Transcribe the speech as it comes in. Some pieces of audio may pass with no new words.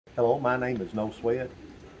Hello, my name is No Sweat.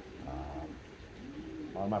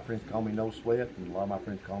 A lot of my friends call me No Sweat, and a lot of my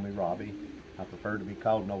friends call me Robbie. I prefer to be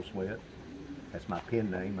called No Sweat. That's my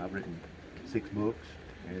pen name. I've written 6 books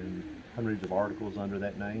and hundreds of articles under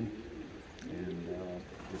that name. And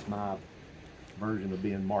it's my version of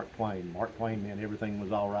being Mark Twain. Mark Twain meant everything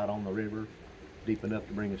was all right on the river, deep enough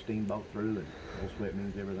to bring a steamboat through, and No Sweat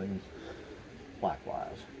means everything's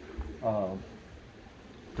likewise.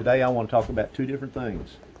 Today I want to talk about 2 different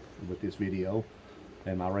things with this video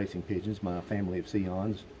and my racing pigeons, my family of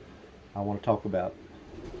SIONs. I want to talk about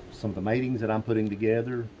some of the matings that I'm putting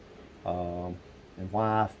together and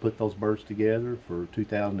why I've put those birds together for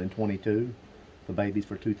 2022, the babies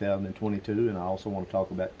for 2022, and I also want to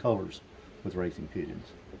talk about colors with racing pigeons.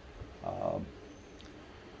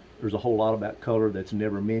 There's a whole lot about color that's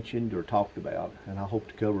never mentioned or talked about, and I hope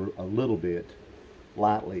to cover a little bit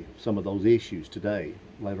lightly some of those issues today.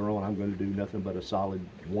 Later on I'm going to do nothing but a solid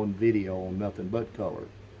 1 video on nothing but color,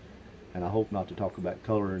 and I hope not to talk about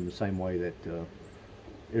color in the same way that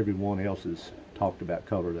everyone else has talked about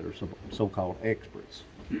color that are so-called experts.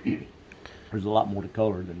 There's a lot more to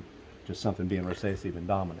color than just something being recessive and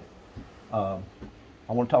dominant. I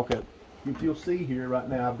want to talk about, if you'll see here right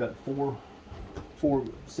now, I've got four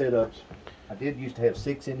setups. I did used to have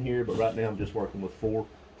 6 in here, but right now I'm just working with 4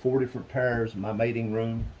 different pairs in my mating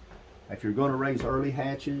room. If you're going to raise early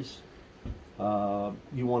hatches,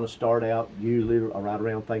 you want to start out usually right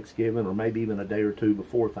around Thanksgiving, or maybe even a day or 2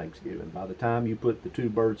 before Thanksgiving. By the time you put the 2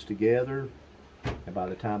 birds together, and by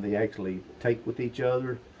the time they actually take with each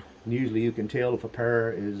other, usually you can tell if a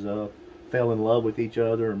pair is fell in love with each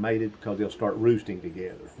other and mated, because they'll start roosting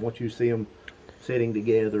together. Once you see them sitting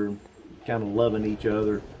together, kind of loving each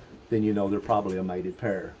other, then you know they're probably a mated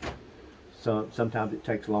pair. Sometimes it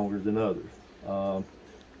takes longer than others.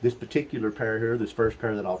 This particular pair here, this first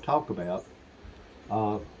pair that I'll talk about,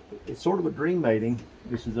 it's sort of a dream mating.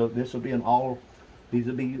 This will be an all. These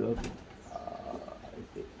will be.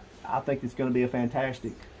 I think it's going to be a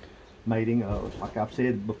fantastic mating. Like I've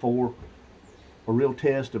said before, a real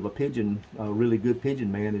test of a pigeon, a really good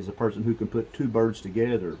pigeon man, is a person who can put 2 birds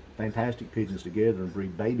together, fantastic pigeons together, and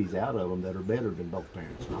breed babies out of them that are better than both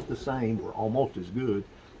parents. Not the same, or almost as good,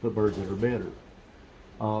 but birds that are better.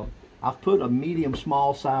 I've put a medium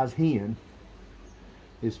small size hen,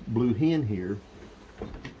 this blue hen here,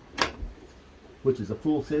 which is a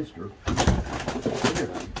full sister,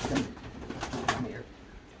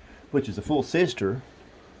 which is a full sister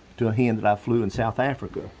to a hen that I flew in South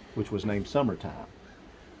Africa, which was named Summertime.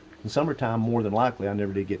 In summertime, more than likely, I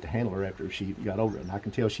never did get to handle her after she got over it, and I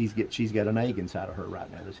can tell she's got an egg inside of her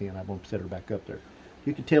right now. This hen, I'm going to set her back up there.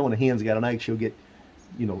 You can tell when a hen's got an egg, she'll get,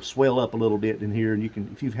 you know, swell up a little bit in here, and you can,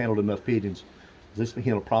 if you've handled enough pigeons, this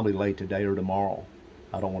hen will probably lay today or tomorrow.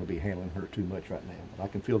 I don't want to be handling her too much right now, but I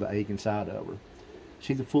can feel the egg inside of her.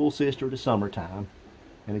 She's a full sister to Summertime,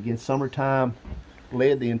 and again, Summertime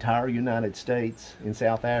led the entire United States in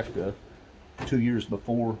South Africa 2 years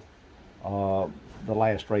before the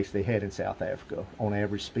last race they had in South Africa. On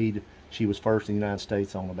average speed, she was first in the United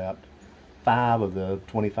States on about 5 of the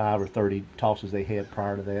 25 or 30 tosses they had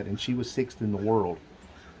prior to that, and she was 6th in the world.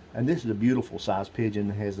 And this is a beautiful size pigeon,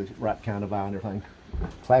 has the right kind of eye and everything.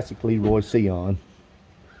 Classic Leroy SION.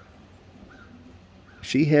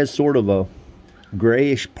 She has sort of a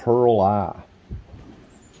grayish pearl eye.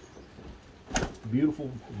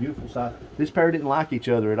 Beautiful, beautiful size. This pair didn't like each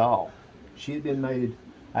other at all. She had been mated,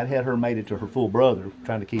 I'd had her mated to her full brother,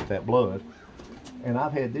 trying to keep that blood. And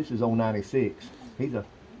I've had, this is 096. He's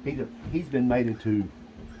been mated to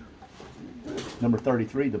number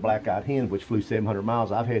 33, the black-eyed hen, which flew 700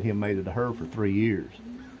 miles. I've had him mated to her for 3 years.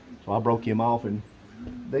 So I broke him off, and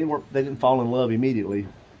they didn't fall in love immediately,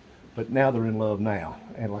 but now they're in love now.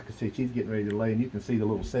 And like I said, she's getting ready to lay, and you can see the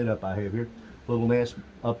little setup I have here. Little nest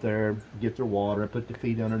up there, get their water, I put the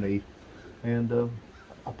feet underneath, and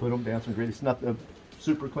I put them down some grit. It's not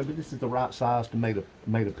super clean, but this is the right size to mate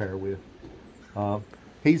a pair with.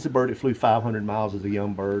 He's the bird that flew 500 miles as a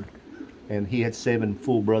young bird, and he had 7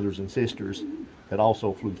 full brothers and sisters that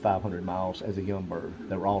also flew 500 miles as a young bird.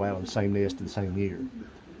 They were all out of the same nest in the same year.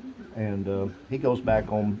 And he goes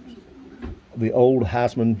back on the old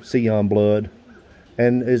Heitzman Sions blood,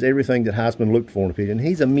 and is everything that Heitzman looked for in a pigeon.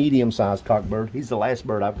 He's a medium-sized cockbird. He's the last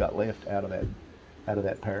bird I've got left out of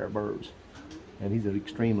that pair of birds, and he's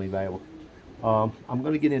extremely valuable. I'm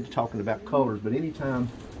going to get into talking about colors, but anytime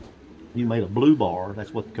you made a blue bar,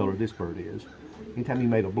 that's what the color of this bird is. Anytime you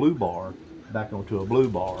made a blue bar back onto a blue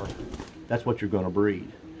bar, that's what you're going to breed.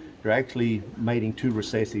 You're actually mating 2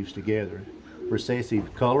 recessives together.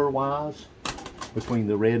 Recessive color-wise, between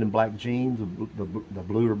the red and black gene, the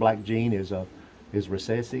blue or black gene is a is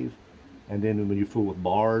recessive. And then when you fool with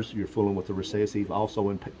bars, you're fooling with the recessive also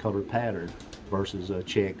in colored pattern versus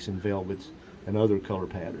checks and velvets and other color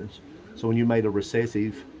patterns. So when you made a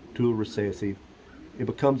recessive to a recessive, it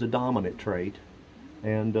becomes a dominant trait.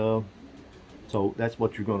 And so that's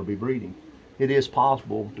what you're going to be breeding. It is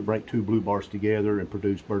possible to break two blue bars together and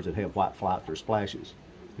produce birds that have white flights or splashes.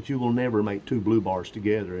 But you will never make two blue bars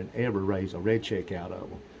together and ever raise a red check out of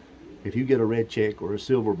them. If you get a red check or a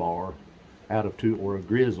silver bar out of two, or a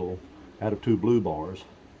grizzle out of two blue bars,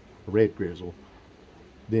 a red grizzle,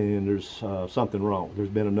 then there's something wrong. There's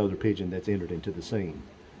been another pigeon that's entered into the scene.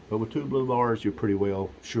 But with two blue bars, you're pretty well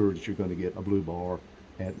sure that you're going to get a blue bar,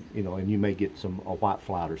 and you may get a white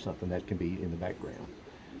flight or something that can be in the background.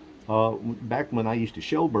 Back when I used to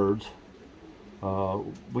show birds,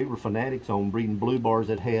 we were fanatics on breeding blue bars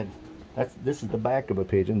that had, this is the back of a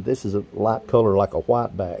pigeon. This is a light color like a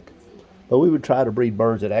white back. But we would try to breed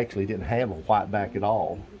birds that actually didn't have a white back at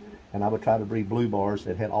all. And I would try to breed blue bars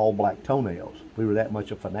that had all black toenails. We were that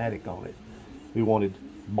much a fanatic on it. We wanted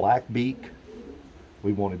black beak,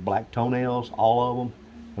 we wanted black toenails, all of them,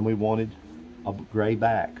 and we wanted a gray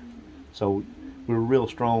back. So we were real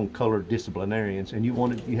strong color disciplinarians, and you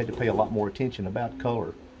had to pay a lot more attention about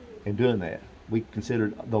color in doing that. We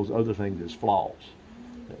considered those other things as flaws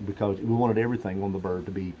because we wanted everything on the bird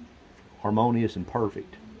to be harmonious and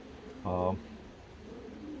perfect.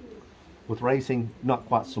 With racing, not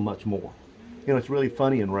quite so much more. It's really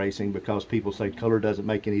funny in racing because people say color doesn't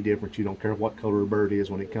make any difference. You don't care what color a bird is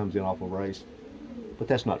when it comes in off a race. But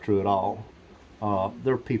that's not true at all.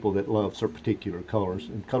 There are people that love certain particular colors,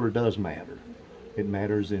 and color does matter. It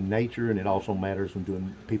matters in nature, and it also matters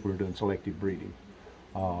when people are doing selective breeding.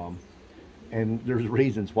 And there's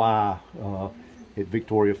reasons why at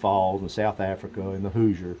Victoria Falls and South Africa and the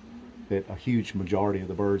Hoosier that a huge majority of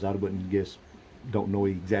the birds, I wouldn't guess, don't know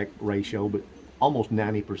the exact ratio, but almost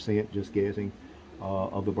 90%, just guessing,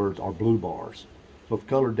 of the birds are blue bars. So if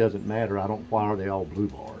color doesn't matter, why are they all blue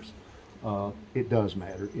bars? It does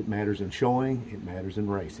matter. It matters in showing, it matters in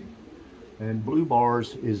racing. And blue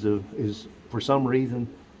bars is for some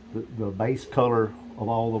reason the base color of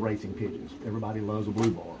all the racing pigeons. Everybody loves a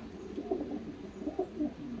blue bar.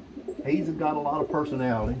 He's got a lot of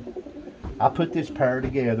personality. I put this pair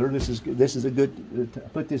together. This is a good. I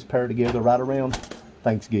put this pair together right around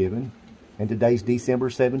Thanksgiving, and today's December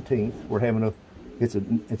 17th. We're having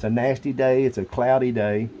it's a nasty day. It's a cloudy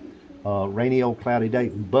day, rainy old cloudy day.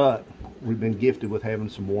 But we've been gifted with having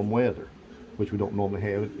some warm weather, which we don't normally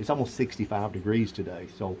have. It's almost 65 degrees today.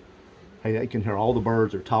 So hey, they can hear all the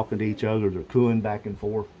birds are talking to each other. They're cooing back and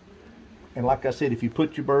forth. And like I said, if you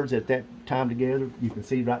put your birds at that time together, you can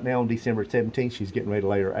see right now on December 17th, she's getting ready to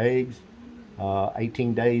lay her eggs.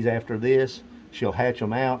 18 days after this, she'll hatch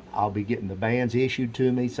them out. I'll be getting the bands issued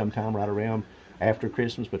to me sometime right around after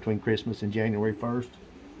Christmas, between Christmas and January 1st.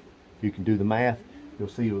 You can do the math. You'll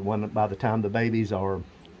see by the time the babies are,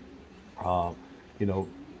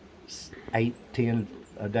 8, 10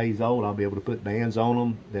 days old, I'll be able to put bands on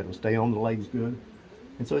them that'll stay on the legs good.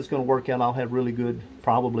 And so it's going to work out. I'll have really good,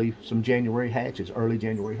 probably some January hatches, early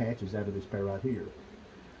January hatches out of this pair right here.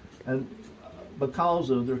 And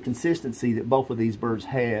because of their consistency that both of these birds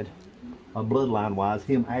had, bloodline-wise,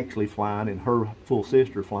 him actually flying and her full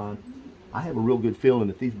sister flying, I have a real good feeling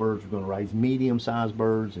that these birds are going to raise medium-sized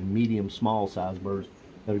birds and medium-small-sized birds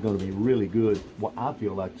that are going to be really good. What I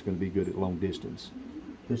feel like it's going to be good at long distance.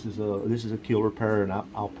 This is a killer pair, and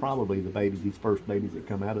I'll probably these first babies that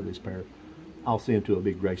come out of this pair, I'll send to a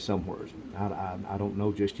big race somewhere. I don't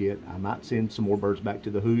know just yet. I might send some more birds back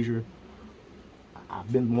to the Hoosier.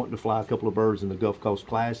 I've been wanting to fly a couple of birds in the Gulf Coast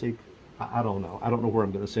Classic. I don't know. I don't know where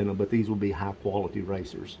I'm going to send them, but these will be high quality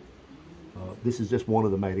racers. This is just one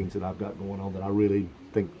of the matings that I've got going on that I really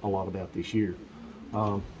think a lot about this year.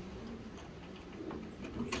 Let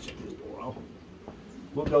me shut this door off.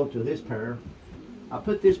 We'll go to this pair. I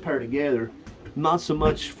put this pair together not so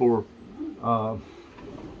much for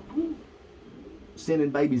sending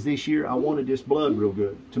babies this year. I wanted this blood real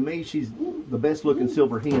good. To me, she's the best looking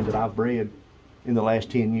silver hen that I've bred in the last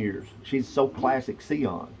 10 years. She's so classic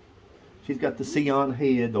SION. She's got the SION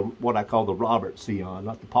head, what I call the Robert SION,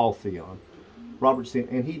 not the Paul SION. Robert SION,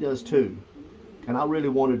 and he does too. And I really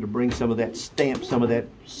wanted to bring some of that stamp, some of that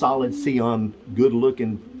solid SION, good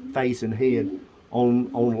looking face and head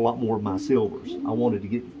on a lot more of my silvers.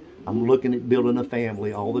 I'm looking at building a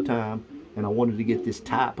family all the time, and I wanted to get this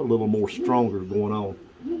type a little more stronger going on.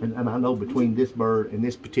 And I know between this bird and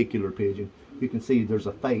this particular pigeon, you can see there's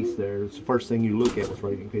a face there. It's the first thing you look at with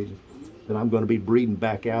raising pigeons. That I'm going to be breeding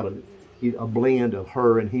back out of it. a blend of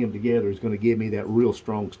her and him together is going to give me that real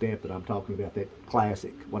strong stamp that I'm talking about, that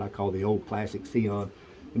classic, what I call the old classic Sion.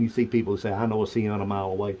 When you see people say, I know a Sion a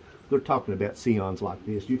mile away, they're talking about Sions like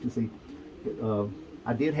this. You can see,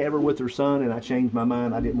 I did have her with her son, and I changed my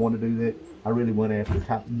mind. I didn't want to do that. I really went after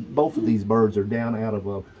top. Both of these birds are down out of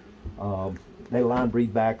a, they line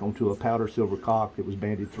breed back onto a powder silver cock that was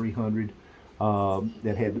banded 300,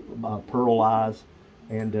 that had pearl eyes,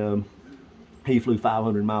 and he flew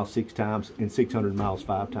 500 miles 6 times and 600 miles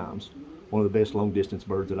 5 times. One of the best long distance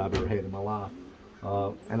birds that I've ever had in my life.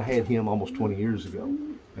 And I had him almost 20 years ago.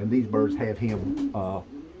 And these birds have him,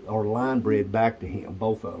 or line bred back to him,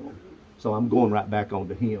 both of them. So I'm going right back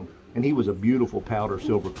onto him. And he was a beautiful powder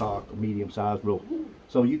silver cock, medium sized, real.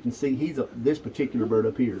 So you can see he's this particular bird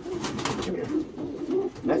up here. Come here.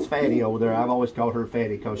 That's Fatty over there. I've always called her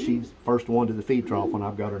Fatty because she's the first one to the feed trough when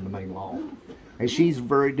I've got her in the main loft. And she's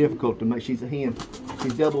very difficult to make. She's a hen.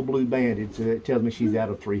 She's double blue banded, so it tells me she's out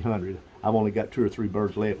of 300. I've only got 2 or 3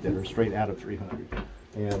 birds left that are straight out of 300.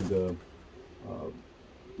 And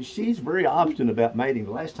she's very obstinate about mating.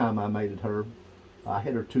 The last time I mated her, I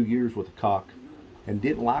had her 2 years with a cock and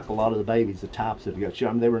didn't like a lot of the babies, the types that got. I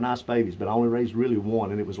mean, they were nice babies, but I only raised really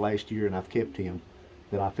one, and it was last year, and I've kept him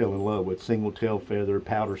that I fell in love with. Single tail feather,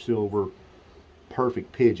 powder silver,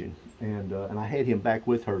 perfect pigeon. And I had him back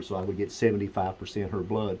with her so I would get 75% her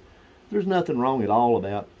blood. There's nothing wrong at all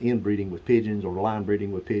about inbreeding with pigeons or line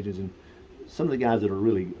breeding with pigeons. And some of the guys that are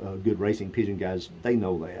really good racing pigeon guys, they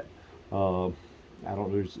know that. I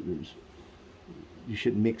don't know, you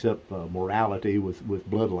shouldn't mix up morality with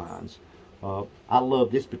bloodlines. I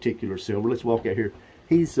love this particular silver. Let's walk out here.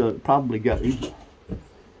 He's probably got,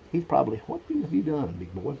 he's probably, what have you done,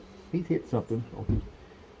 big boy? He's hit something on his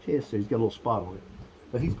chest, so he's got a little spot on it.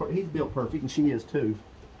 But he's built perfect, and she is too.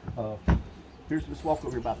 Let's walk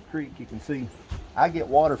over here by the creek. You can see I get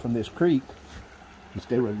water from this creek. You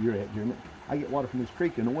stay where you're at, Jeremy. I get water from this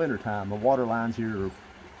creek in the wintertime. The water lines here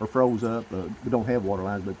are froze up. We don't have water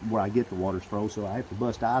lines, but where I get the water's froze, so I have to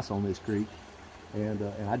bust ice on this creek, and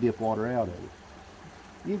I dip water out of it.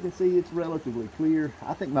 You can see it's relatively clear.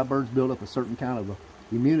 I think my birds build up a certain kind of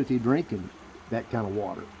immunity drinking that kind of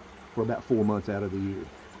water for about 4 months out of the year.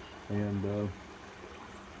 And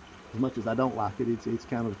as much as I don't like it, it's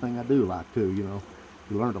kind of the thing I do like too, you know.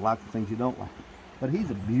 You learn to like the things you don't like. But he's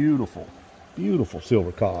a beautiful, beautiful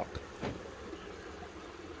silver cock.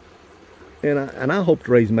 And I hope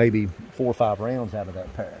to raise maybe 4 or 5 rounds out of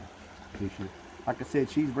that pair this year. Like I said,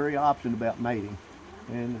 she's very obstinate about mating,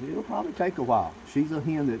 and it'll probably take a while. She's a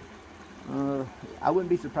hen that I wouldn't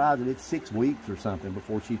be surprised if it's 6 weeks or something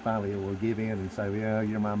before she finally will give in and say, yeah,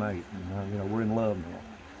 you're my mate. You know, we're in love now.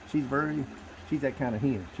 She's that kind of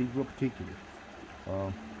hen. She's real particular.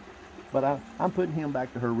 But I'm putting him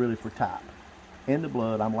back to her really for type. In the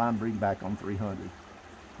blood, I'm line breeding back on 300.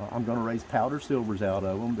 I'm going to raise powder silvers out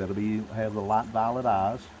of them. That'll have the light violet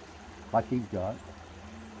eyes, like he's got.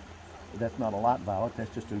 That's not a light violet.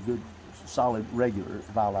 That's just a good, solid, regular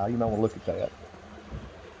violet eye. You might want to look at that.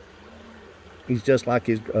 He's just like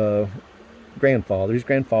his grandfather. His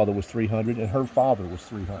grandfather was 300, and her father was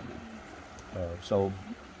 300. So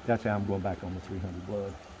that's how I'm going back on the 300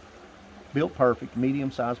 blood. Built perfect,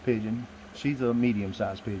 medium-sized pigeon. She's a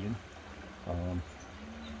medium-sized pigeon.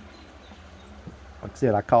 Like I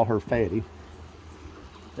said, I call her Fatty.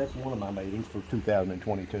 That's one of my matings for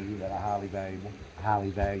 2022 that I highly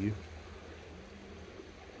value.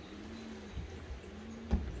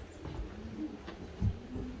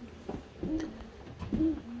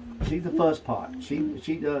 She's a fuss pot. She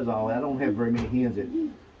does all that. I don't have very many hens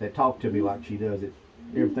that talk to me like she does it.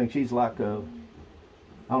 Everything. She's like I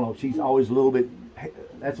don't know. She's always a little bit.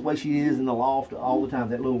 That's the way she is in the loft all the time.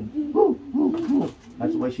 That little.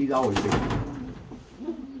 That's the way she's always been.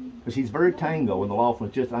 But she's very tango in the loft.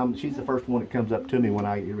 With just she's the first one that comes up to me when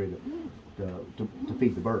I get ready to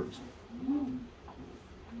feed the birds.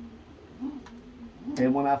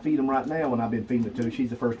 And when I feed them right now, when I've been feeding the two,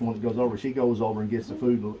 she's the first one that goes over. She goes over and gets the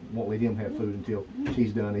food and won't let him have food until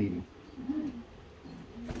she's done eating.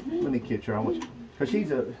 Let me catch her. I want you,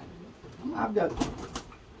 because I've got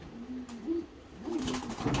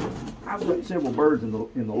several birds in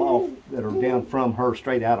the loft that are down from her,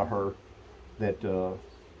 straight out of her, that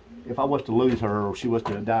if I was to lose her or she was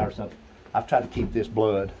to die or something, I've tried to keep this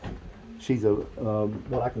blood. She's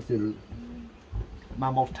what I consider my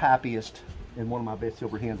most typiest and one of my best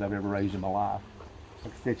silver hens I've ever raised in my life.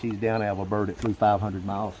 Like I said, she's down out of a bird that flew 500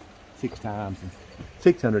 miles 6 times and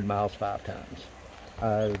 600 miles 5 times.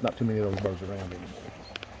 There's not too many of those birds around anymore.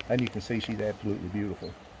 And you can see she's absolutely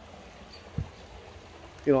beautiful.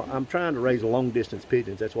 You know, I'm trying to raise long distance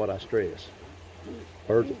pigeons. That's what I stress.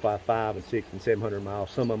 Birds that fly 500 and 600 and 700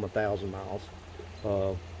 miles, some of them 1,000 miles.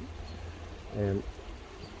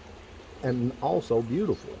 And also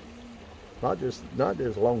beautiful. Not just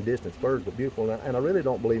long distance birds, but beautiful. And I really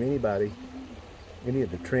don't believe anybody, any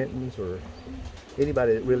of the Trentons or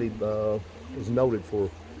anybody that really is noted for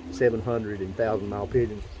 700 and 1,000 mile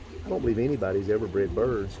pigeons, I don't believe anybody's ever bred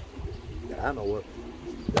birds that I know of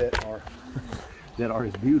that are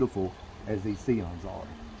as beautiful as these SIONs are,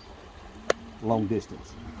 long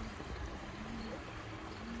distance.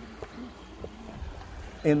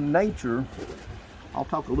 In nature, I'll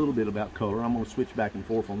talk a little bit about color. I'm going to switch back and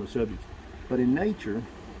forth on the subject. But in nature,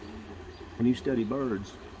 when you study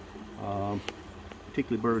birds,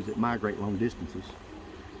 particularly birds that migrate long distances,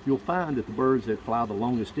 you'll find that the birds that fly the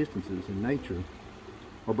longest distances in nature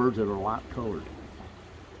are birds that are light colored.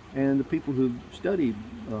 And the people who study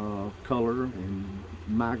color and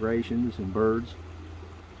migrations and birds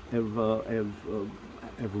have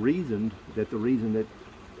reasoned that the reason that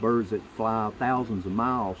birds that fly thousands of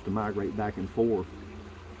miles to migrate back and forth,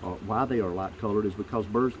 why they are light colored, is because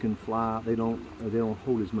birds can fly, they don't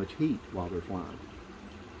hold as much heat while they're flying.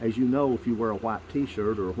 As you know, if you wear a white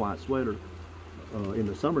t-shirt or a white sweater in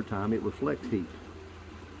the summertime, it reflects heat.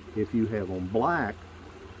 If you have on black,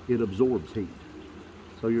 it absorbs heat.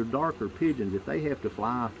 So your darker pigeons, if they have to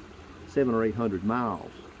fly 700 or 800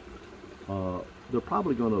 miles, they're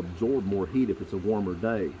probably going to absorb more heat if it's a warmer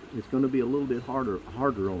day. It's going to be a little bit harder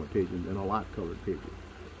on a pigeon than a light colored pigeon.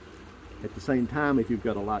 At the same time, if you've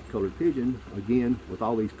got a light colored pigeon, again, with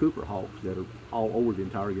all these Cooper hawks that are all over the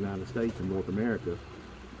entire United States and North America,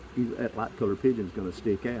 that light colored pigeon is going to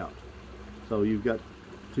stick out. So you've got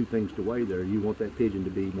two things to weigh there. You want that pigeon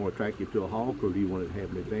to be more attractive to a hawk, or do you want it to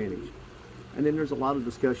have an advantage? And then there's a lot of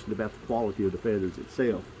discussion about the quality of the feathers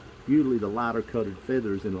itself. Usually the lighter colored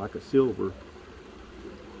feathers in like a silver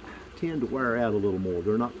tend to wear out a little more.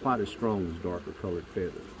 They're not quite as strong as darker colored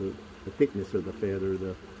feathers. The thickness of the feather,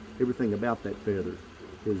 everything about that feather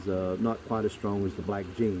is not quite as strong as the black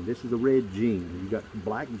gene. This is a red gene. You've got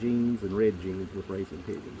black genes and red genes with racing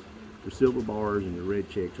pigeons. Your silver bars and your red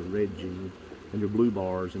checks are red gene, and your blue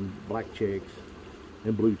bars and black checks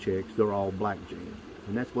and blue checks, they're all black gene.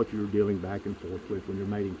 And that's what you're dealing back and forth with when you're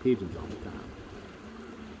mating pigeons all the time.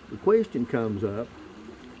 The question comes up,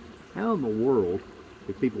 how in the world,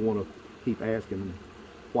 if people want to keep asking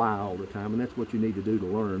why all the time, and that's what you need to do to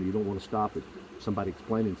learn. You don't want to stop at somebody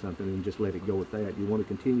explaining something and just let it go at that. You want to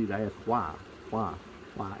continue to ask why,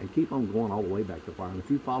 and keep on going all the way back to why. And if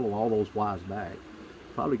you follow all those whys back,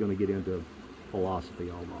 you're probably going to get into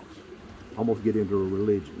philosophy almost get into a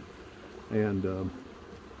religion. And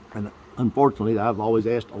unfortunately, I've always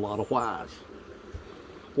asked a lot of whys.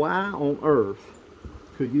 Why on earth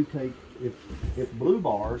could you take, if blue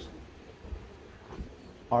bars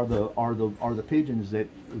are the pigeons that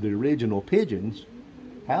the original pigeons,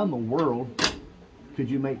 how in the world could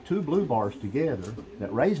you make two blue bars together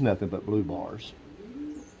that raise nothing but blue bars?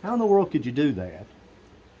 How in the world could you do that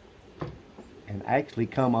and actually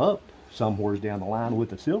come up somewhere down the line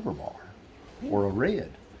with a silver bar or a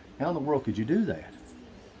red? How in the world could you do that?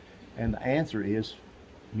 And the answer is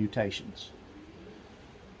mutations.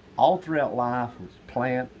 All throughout life, with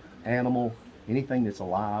plant, animal, anything that's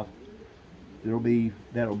alive, that'll be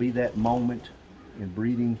that moment in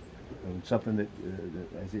breeding, something that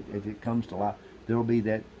as it comes to life, there'll be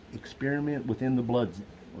that experiment within the blood,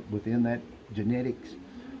 within that genetics,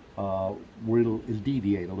 where it'll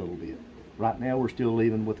deviate a little bit. Right now we're still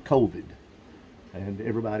living with COVID, and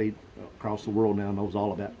everybody across the world now knows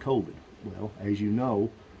all about COVID. Well, as you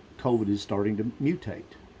know, COVID is starting to mutate.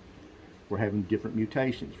 We're having different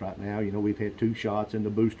mutations right now. You know, we've had 2 shots and the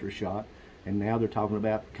booster shot, and now they're talking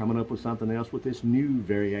about coming up with something else with this new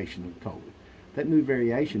variation of COVID. That new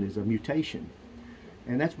variation is a mutation,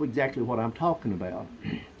 and that's exactly what I'm talking about.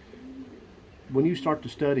 When you start to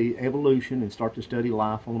study evolution and start to study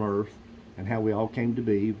life on Earth and how we all came to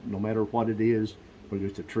be, no matter what it is, whether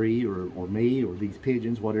it's a tree or me or these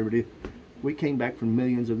pigeons, whatever it is, we came back from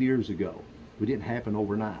millions of years ago. We didn't happen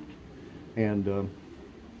overnight. And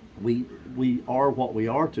we are what we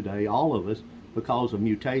are today, all of us, because of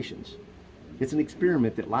mutations. It's an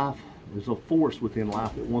experiment that life, there's a force within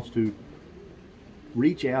life that wants to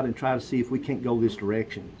reach out and try to see if we can't go this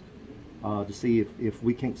direction, to see if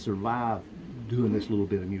we can't survive doing this little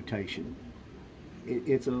bit of mutation.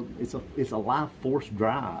 It's a life force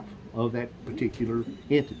drive of that particular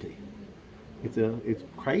entity. It's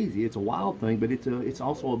crazy. It's a wild thing, but it's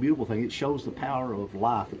also a beautiful thing. It shows the power of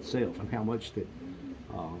life itself and how much that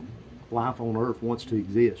life on Earth wants to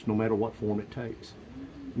exist, no matter what form it takes.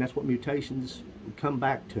 And that's what mutations come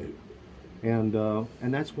back to. And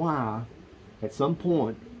that's why At some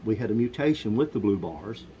point, we had a mutation with the blue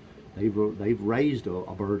bars. They've raised a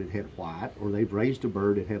bird that had white, or they've raised a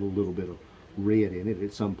bird that had a little bit of red in it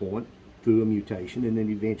at some point through a mutation, and then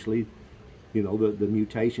eventually, you know, the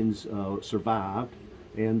mutations survived,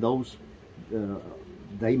 and those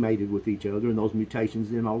they mated with each other, and those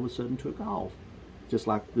mutations then all of a sudden took off, just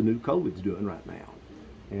like the new COVID's doing right now.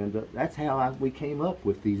 And that's how we came up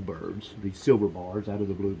with these birds, these silver bars out of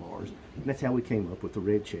the blue bars, and that's how we came up with the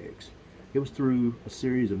red checks. It was through a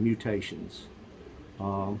series of mutations.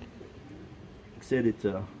 Like I said, it's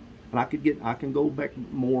and I can go back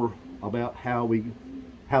more about how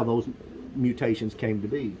those mutations came to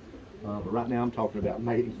be. But right now I'm talking about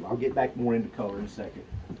matings. I'll get back more into color in a second.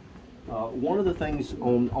 One of the things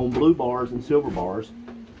on blue bars and silver bars,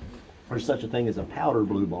 there's such a thing as a powder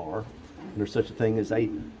blue bar, and there's such a thing as a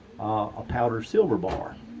powder silver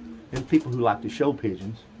bar. And people who like to show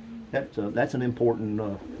pigeons, that's an important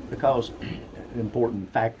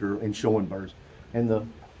important factor in showing birds. And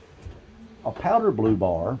a powder blue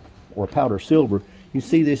bar or powder silver, you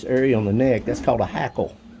see this area on the neck, that's called a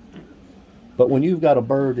hackle. But when you've got a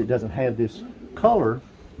bird that doesn't have this color,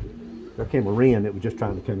 there came a wren that was just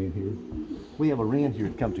trying to come in here. We have a wren here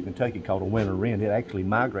that comes to Kentucky called a winter wren. It actually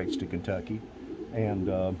migrates to Kentucky and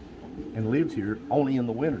lives here only in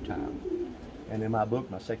the winter time. And in my book,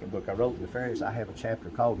 my second book I wrote, The Fairies, I have a chapter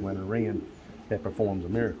called Winter Wren that performs a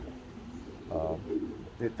miracle.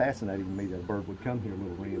 It fascinated me that a bird would come here, a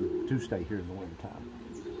little wren, to stay here in the winter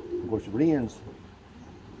time. Of course, wrens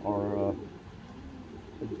are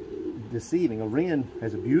deceiving. A wren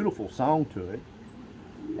has a beautiful song to it,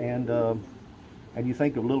 and you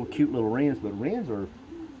think of little cute little wrens, but wrens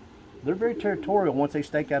they're very territorial. Once they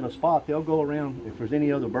stake out a spot, they'll go around. If there's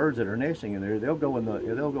any other birds that are nesting in there, they'll go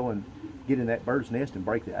and get in that bird's nest and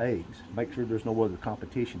break the eggs, make sure there's no other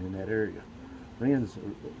competition in that area. Wrens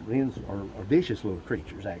are vicious little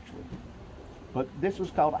creatures, actually. But this was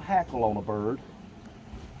called a hackle on a bird.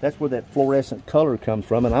 That's where that fluorescent color comes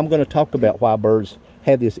from, and I'm going to talk about why birds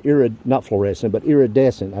have this not fluorescent, but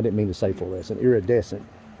iridescent. I didn't mean to say fluorescent, iridescent.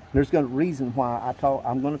 There's a reason why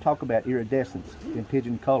I'm going to talk about iridescence in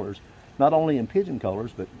pigeon colors, not only in pigeon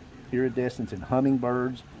colors, but iridescence in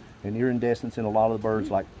hummingbirds and iridescence in a lot of the birds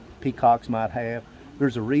like peacocks might have.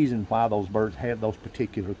 There's a reason why those birds have those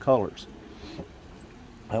particular colors.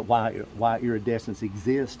 Why iridescence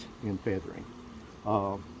exists in feathering.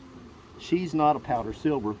 She's not a powder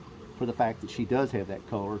silver for the fact that she does have that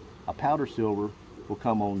color. A powder silver will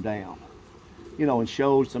come on down. You know, in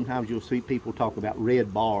shows, sometimes you'll see people talk about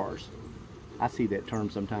red bars. I see that term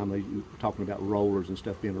sometimes, they're talking about rollers and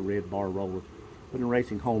stuff being a red bar roller. But in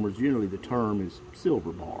racing homers, generally the term is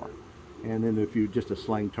silver bar. And then if you just a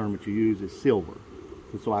slang term that you use is silver.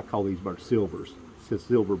 And so I call these birds silvers. It's a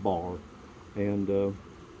silver bar. And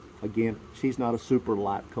again, she's not a super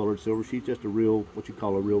light colored silver. She's just a real, what you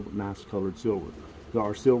call a real nice colored silver. There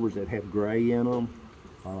are silvers that have gray in them,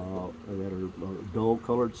 that are dull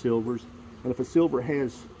colored silvers. And if a silver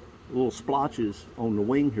has little splotches on the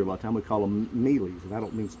wing here, a lot of time we call them mealies. And I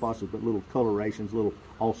don't mean splotches, but little colorations, little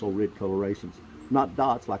also red colorations. Not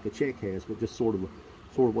dots like a check has, but just sort of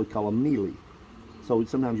what we call a mealy. So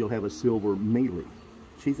sometimes you'll have a silver mealy.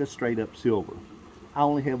 She's a straight up silver. I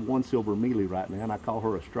only have one silver mealy right now, and I call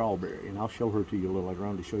her a strawberry, and I'll show her to you a little later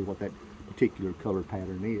on to show you what that particular color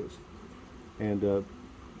pattern is. And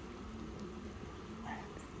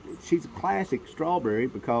she's a classic strawberry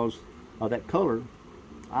because of that color.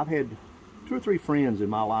 I've had 2 or 3 friends in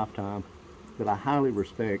my lifetime that I highly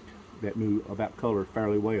respect that knew about color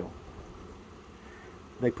fairly well.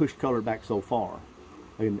 They pushed color back so far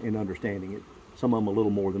in understanding it. Some of them a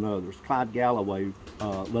little more than others. Clyde Galloway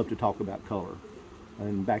loved to talk about color.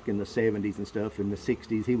 And back in the 70s and stuff, in the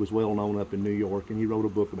 60s, he was well known up in New York, and he wrote a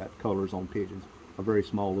book about colors on pigeons. A very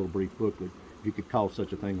small little brief booklet, if you could call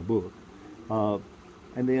such a thing a book.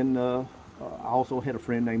 And then I also had a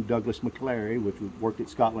friend named Douglas McClary, which worked at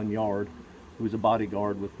Scotland Yard. He was a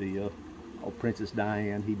bodyguard with the Princess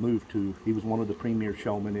Diane. He was one of the premier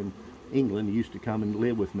showmen in England. He used to come and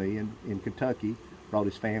live with me in Kentucky, brought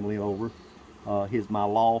his family over. My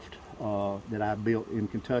loft that I built in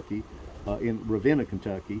Kentucky, in Ravenna,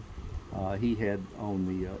 Kentucky, he had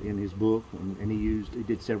on in his book, and he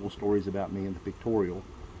did several stories about me in the pictorial.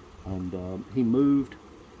 And he moved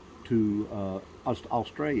to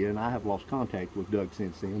Australia, and I have lost contact with Doug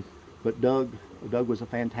since then. But Doug was a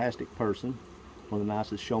fantastic person, one of the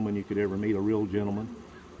nicest showmen you could ever meet, a real gentleman,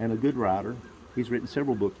 and a good writer. He's written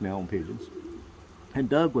several books now on pigeons. And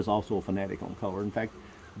Doug was also a fanatic on color. In fact,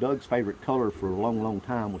 Doug's favorite color for a long, long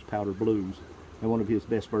time was powder blues. And one of his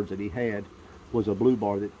best birds that he had was a blue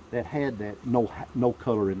bar that had that no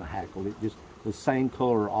color in the hackle. the same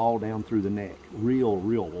color all down through the neck. Real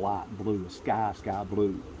light blue, sky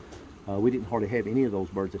blue. We didn't hardly have any of those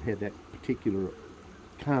birds that had that particular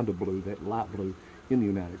kind of blue, that light blue, in the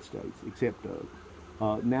United States, except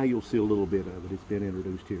now you'll see a little bit of it. It's been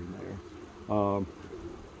introduced here and there.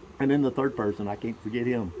 And then the third person, I can't forget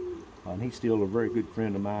him. And he's still a very good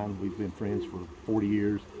friend of mine. We've been friends for 40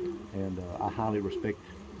 years, and I highly respect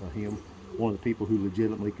him. One of the people who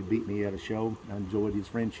legitimately could beat me at a show. I enjoyed his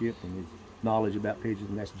friendship and his knowledge about pigeons,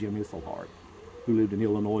 and that's Jim Isselhart, who lived in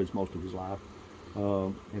Illinois most of his life.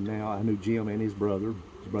 And now I knew Jim and his brother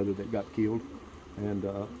that got killed, and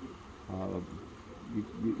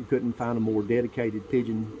you couldn't find a more dedicated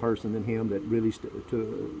pigeon person than him that really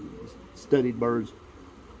studied birds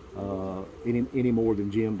any more than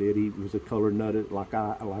Jim did. He was a color nut like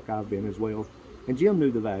I've been as well. And Jim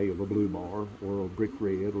knew the value of a blue bar or a brick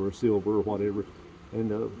red or a silver or whatever. And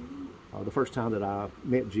the first time that I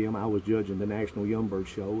met Jim, I was judging the National Young Bird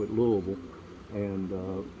Show at Louisville,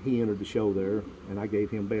 and he entered the show there, and I gave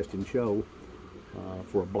him best in show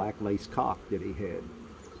for a black lace cock that he had.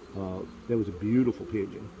 That was a beautiful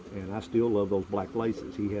pigeon, and I still love those black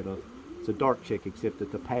laces. He had it's a dark check, except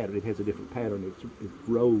that the pattern, it has a different pattern. It's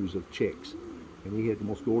rows of checks, and he had the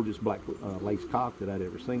most gorgeous black lace cock that I'd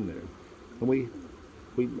ever seen there. And we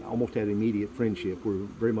almost had immediate friendship. We're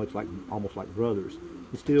very much almost like brothers.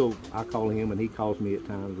 And still, I call him and he calls me at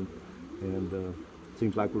times, and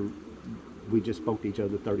seems like we just spoke to each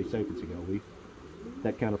other 30 seconds ago.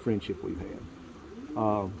 That kind of friendship we've had.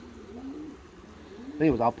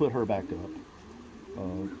 Anyways, I'll put her back up.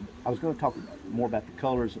 I was going to talk more about the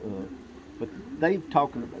colors, but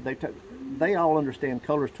they all understand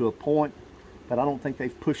colors to a point that I don't think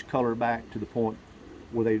they've pushed color back to the point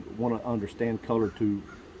where they want to understand color to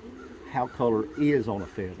how color is on a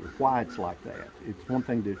feather, why it's like that. It's one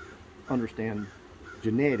thing to understand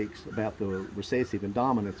genetics about the recessive and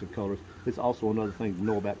dominance of colors. It's also another thing to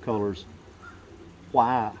know about colors,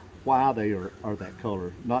 why they are that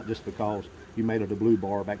color, not just because you made it a blue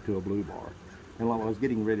bar back to a blue bar. And like I was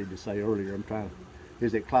getting ready to say earlier,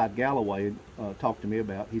 is that Clyde Galloway talked to me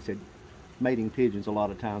about, he said, mating pigeons a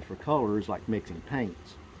lot of times for color is like mixing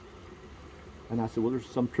paints. And I said, well, there's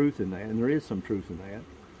some truth in that, and there is some truth in that.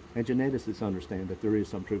 And geneticists understand that there is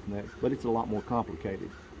some truth in that, but it's a lot more complicated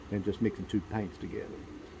than just mixing two paints together.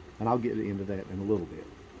 And I'll get into that in a little bit.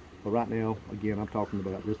 But right now, again, I'm talking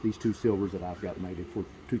about just these two silvers that I've got mated for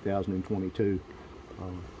 2022.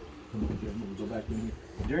 Go back in here.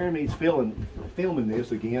 Jeremy's filming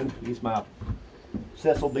this again. He's my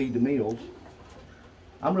Cecil B. DeMille's.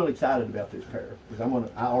 I'm really excited about this pair because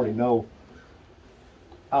I already know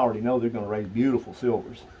they're going to raise beautiful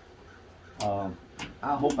silvers.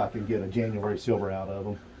 I hope I can get a January silver out of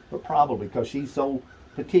them, but probably because she's so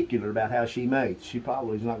particular about how she mates, she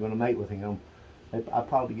probably is not going to mate with him.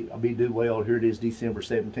 I'll be do well. Here it is, December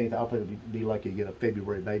 17th. I'll probably be lucky to get a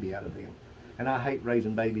February baby out of them. And I hate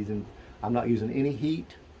raising babies, and I'm not using any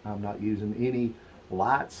heat. I'm not using any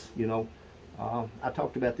lights. You know, I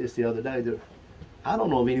talked about this the other day. That I don't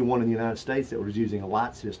know of anyone in the United States that was using a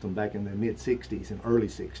light system back in the mid-'60s and early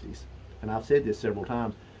 60s. And I've said this several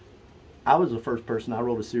times. I was the first person. I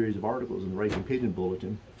wrote a series of articles in the Racing Pigeon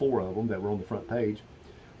Bulletin, 4 of them that were on the front page,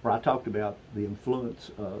 where I talked about the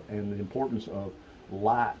influence and the importance of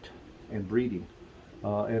light and breeding.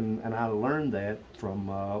 And I learned that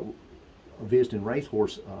from visiting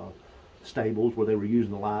racehorse stables where they were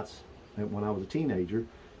using the lights when I was a teenager,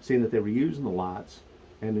 seeing that they were using the lights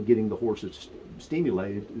and getting the horses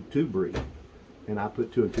stimulated to breed. And I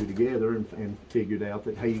put 2 and 2 together and figured out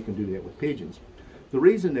that, hey, you can do that with pigeons. The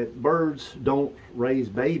reason that birds don't raise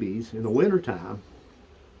babies in the wintertime,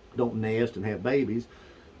 don't nest and have babies,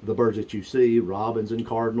 the birds that you see, robins and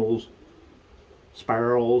cardinals,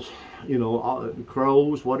 sparrows, you know,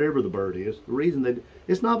 crows, whatever the bird is, the reason that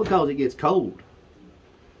it's not because it gets cold.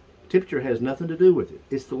 Temperature has nothing to do with it.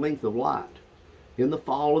 It's the length of light. In the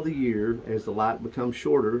fall of the year, as the light becomes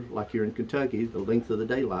shorter, like here in Kentucky, the length of the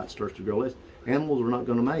daylight starts to grow less. Animals are not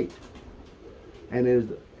going to mate. And as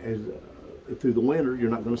through the winter, you're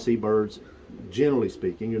not going to see birds, generally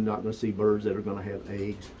speaking, you're not going to see birds that are going to have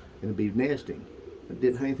eggs and be nesting. It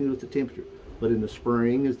didn't have anything to do with the temperature. But in the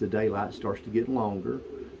spring, as the daylight starts to get longer,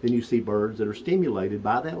 then you see birds that are stimulated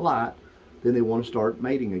by that light, then they want to start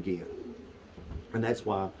mating again. And that's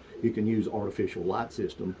why you can use artificial light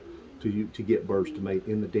system to get birds to mate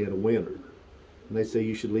in the dead of winter. And they say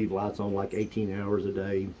you should leave lights on like 18 hours a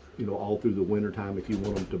day, you know, all through the winter time if you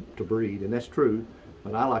want them to breed. And that's true,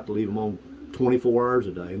 but I like to leave them on 24 hours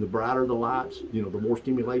a day. And the brighter the lights, you know, the more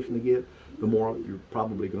stimulation they get, the more you're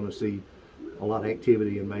probably going to see a lot of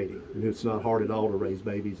activity in mating. And it's not hard at all to raise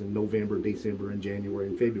babies in November, December, and January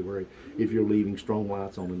and February if you're leaving strong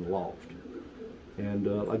lights on in the loft. And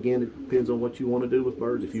again, it depends on what you want to do with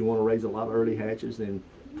birds. If you want to raise a lot of early hatches, then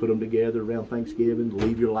put them together around Thanksgiving,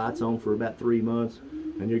 leave your lights on for about 3 months,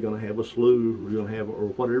 and you're going to have a slew, or you're going to have, or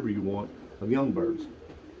whatever you want, of young birds.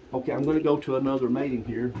 Okay, I'm going to go to another mating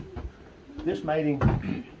here. This mating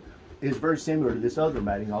is very similar to this other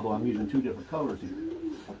mating, although I'm using 2 different colors here.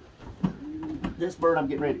 This bird I'm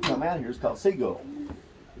getting ready to come out here is called Seagull.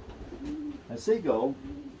 And Seagull,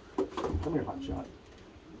 come here, Hotshot.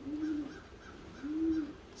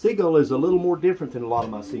 Seagull is a little more different than a lot of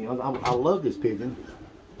my Sions. I love this pigeon.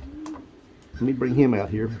 Let me bring him out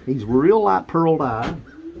here. He's real light pearled eye.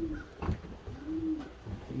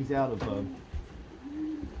 He's out of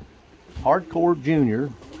Hardcore Junior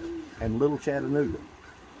and Little Chattanooga.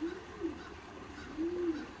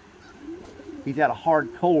 He's out of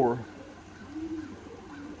Hardcore.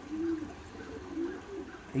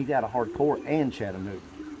 He's out of Hardcore and Chattanooga.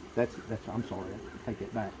 That's. I'm sorry. I take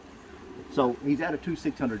that back. So he's out of 2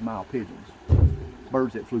 600-mile pigeons,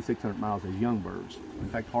 birds that flew 600 miles as young birds. In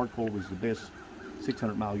fact, Hardcore was the best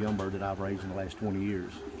 600-mile young bird that I've raised in the last 20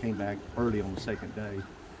 years. Came back early on the second day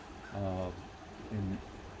in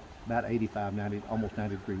about 85, 90, almost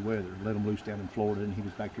 90-degree weather. Let him loose down in Florida, and he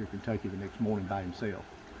was back here in Kentucky the next morning by himself.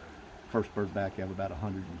 First bird back out of about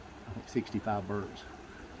 165 birds.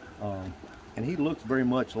 And he looks very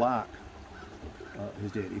much like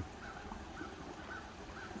his daddy.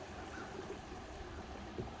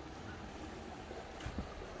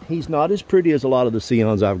 He's not as pretty as a lot of the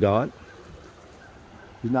Sions I've got.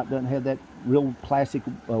 Doesn't have that real classic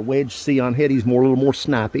wedge Sion head. He's a little more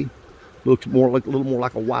snappy. Looks a little more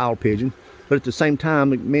like a wild pigeon. But at the same time,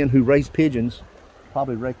 the men who raise pigeons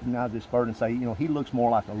probably recognize this bird and say, you know, he looks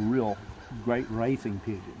more like a real great racing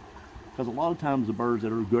pigeon. Because a lot of times the birds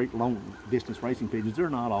that are great long distance racing pigeons, they're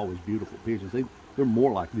not always beautiful pigeons. They're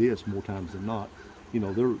more like this more times than not. You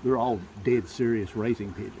know, they're all dead serious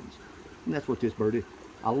racing pigeons. And that's what this bird is.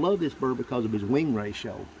 I love this bird because of his wing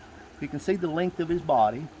ratio. You can see the length of his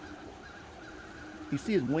body. You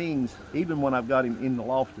see his wings, even when I've got him in the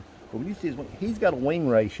loft. But when you see his wing, he's got a wing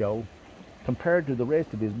ratio compared to the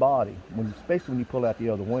rest of his body, especially when you pull out the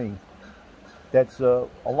other wing. That's a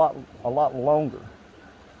lot longer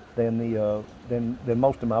than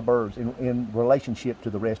most of my birds in relationship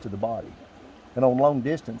to the rest of the body. And on long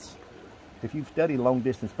distance, if you've studied long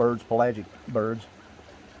distance birds, pelagic birds,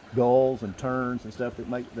 gulls and terns and stuff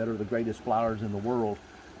that are the greatest flyers in the world,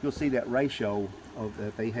 you'll see that ratio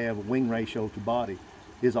that they have, a wing ratio to body,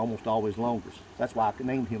 is almost always longer. That's why I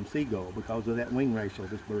named him Seagull, because of that wing ratio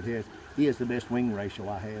this bird has. He has the best wing ratio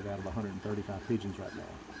I have out of 135 pigeons right now.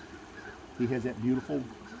 He has that beautiful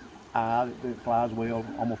eye that flies well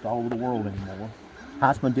almost all over the world anymore.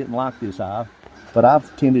 Heitzman didn't like this eye, but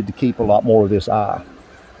I've tended to keep a lot more of this eye.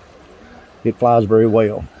 It flies very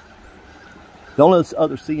well. The only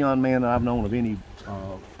other Sion man that I've known of any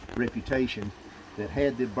reputation that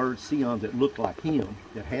had the bird Sions that looked like him,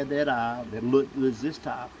 that had that eye, that was this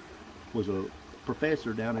type, was a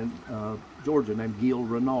professor down in Georgia named Gil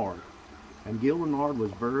Renard. And Gil Renard was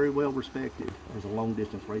very well respected as a long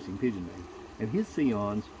distance racing pigeon man. And his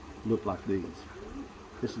Sions looked like these.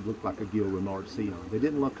 This looked like a Gil Renard Sion. They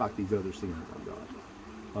didn't look like these other Sions I've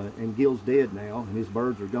got. And Gil's dead now, and his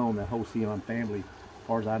birds are gone. That whole Sion family, as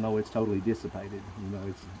far as I know, it's totally dissipated. You know,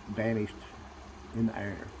 it's vanished in the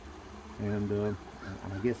air. And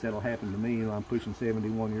I guess that'll happen to me. You know, I'm pushing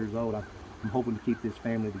 71 years old. I'm hoping to keep this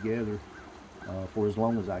family together for as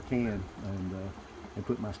long as I can, and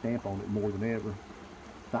put my stamp on it more than ever.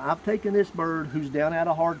 Now, I've taken this bird who's down out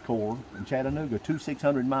of Hardcore in Chattanooga, 2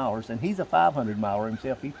 600-milers, and he's a 500-miler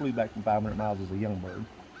himself. He flew back from 500 miles as a young bird.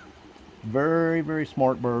 Very, very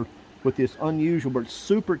smart bird with this unusual but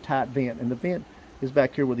super tight vent. And the vent is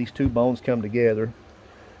back here where these two bones come together.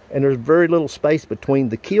 And there's very little space between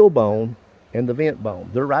the keel bone and the vent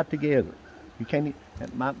bone. They're right together. You can't.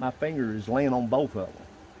 My finger is laying on both of them.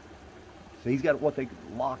 So he's got what they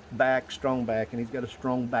lock back, strong back, and he's got a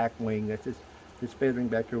strong back wing. That's this feathering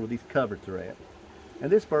back here where these coverts are at.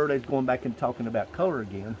 And this bird is going back and talking about color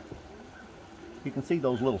again. You can see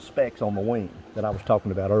those little specks on the wing that I was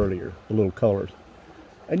talking about earlier, the little colors.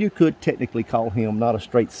 And you could technically call him not a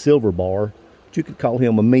straight silver bar, but you could call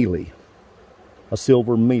him a mealy, a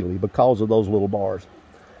silver mealy, because of those little bars.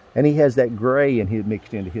 And he has that gray in his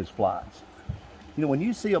mixed into his flights. You know, when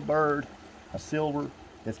you see a bird, a silver,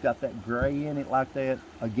 that's got that gray in it like that,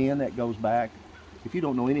 again, that goes back. If you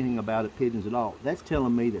don't know anything about it, pigeons at all, that's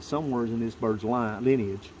telling me that somewhere in this bird's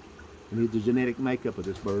lineage, and the genetic makeup of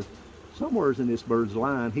this bird, Somewheres in this bird's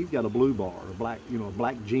line, he's got a blue bar, a black, a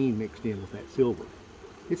black gene mixed in with that silver.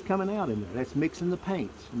 It's coming out in there. That's mixing the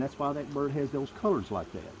paints, and that's why that bird has those colors like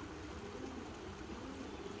that.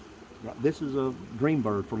 This is a dream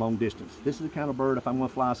bird for long distance. This is the kind of bird, if I'm going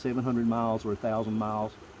to fly 700 miles or 1,000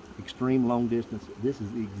 miles, extreme long distance, this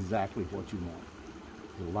is exactly what you want.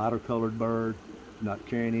 He's a lighter colored bird, not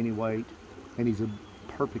carrying any weight, and he's a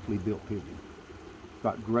perfectly built pigeon.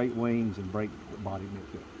 Got great wings and great body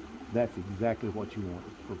makeup. That's exactly what you want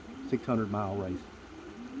for 600-mile race.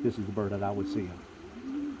 This is the bird that I would see him.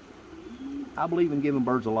 I believe in giving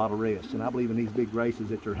birds a lot of rest, and I believe in these big races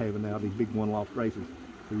that you're having now, these big one-loft races.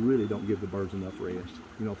 We really don't give the birds enough rest.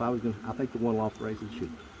 If I was going to, I think the one-loft races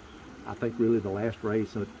should. I think really the last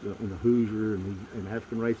race in the Hoosier and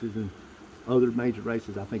African races and other major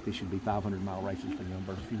races, I think they should be 500-mile races for young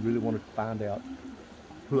birds. If you really want to find out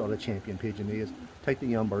who the champion pigeon is, take the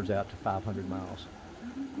young birds out to 500 miles.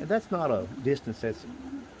 And that's not a distance that's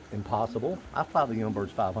impossible. I fly the young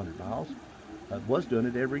birds 500 miles. I was doing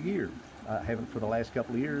it every year. I haven't for the last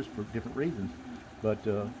couple of years for different reasons. But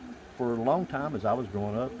for a long time, as I was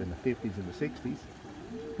growing up in the 50s and the 60s,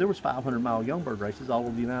 there was 500-mile young bird races all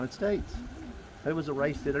over the United States. It was a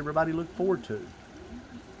race that everybody looked forward to.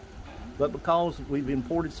 But because we've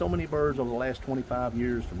imported so many birds over the last 25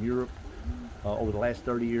 years from Europe, over the last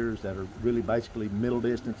 30 years that are really basically middle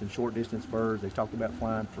distance and short distance birds. They talked about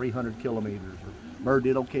flying 300 kilometers. Or bird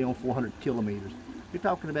did okay on 400 kilometers. You're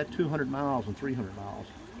talking about 200 miles and 300 miles.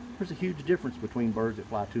 There's a huge difference between birds that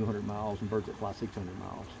fly 200 miles and birds that fly 600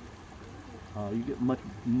 miles. You get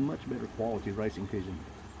much better quality racing pigeon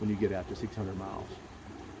when you get out to 600 miles.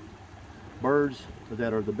 Birds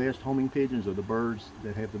that are the best homing pigeons are the birds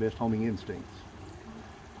that have the best homing instincts.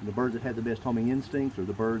 And the birds that have the best homing instincts are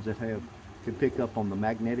the birds that can pick up on the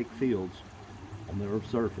magnetic fields on the Earth's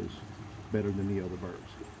surface better than the other birds.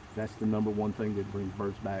 That's the number one thing that brings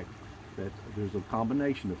birds back. That there's a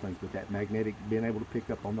combination of things, but that being able to pick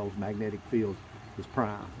up on those magnetic fields is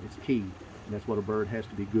prime. It's key, and that's what a bird has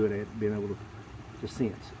to be good at, being able to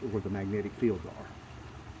sense where the magnetic fields are.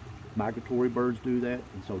 Migratory birds do that,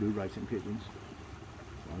 and so do racing pigeons.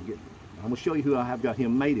 I'm going to show you who I have got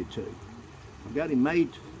him mated to. I've got him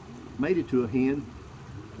mated to a hen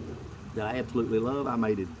that I absolutely love. I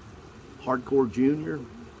mated Hardcore Junior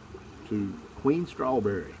to Queen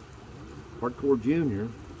Strawberry. Hardcore Junior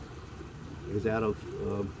is out of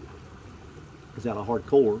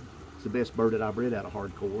Hardcore. It's the best bird that I bred out of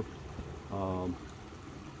Hardcore.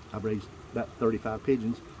 I've raised about 35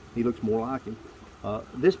 pigeons. He looks more like him.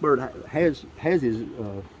 This bird has his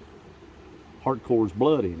Hardcore's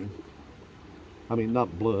blood in him. I mean,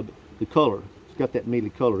 not blood, but the color. It's got that mealy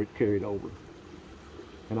color it carried over.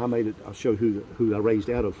 And I made it, I'll show you who I raised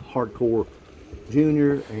out of Hardcore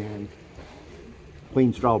Junior and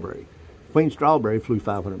Queen Strawberry. Queen Strawberry flew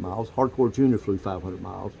 500 miles, Hardcore Junior flew 500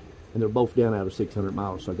 miles, and they're both down out of 600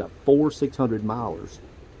 miles. So I got 4 600 milers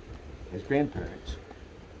as grandparents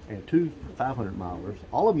and 2 500 milers,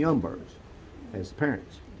 all of them young birds, as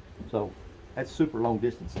parents. So that's super long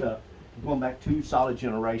distance stuff. Going back 2 solid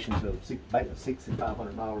generations of 6 and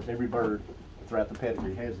 500 milers. Every bird throughout the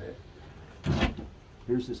pedigree has that.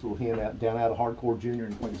 Here's this little hen down out of Hardcore Junior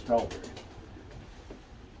and Queen Strawberry.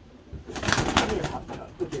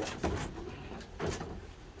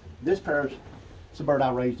 This pair is a bird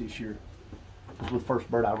I raised this year. This was the first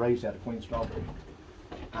bird I raised out of Queen Strawberry.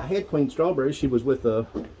 I had Queen Strawberry. She was with a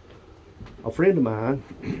friend of mine.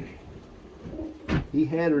 He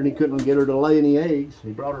had her and he couldn't get her to lay any eggs.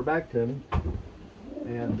 He brought her back to me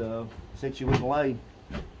and said she wouldn't lay.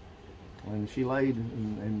 And she laid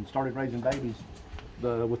and started raising babies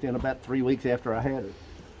within about 3 weeks after I had her.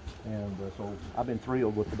 And so I've been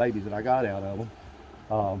thrilled with the babies that I got out of them.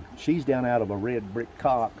 She's down out of a red brick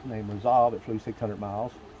cock named Resolve that flew 600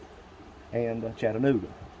 miles, and Chattanooga,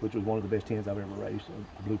 which was one of the best hens I've ever raised,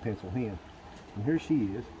 a blue pencil hen. And here she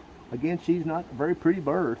is. Again, she's not a very pretty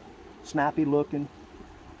bird, snappy looking,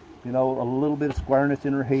 a little bit of squareness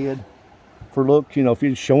in her head. For looks, if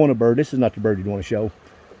you're showing a bird, this is not the bird you'd want to show,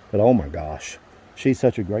 but oh my gosh. She's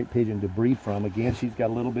such a great pigeon to breed from. Again, she's got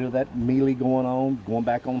a little bit of that mealy going on, going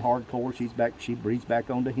back on Hardcore. She breeds back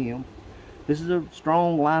onto him. This is a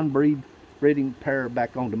strong line breeding pair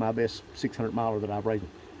back onto my best 600 miler that I've raised.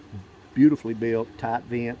 Beautifully built, tight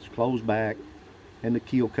vents, closed back, and the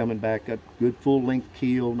keel coming back, a good full length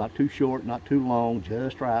keel, not too short, not too long,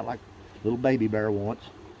 just right, like little baby bear wants.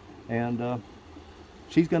 And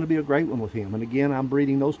she's going to be a great one with him. And again, I'm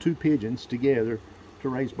breeding those 2 pigeons together to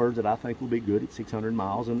raise birds that I think will be good at 600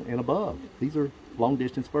 miles and above. These are long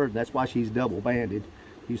distance birds. That's why she's double banded.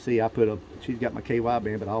 You see, she's got my KY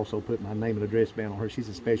band, but I also put my name and address band on her. She's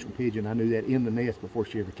a special pigeon. I knew that in the nest before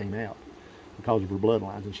she ever came out because of her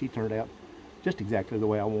bloodlines, and she turned out just exactly the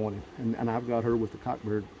way I wanted. And I've got her with the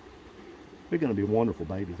cockbird. They're going to be wonderful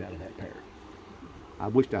babies out of that pair. I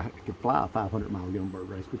wished I could fly a 500-mile young bird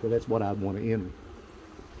race because that's what I'd want to enter.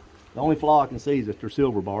 The only flaw I can see is that they're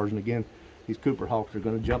silver bars, and again, these Cooper Hawks are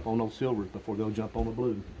going to jump on those silvers before they'll jump on the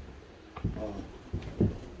blue.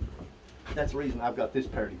 That's the reason I've got this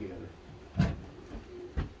pair together.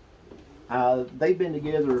 They've been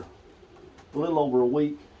together a little over a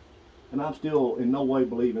week, and I'm still in no way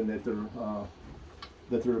believing that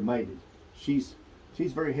they're mated. She's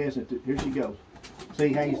very hesitant. Here she goes.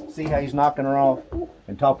 See how he's knocking her off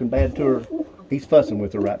and talking bad to her? He's fussing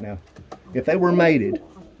with her right now. If they were mated,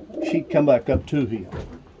 she'd come back up to him.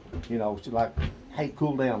 You know, she's like, hey,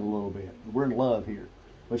 cool down a little bit. We're in love here.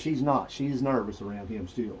 But she's not. She's nervous around him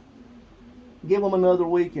still. Give him another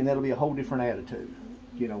week and that'll be a whole different attitude.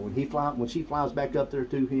 You know, when she flies back up there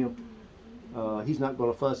to him, he's not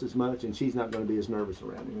going to fuss as much and she's not going to be as nervous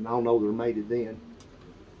around him. And I'll know they're mated then.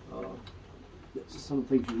 That's some of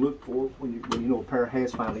the things you look for when you know a pair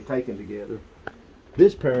has finally taken together.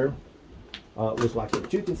 This pair was like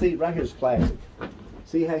that. You can see right here's classic.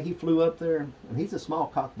 See how he flew up there? And he's a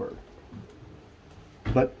small cockbird.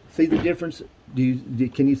 But see the difference?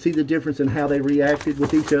 Can you see the difference in how they reacted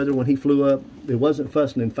with each other when he flew up? It wasn't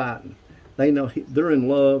fussing and fighting. They know they're in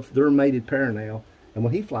love. They're a mated pair now. And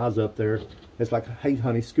when he flies up there, it's like, hey,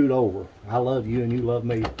 honey, scoot over. I love you and you love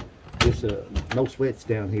me. It's no sweats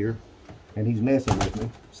down here. And he's messing with me.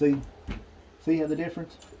 See how the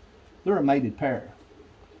difference? They're a mated pair.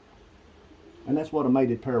 And that's what a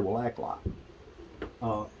mated pair will act like.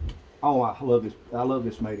 Oh, I love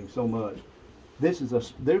this mating so much.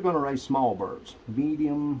 They're going to raise small birds,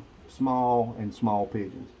 medium, small, and small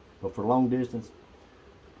pigeons. But for long distance,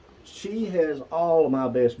 she has all of my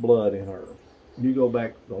best blood in her. You go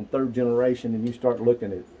back on third generation and you start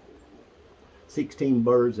looking at 16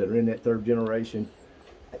 birds that are in that third generation.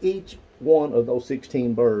 Each one of those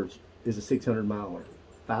 16 birds is a 600-miler,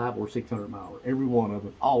 500 or 600-miler. Every one of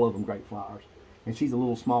them, all of them great flyers. And she's a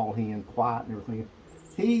little small hen, quiet and everything.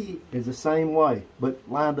 He is the same way, but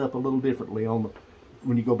lined up a little differently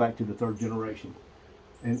when you go back to the third generation.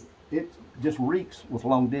 And it just reeks with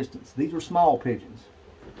long distance. These are small pigeons.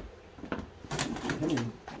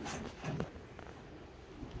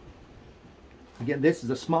 Again, this is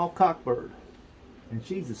a small cockbird, and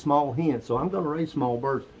she's a small hen, so I'm going to raise small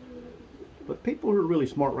birds. But people who are really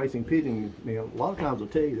smart racing pigeons, a lot of times will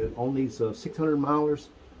tell you that on these 600-milers,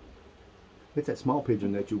 it's that small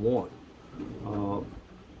pigeon that you want.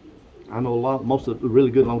 I know most of the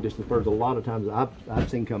really good long distance birds, a lot of times I've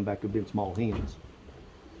seen come back have been small hens.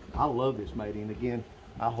 I love this mating. Again,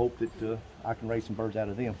 I hope that I can raise some birds out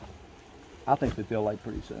of them. I think that they'll lay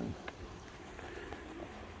pretty soon.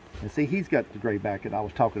 And see, he's got the gray back that I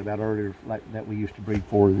was talking about earlier, like that we used to breed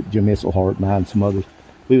for, Jim Isselhart and I and some others.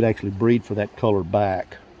 We would actually breed for that color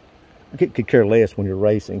back. I could care less when you're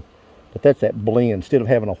racing, but that's that blend. Instead of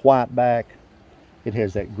having a white back, it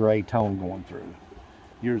has that gray tone going through.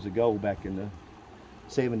 Years ago, back in the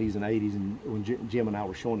 70s and 80s, and when Jim and I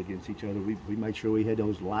were showing against each other, we made sure we had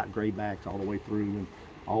those light gray backs all the way through, and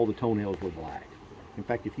all the toenails were black. In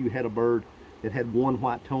fact, if you had a bird that had one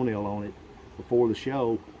white toenail on it before the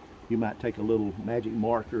show, you might take a little magic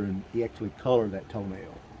marker and actually color that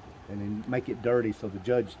toenail and then make it dirty so the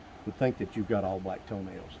judge would think that you've got all black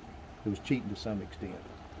toenails. It was cheating to some extent.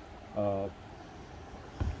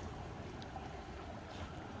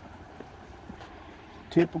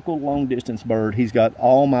 Typical long distance bird. He's got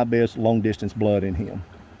all my best long distance blood in him.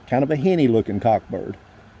 Kind of a henny looking cockbird.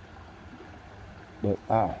 But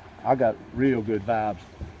I got real good vibes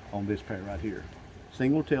on this pair right here.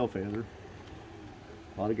 Single tail feather.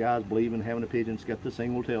 A lot of guys believe in having a pigeon that's got the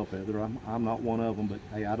single tail feather. I'm not one of them, but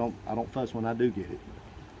hey, I don't fuss when I do get it.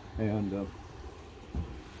 And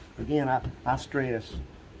again, I stress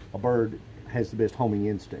a bird has the best homing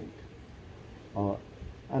instinct.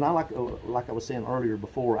 And I like I was saying earlier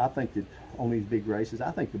before, I think that on these big races,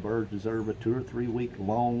 I think the birds deserve a 2 or 3 week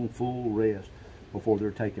long full rest before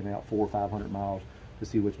they're taking out 400 or 500 miles to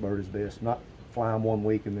see which bird is best. Not fly them 1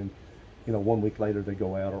 week and then, 1 week later they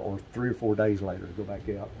go out, or 3 or 4 days later go back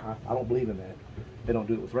out. I don't believe in that. They don't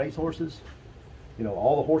do it with race horses.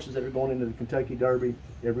 All the horses that are going into the Kentucky Derby,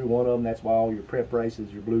 every one of them, that's why all your prep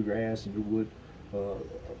races, your bluegrass and your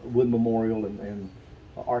wood memorial and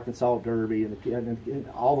Arkansas Derby and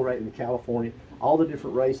all the right in California, all the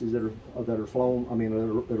different races that are flown.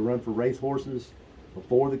 That are run for race horses.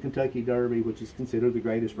 before the Kentucky Derby, which is considered the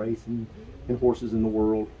greatest race in horses in the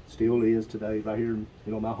world, still is today, right here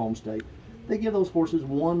in my home state. They give those horses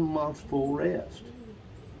 1 month full rest.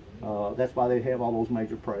 That's why they have all those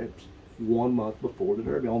major preps 1 month before the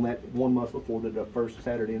Derby. On that 1 month before the first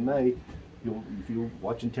Saturday in May, if you're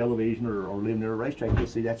watching television or living near a racetrack, you'll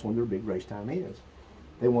see that's when their big race time is.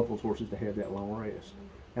 They want those horses to have that long rest.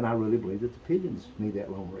 And I really believe that the pigeons need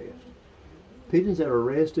that long rest. Pigeons that are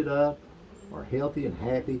rested up are healthy and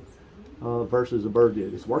happy versus a bird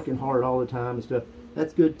that's working hard all the time and stuff.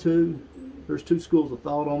 That's good too. There's two schools of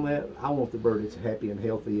thought on that. I want the bird that's happy and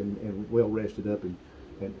healthy and well rested up and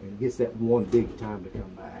gets that one big time to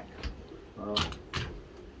come back. There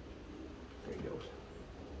he goes.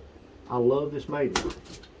 I love this mating.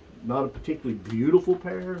 Not a particularly beautiful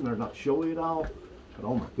pair, and they're not showy at all, but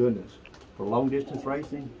oh my goodness, for long distance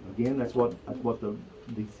racing, again, that's what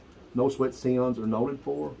these no sweat SIONs are noted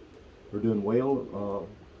for. They're doing well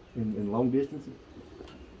in long distances.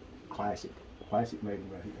 Classic mating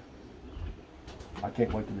right here. I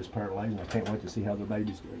can't wait to this pair lays, and I can't wait to see how the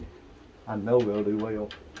babies do. I know they'll do well.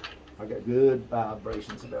 I got good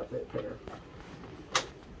vibrations about that pair.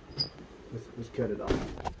 Let's cut it off.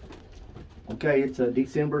 Okay, it's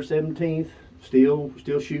December 17th. Still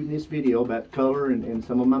shooting this video about color and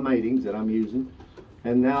some of my matings that I'm using.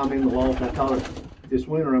 And now I'm in the loft. I call it, this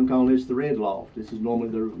winter I'm calling this the red loft. This is normally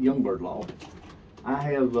the young bird loft. I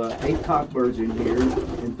have 8 cockbirds in here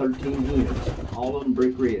and 13 hens, all of them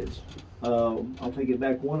brick reds. I'll take it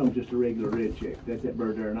back, one of them just a regular red check. That's that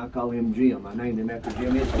bird there, and I call him Jim. I named him after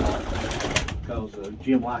Jim Isloff because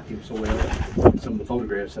Jim liked him so well in some of the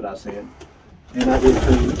photographs that I sent. And I did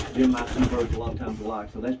too. Jim likes some birds a lot of times alike,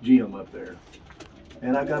 so that's Jim up there.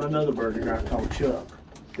 And I got another bird here I call Chuck.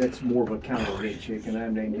 That's more of a kind of a red chick, and I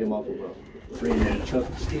named him off of a friend named Chuck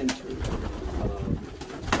Stinter.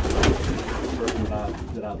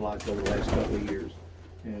 That I've liked over the last couple of years.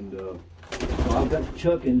 And so I've got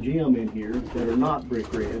Chuck and Jim in here that are not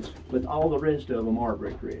brick reds, but all the rest of them are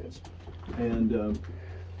brick reds. And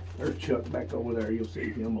there's Chuck back over there. You'll see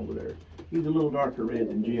him over there. He's a little darker red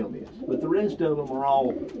than Jim is. But the rest of them are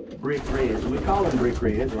all brick reds. We call them brick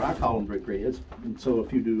reds, or I call them brick reds, and so a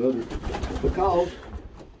few do others, because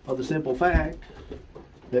of the simple fact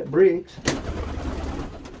that bricks,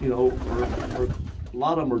 a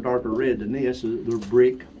lot of them are darker red than this. They're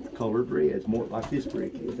brick colored reds, more like this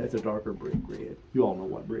brick is. That's a darker brick red. You all know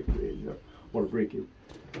what brick red is, what a brick is.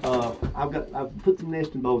 I've put some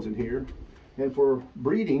nesting bowls in here, and for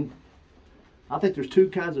breeding, I think there's 2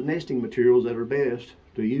 kinds of nesting materials that are best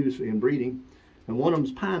to use in breeding, and one of them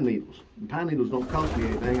is pine needles. And pine needles don't cost me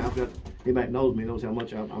anything. Anybody that knows me knows how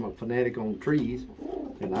much I'm a fanatic on trees,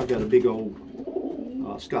 and I've got a big old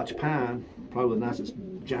Scotch pine, probably the nicest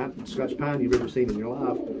giant Scotch pine you've ever seen in your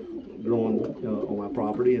life, growing on my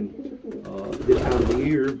property. And this time of the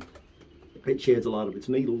year, it sheds a lot of its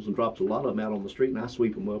needles and drops a lot of them out on the street, and I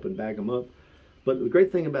sweep them up and bag them up. But the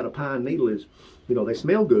great thing about a pine needle is, they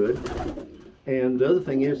smell good, and the other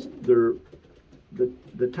thing is they're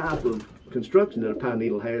the type of construction that a pine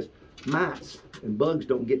needle has, mites and bugs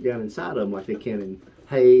don't get down inside of them like they can in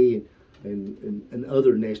hay and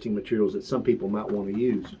other nesting materials that some people might want to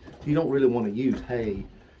use. You don't really want to use hay.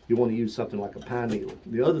 You want to use something like a pine needle.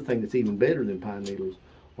 The other thing that's even better than pine needles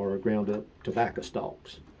are ground up tobacco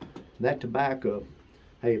stalks. That tobacco,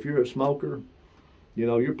 hey, if you're a smoker,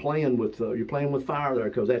 you're playing with fire there,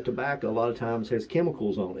 because that tobacco a lot of times has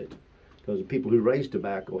chemicals on it. Because the people who raise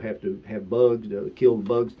tobacco have to have bugs to kill the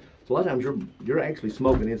bugs. So a lot of times you're actually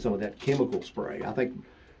smoking in some of that chemical spray. I think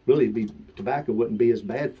really tobacco wouldn't be as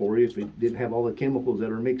bad for you if it didn't have all the chemicals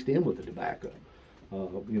that are mixed in with the tobacco.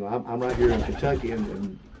 I'm right here in Kentucky,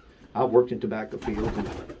 and I've worked in tobacco fields and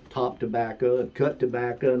topped tobacco and cut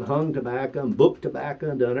tobacco and hung tobacco and booked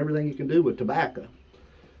tobacco and done everything you can do with tobacco.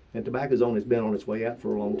 And tobacco's been on its way out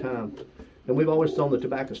for a long time. And we've always thrown the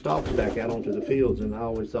tobacco stalks back out onto the fields, and I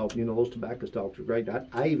always thought, those tobacco stalks are great.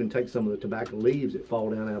 I even take some of the tobacco leaves that fall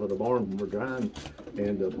down out of the barn when we're drying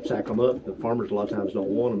and sack them up. The farmers a lot of times don't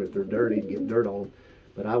want them if they're dirty, get dirt on them.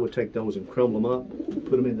 But I would take those and crumble them up,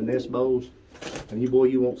 put them in the nest bowls, and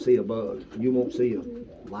you won't see a bug. You won't see a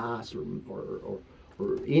lice or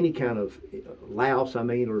any kind of louse,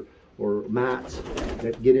 or mites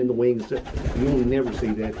that get in the wings. You will never see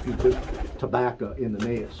that if you put tobacco in the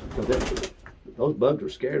nest, because those bugs are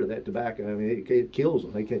scared of that tobacco. It kills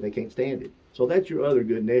them. They can't stand it. So that's your other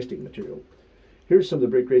good nesting material. Here's some of the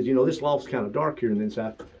brick reds. This loft's kind of dark here on the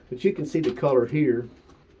inside, but you can see the color here.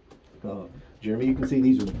 Jeremy, you can see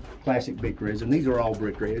these are classic brick reds, and these are all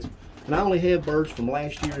brick reds. And I only have birds from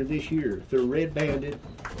last year and this year. If they're red banded,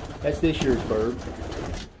 that's this year's bird.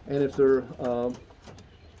 And if they're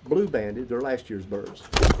blue banded. They're last year's birds.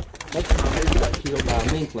 Most of my reds got killed by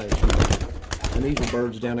a mink last year. And these are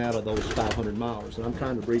birds down out of those 500 miles. And I'm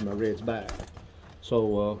trying to breed my reds back.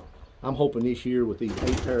 So I'm hoping this year with these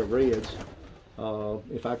 8 pair of reds,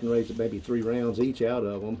 if I can raise maybe 3 rounds each out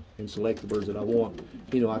of them and select the birds that I want,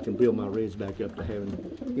 you know, I can build my reds back up to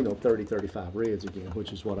having, you know, 30, 35 reds again,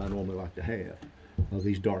 which is what I normally like to have,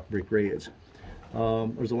 these dark brick reds.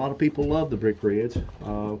 There's a lot of people love the brick reds.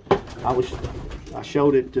 I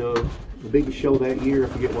showed it, the biggest show that year, I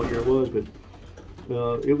forget what year it was, but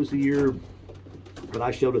it was the year that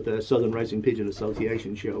I showed at the Southern Racing Pigeon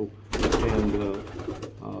Association show. And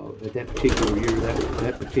at that particular year,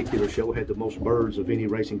 that particular show had the most birds of any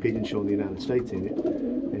racing pigeon show in the United States in it.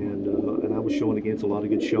 And I was showing against a lot of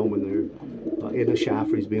good showmen there. Edna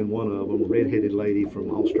Schiffery's being one of them, a red-headed lady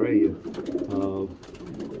from Australia.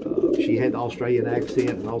 She had the Australian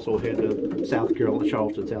accent and also had the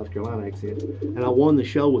Charleston, South Carolina accent. And I won the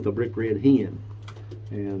show with a brick red hen,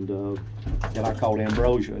 and that I called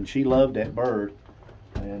Ambrosia, and she loved that bird.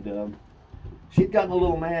 And she'd gotten a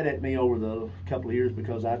little mad at me over the couple of years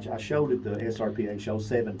because I showed at the SRPA show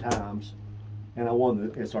 7 times, and I won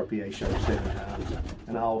the SRPA show 7 times,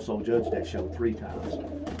 and I also judged that show 3 times.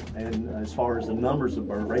 And as far as the numbers of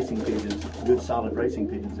bird racing pigeons, good solid racing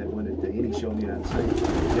pigeons that went into any show in the United States,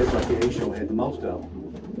 the SRPA show had the most of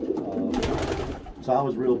them. So I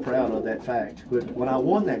was real proud of that fact. But when I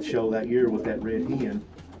won that show that year with that red hen,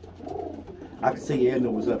 I could see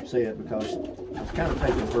Edna was upset because I was kind of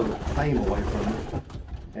taking her fame away from her.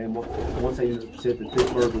 And once they said that this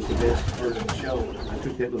bird was the best bird in the show, I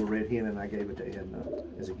took that little red hen and I gave it to Edna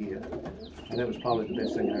as a gift. And that was probably the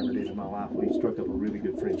best thing I ever did in my life. We struck up a really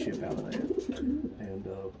good friendship out of that. And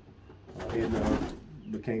Edna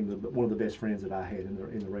became one of the best friends that I had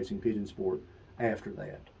in the racing pigeon sport after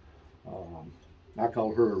that. I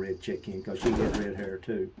called her a red check hen because she had red hair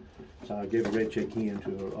too. So I gave a red check hen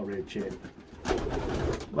to a red check.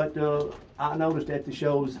 But I noticed at the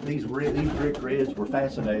shows these brick reds were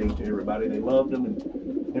fascinating to everybody. They loved them,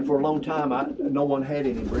 and for a long time no one had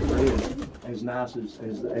any brick reds as nice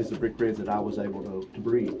as the brick reds that I was able to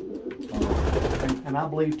breed. And I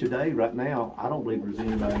believe today, right now, I don't believe there's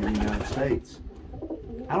anybody in the United States,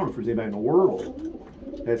 I don't know if there's anybody in the world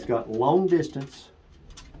that's got long distance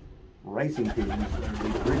racing pigeons,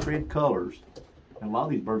 these brick red colors. And a lot of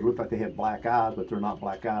these birds look like they have black eyes, but they're not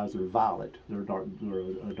black eyes. They're violet. They're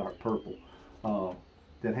a dark purple.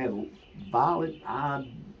 That have violet-eyed,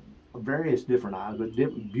 various different eyes, but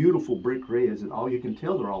beautiful brick reds. And all you can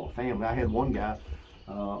tell they're all a family. I had one guy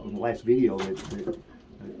in the last video that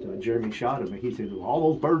Jeremy shot of me. He said,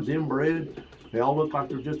 "All those birds inbred. They all look like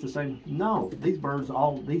they're just the same." No, these birds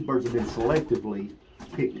have been selectively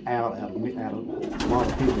picked out of a lot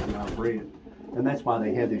of pigeons that I've bred. And that's why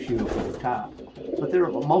they have this uniform type. But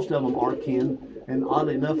most of them are kin, and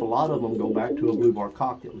oddly enough, a lot of them go back to a blue bar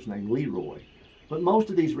cock that was named Leroy. But most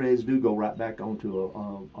of these reds do go right back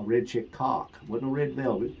onto a red check cock. It wasn't a red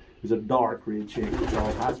velvet, it was a dark red check that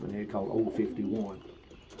Charles Heitzman had called Old 51.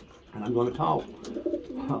 And I'm going to talk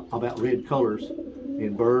about red colors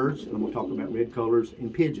in birds, and I'm going to talk about red colors in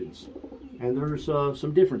pigeons. And there's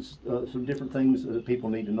some different things that people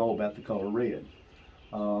need to know about the color red.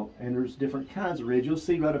 And there's different kinds of reds. You'll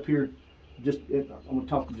see right up here, I'm going to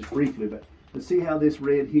talk just briefly, but see how this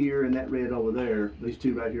red here and that red over there, these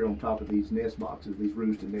two right here on top of these nest boxes, these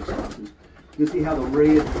roost and nest boxes, you'll see how the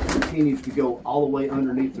red continues to go all the way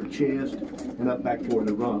underneath their chest and up back toward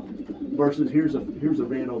the rump. Versus here's a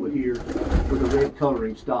red over here where the red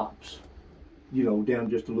coloring stops, you know, down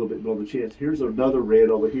just a little bit below the chest. Here's another red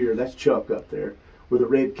over here, that's Chuck up there, where the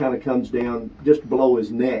red kind of comes down just below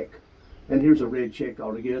his neck. And here's a red check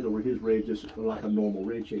altogether, where his red just like a normal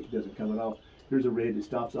red check, it doesn't come at all. Here's a red that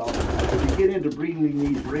stops off. If you get into breeding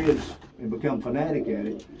these reds and become fanatic at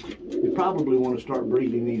it, you probably want to start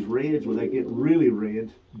breeding these reds where they get really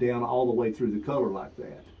red down all the way through the color like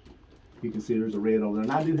that. You can see there's a red over there,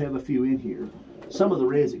 and I do have a few in here. Some of the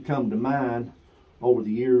reds that come to mind over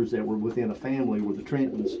the years that were within a family were the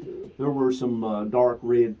Trentons. There were some dark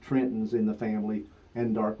red Trentons in the family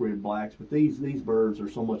and dark red blacks, but these birds are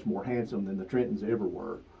so much more handsome than the Trentons ever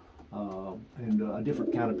were, and a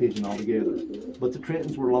different kind of pigeon altogether. But the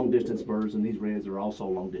Trentons were long distance birds, and these reds are also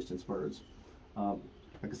long distance birds. Like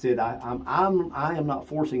I said, I am not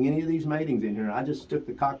forcing any of these matings in here. I just stuck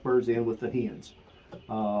the cockbirds in with the hens,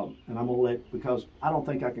 and I'm gonna because I don't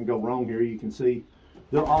think I can go wrong here. You can see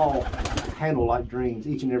they're all handled like dreams.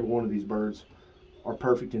 Each and every one of these birds are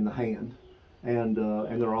perfect in the hand. And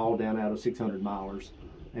they're all down out of 600 milers,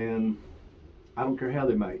 and I don't care how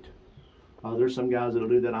they mate. There's some guys that'll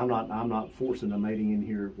do that. I'm not forcing a mating in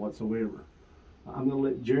here whatsoever. I'm going to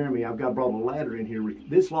let Jeremy, I've got brought a ladder in here.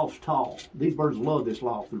 This loft's tall. These birds love this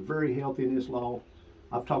loft. They're very healthy in this loft.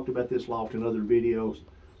 I've talked about this loft in other videos.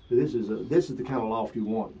 This is the kind of loft you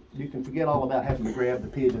want. You can forget all about having to grab the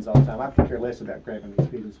pigeons all the time. I could care less about grabbing these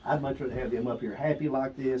pigeons. I'd much rather have them up here happy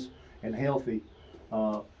like this and healthy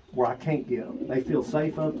where I can't get them. They feel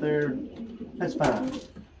safe up there. That's fine.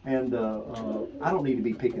 And I don't need to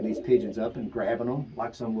be picking these pigeons up and grabbing them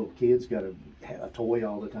like some little kids got a toy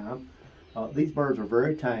all the time. These birds are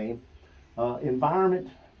very tame. Environment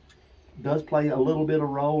does play a little bit of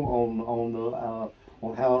role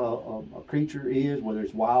on how a creature is, whether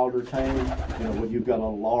it's wild or tame. You know, when you've got a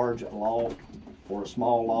large loft or a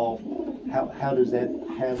small loft, how does that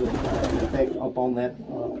have an effect upon that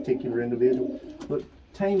particular individual? But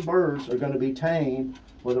tame birds are going to be tame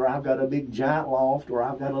whether I've got a big giant loft or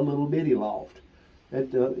I've got a little bitty loft.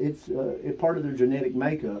 It's part of their genetic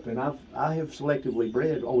makeup, and I have selectively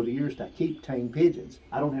bred over the years to keep tame pigeons.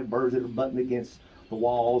 I don't have birds that are butting against the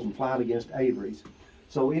walls and flying against aviaries.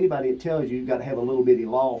 So anybody that tells you you've got to have a little bitty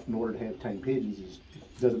loft in order to have tame pigeons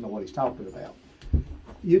doesn't know what he's talking about.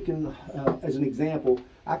 You can, as an example,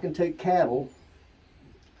 I can take cattle.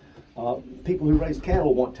 People who raise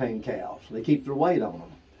cattle want tame cows. They keep their weight on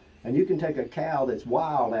them. And you can take a cow that's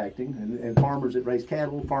wild acting, and farmers that raise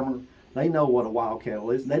cattle, they know what a wild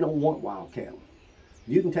cattle is. They don't want wild cattle.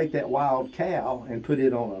 You can take that wild cow and put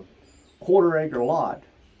it on a quarter-acre lot,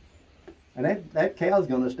 and that cow's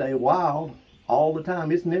going to stay wild all the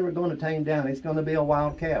time. It's never going to tame down. It's going to be a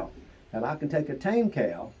wild cow. And I can take a tame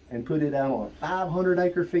cow and put it out on a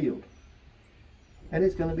 500-acre field, and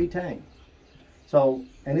it's going to be tame. So,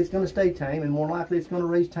 and it's going to stay tame, and more likely it's going to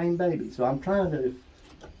raise tame babies. So I'm trying to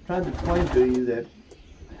explain to you that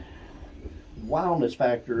wildness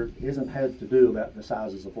factor has to do about the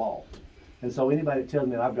sizes of loft. And so anybody that tells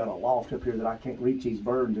me that I've got a loft up here that I can't reach these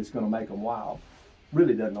birds, it's going to make them wild,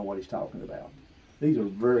 really doesn't know what he's talking about. These are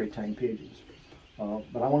very tame pigeons.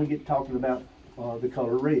 But I want to get talking about the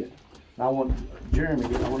color red. Now I want Jeremy,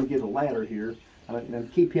 I want to get a ladder here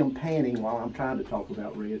and keep him panning while I'm trying to talk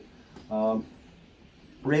about red.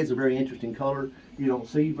 Red's a very interesting color. You don't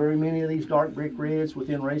see very many of these dark brick reds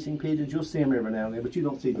within racing pigeons. You'll see them every now and then, but you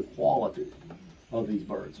don't see the quality of these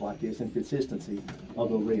birds like this and consistency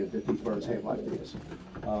of the red that these birds have like this.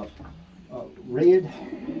 Red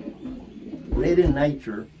in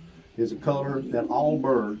nature is a color that all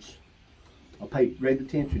birds pay great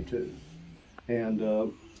attention to. And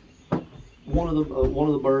one of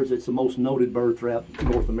the birds that's the most noted bird throughout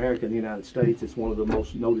North America and the United States, it's one of the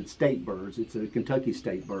most noted state birds. It's a Kentucky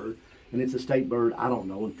state bird, and it's a state bird, I don't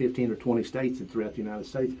know, in 15 or 20 states and throughout the United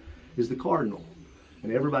States, is the cardinal.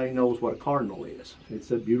 And everybody knows what a cardinal is. It's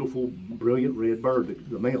a beautiful, brilliant red bird,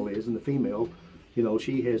 the male is, and the female, you know,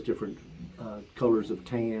 she has different colors of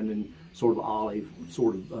tan and sort of olive,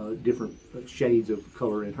 sort of different shades of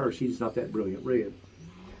color in her. She's not that brilliant red.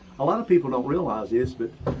 A lot of people don't realize this,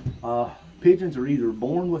 but pigeons are either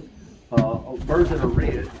born with, birds that are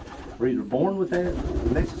red are either born with that,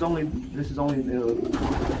 and this is only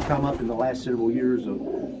come up in the last several years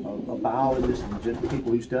of biologists and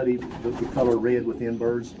people who study the color red within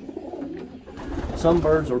birds. Some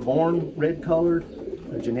birds are born red colored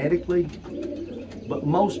genetically, but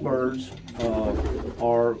most birds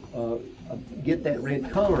get that red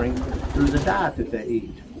coloring through the diet that they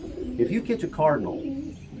eat. If you catch a cardinal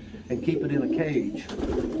and keep it in a cage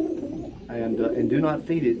and do not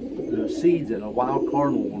feed it the seeds that a wild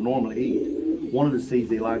cardinal will normally eat, one of the seeds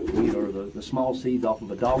they like to eat are the small seeds off of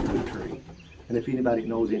a dogwood tree. And if anybody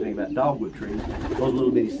knows anything about dogwood trees, those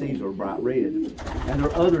little bitty seeds are bright red. And there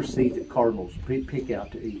are other seeds that cardinals pick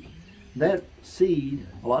out to eat. That seed,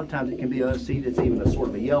 a lot of times it can be a seed that's even a sort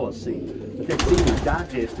of a yellow seed. But that seed is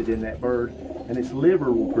digested in that bird, and its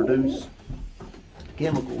liver will produce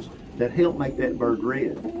chemicals that help make that bird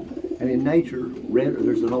red. And in nature,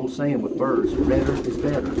 there's an old saying with birds, redder is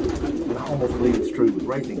better. And I almost believe it's true with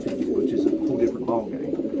racing pigeons, which is a whole different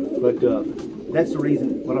ballgame. But that's the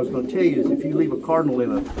reason, what I was going to tell you is if you leave a cardinal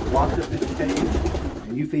locked up in a cage,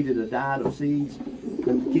 and you feed it a diet of seeds,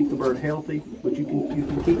 and keep the bird healthy, but you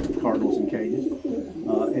can keep the cardinals in cages.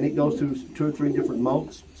 And it goes through 2 or 3 different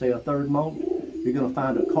molts, say a third molt, you're going to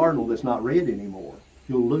find a cardinal that's not red anymore.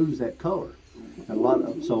 You'll lose that color.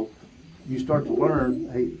 And so you start to learn,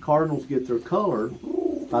 hey, cardinals get their color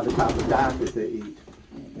by the type of diet that they eat.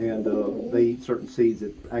 And they eat certain seeds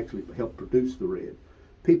that actually help produce the red.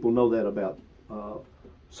 People know that about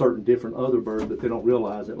certain different other birds, but they don't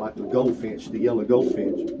realize it, like the goldfinch, the yellow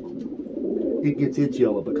goldfinch. It gets its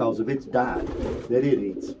yellow because of its diet that it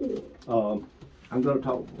eats. I'm going to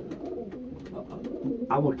talk.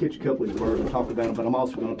 I want to catch a couple of these birds and talk about them, but I'm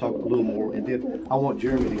also going to talk a little more. And then I want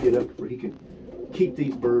Jeremy to get up where he can keep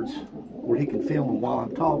these birds, where he can film them while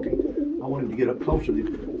I'm talking. I want him to get up closer.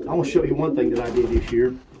 I want to show you one thing that I did this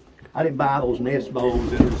year. I didn't buy those nest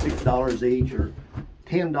bowls that are $6 each or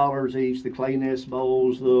 $10 each, the clay nest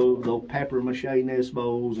bowls, the papier mache nest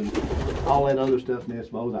bowls, and all that other stuff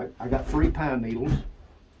nest bowls. I got 3 pine needles.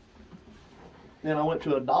 Then I went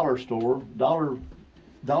to a dollar store, dollar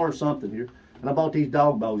something here, and I bought these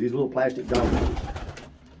dog bowls, these little plastic dog bowls.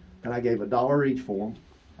 And I gave $1 each for them.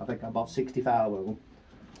 I think I bought 65 of them,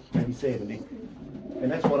 maybe 70.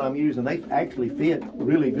 And that's what I'm using. They actually fit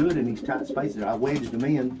really good in these tight spaces. I wedged them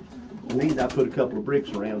in. And these I put a couple of bricks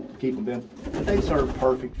around to keep them in. But they serve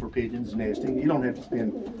perfect for pigeons nesting. You don't have to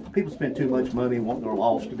spend, people spend too much money wanting their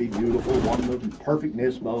lofts to be beautiful, wanting them perfect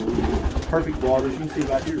nest bowls, perfect waters. You can see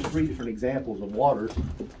right here, there's 3 different examples of waters.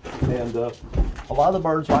 And a lot of the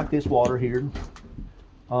birds like this water here.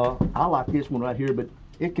 I like this one right here, but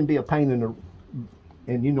it can be a pain in the,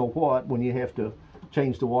 and you know what, when you have to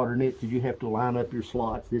change the water in it, because you have to line up your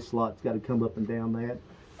slots. This slot's got to come up and down that.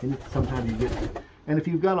 And sometimes you get, and if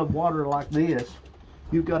you've got a water like this,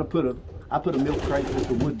 you've got to put I put a milk crate with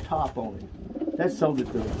a wood top on it. That's so that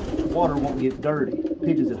the water won't get dirty.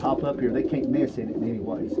 Pigeons that hop up here, they can't mess in it in any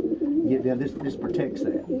ways. Get down, this protects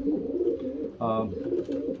that.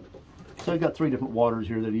 So you've got 3 different waters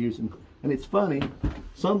here that are using. And it's funny,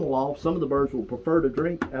 some lofts, some of the birds will prefer to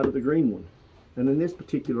drink out of the green one. And in this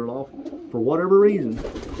particular loft, for whatever reason,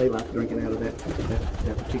 they like drinking out of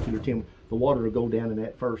that particular tin. The water will go down in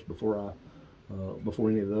that first before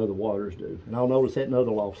any of the other waters do. And I'll notice that in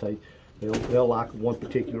other lofts, they'll like one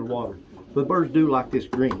particular water. But birds do like this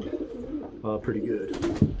green pretty good.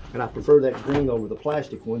 And I prefer that green over the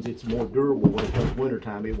plastic ones. It's more durable when it comes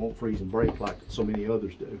wintertime. It won't freeze and break like so many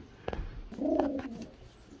others do.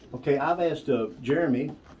 Okay, I've asked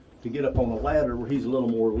Jeremy to get up on a ladder where he's a little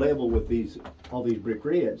more level with all these brick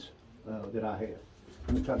reds that I have.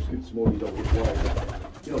 Let me try to scoot some more of these over this way.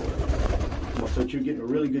 You know, so that you're getting a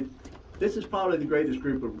really good. This is probably the greatest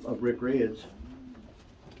group of brick reds,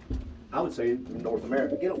 I would say, in North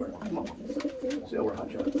America. Get over here. Come on. Silver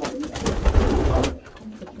hot shot.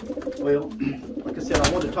 Well, like I said, I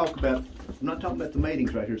want to talk about, I'm not talking about the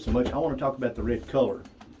matings right here so much. I want to talk about the red color.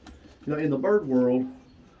 You know, in the bird world,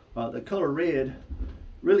 the color red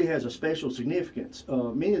really has a special significance.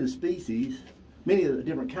 Many of the species, many of the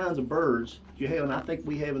different kinds of birds you have, and I think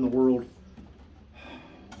we have in the world,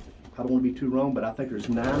 I don't want to be too wrong, but I think there's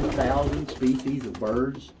 9,000 species of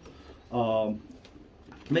birds.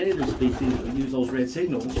 Many of the species use those red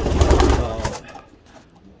signals a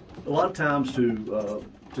lot of times to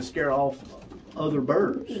scare off other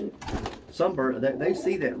birds. Some birds, they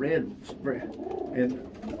see that red, and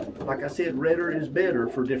like I said, redder is better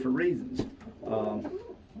for different reasons.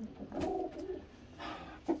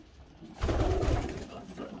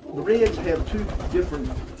 The reds have 2 different,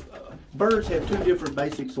 birds have 2 different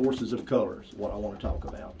basic sources of colors, what I want to talk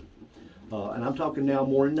about. And I'm talking now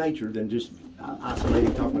more in nature than just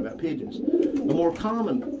isolating talking about pigeons. The more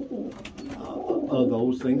common of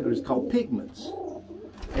those things is called pigments,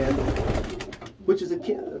 and which is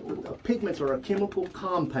pigments are a chemical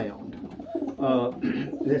compound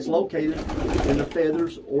that's located in the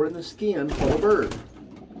feathers or in the skin of a bird.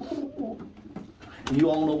 You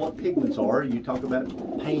all know what pigments are. You talk about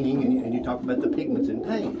painting and you talk about the pigments in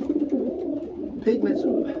paint. Pigments,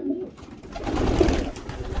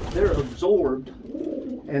 they're absorbed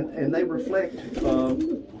and they reflect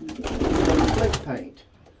paint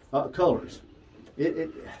colors.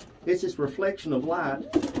 It's this reflection of light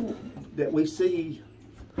that we see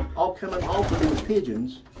all coming off of these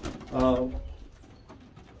pigeons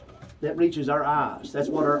that reaches our eyes. That's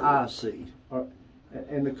what our eyes see.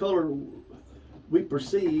 And the color we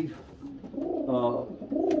perceive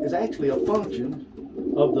is actually a function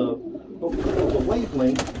of the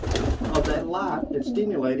wavelength of that light that's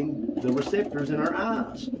stimulating the receptors in our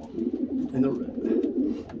eyes. And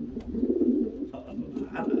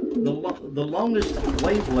the longest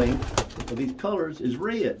wavelength of these colors is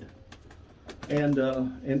red. And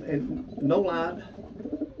no light.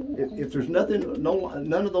 If there's nothing,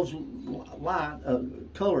 none of those light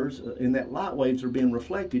colors in that light waves are being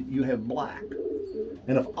reflected, you have black.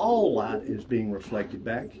 And if all light is being reflected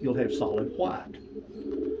back, you'll have solid white.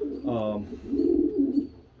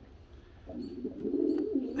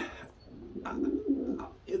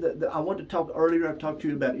 I want to talk earlier. I talked to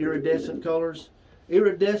you about iridescent colors.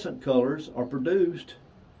 Iridescent colors are produced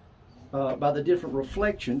by the different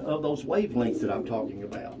reflection of those wavelengths that I'm talking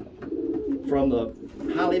about, from the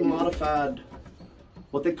highly modified,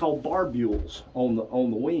 what they call barbules on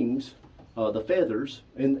the wings the feathers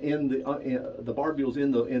in the barbules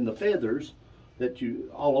in the feathers that you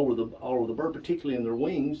all over the bird, particularly in their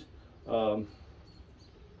wings.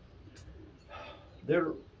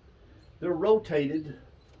 They're rotated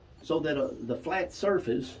so that the flat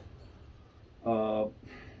surface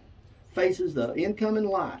faces the incoming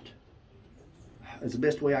light. Is the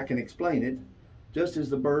best way I can explain it. Just as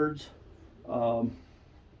the birds, I'll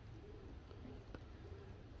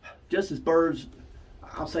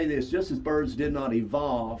say this, just as birds did not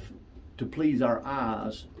evolve to please our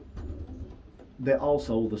eyes, that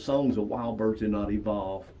also the songs of wild birds did not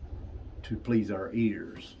evolve to please our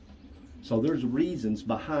ears. So there's reasons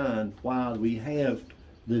behind why we have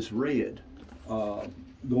this red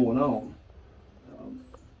going on.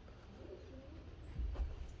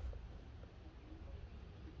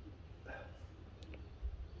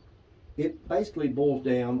 It basically boils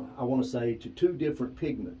down, I want to say, to two different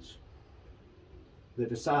pigments that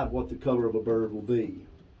decide what the color of a bird will be.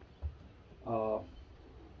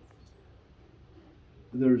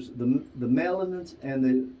 There's the melanins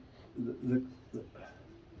and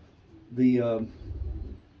the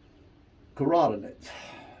carotenoids.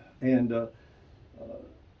 And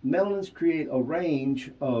melanins create a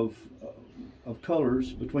range of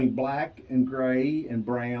colors between black and gray and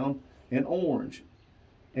brown and orange.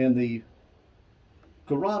 And the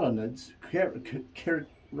carotenoids,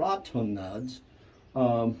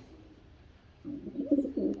 on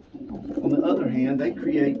the other hand, they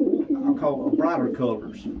create, I'll call it, brighter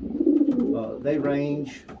colors. They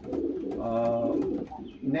range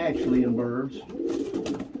naturally in birds.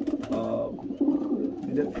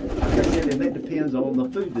 Like I said, and that depends on the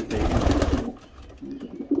food that they eat.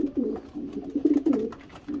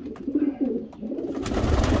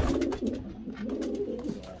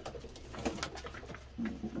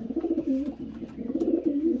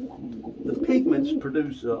 Pigments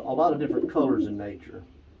produce a lot of different colors in nature,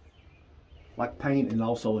 like paint and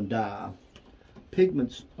also in dye.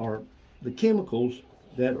 Pigments are the chemicals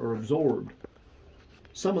that are absorbed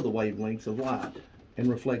some of the wavelengths of light and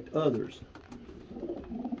reflect others.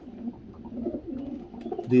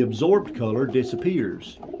 The absorbed color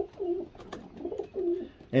disappears,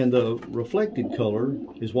 and the reflected color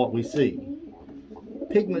is what we see.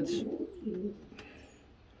 Pigments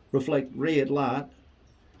reflect red light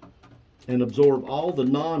and absorb all the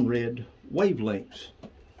non-red wavelengths.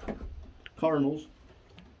 Cardinals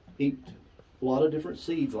eat a lot of different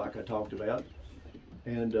seeds, like I talked about,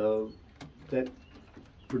 and that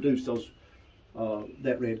produce those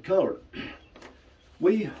that red color.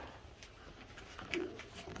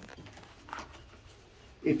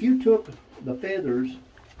 If you took the feathers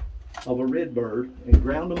of a red bird and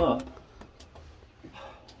ground them up,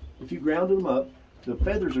 if you grounded them up, the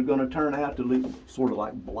feathers are going to turn out to look sort of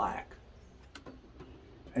like black.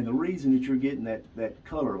 And the reason that you're getting that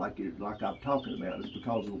color like I'm talking about is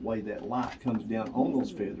because of the way that light comes down on those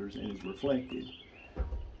feathers and is reflected.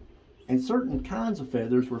 And certain kinds of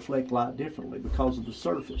feathers reflect light differently because of the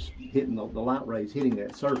surface, hitting the light rays hitting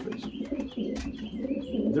that surface.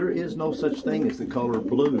 There is no such thing as the color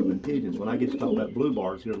blue in pigeons. When I get to talk about blue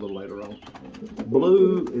bars here a little later on,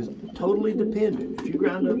 blue is totally dependent. If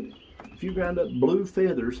you ground up blue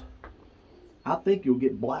feathers, I think you'll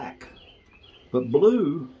get black. But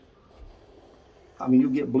blue, I mean,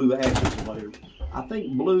 you'll get blue ashes later. I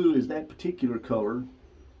think blue is that particular color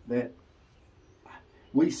that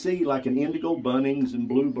we see like in indigo buntings and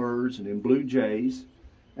bluebirds and in blue jays,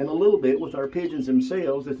 and a little bit with our pigeons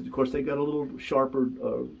themselves. Of course, they got a little sharper,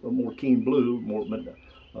 a more keen blue, more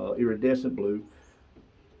iridescent blue.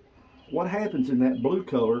 What happens in that blue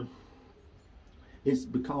color is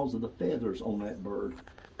because of the feathers on that bird.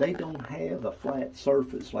 They don't have a flat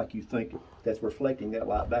surface like you think that's reflecting that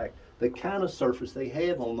light back. The kind of surface they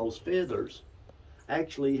have on those feathers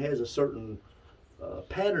actually has a certain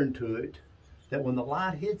pattern to it that when the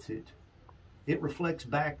light hits it, it reflects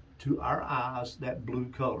back to our eyes that blue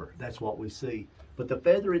color. That's what we see. But the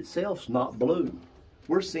feather itself's not blue.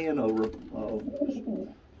 We're seeing a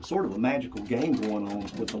sort of a magical game going on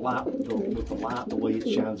with the light, the way it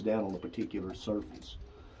shines down on a particular surface.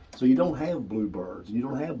 So you don't have bluebirds, and you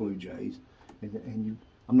don't have blue jays, and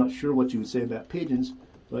I'm not sure what you would say about pigeons,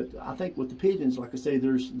 but I think with the pigeons, like I say,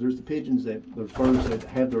 there's the pigeons there's birds that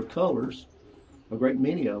have their colors. A great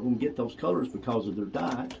many of them get those colors because of their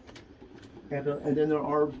diet, and then there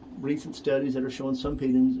are recent studies that are showing some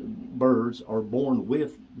birds are born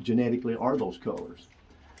with genetically are those colors.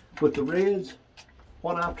 With the reds,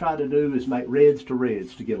 what I've tried to do is make reds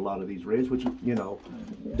to get a lot of these reds, which, you know,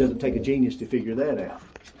 doesn't take a genius to figure that out.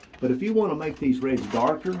 But if you want to make these reds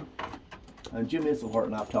darker, And Jim Isselhart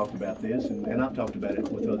and I've talked about this, and I've talked about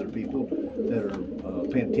it with other people that are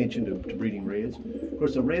paying attention to breeding reds. Of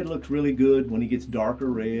course, the red looks really good when he gets darker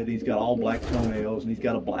red. He's got all black toenails, and he's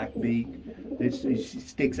got a black beak. It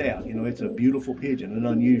sticks out. You know, it's a beautiful pigeon, an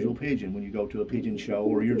unusual pigeon when you go to a pigeon show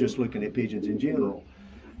or you're just looking at pigeons in general.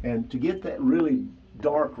 And to get that really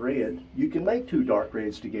dark red, you can make two dark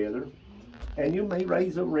reds together, and you may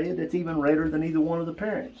raise a red that's even redder than either one of the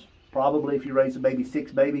parents. Probably if you raise maybe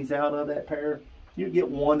 6 babies out of that pair, you get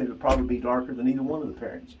one that'll probably be darker than either one of the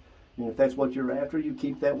parents. And if that's what you're after, you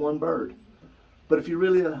keep that one bird. But if you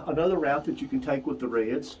really, another route that you can take with the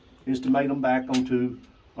reds is to mate them back onto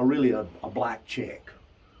a black check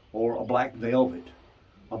or a black velvet,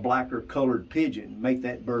 a blacker colored pigeon. Mate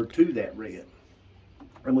that bird to that red.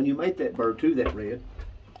 And when you mate that bird to that red,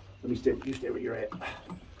 let me stay where you're at.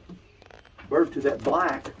 Bird to that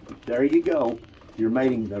black, there you go. You're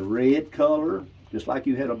mating the red color, just like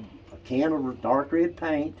you had a can of dark red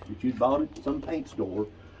paint that you bought at some paint store,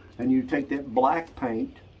 and you take that black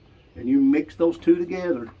paint and you mix those two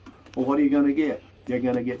together. Well, what are you going to get? You're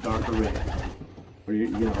going to get darker red. Or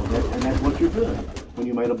and that's what you're doing when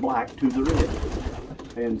you made a black to the red.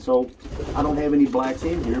 And so I don't have any blacks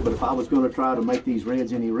in here, but if I was going to try to make these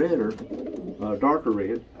reds any redder, darker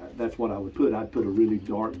red, that's what I would put. I'd put a really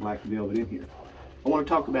dark black velvet in here. I want to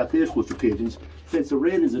talk about this with the pigeons. Since the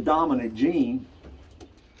red is a dominant gene,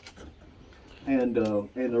 and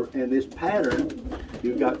this pattern,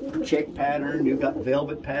 you've got check pattern, you've got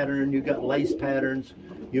velvet pattern, you've got lace patterns,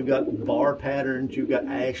 you've got bar patterns, you've got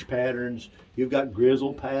ash patterns, you've got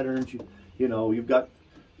grizzle patterns, you've got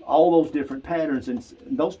all those different patterns, and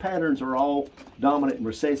those patterns are all dominant and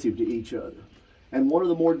recessive to each other. And one of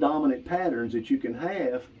the more dominant patterns that you can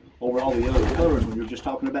have over all the other colors when you're just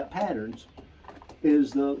talking about patterns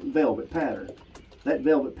is the velvet pattern. That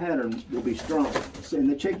velvet pattern will be strong. And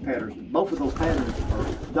the check patterns, both of those patterns are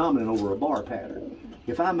dominant over a bar pattern.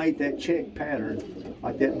 If I make that check pattern,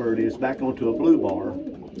 like that bird is, back onto a blue bar,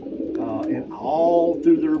 and all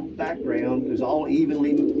through their background is all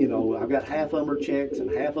evenly, I've got half of them are checks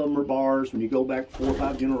and half of them are bars. When you go back 4 or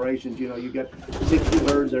 5 generations, you've got 60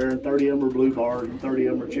 birds there and 30 of them are blue bars and 30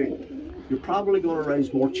 of them are checks. You're probably going to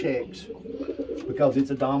raise more checks because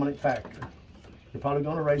it's a dominant factor. You're probably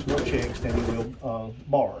going to raise more checks than you will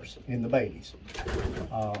bars in the babies.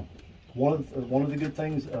 One of the good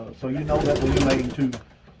things, so you know that when you're mating two,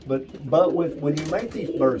 but when you make these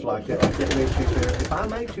birds like that red chick there, if I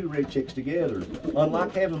make 2 red chicks together,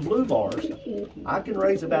 unlike having blue bars, I can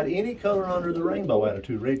raise about any color under the rainbow out of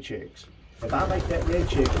 2 red chicks. If I make that red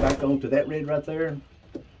chick back onto that red right there,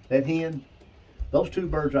 that hen, those 2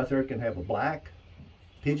 birds right there can have a black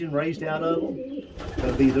pigeon raised out of them.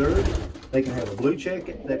 That'll be theirs. They can have a blue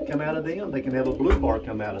check that come out of them. They can have a blue bar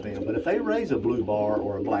come out of them. But if they raise a blue bar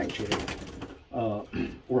or a black check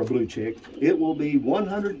or a blue check, it will be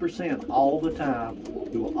 100% all the time.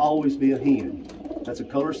 It will always be a hen. That's a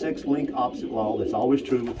color sex link opposite law. That's always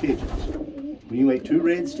true with pigeons. When you make 2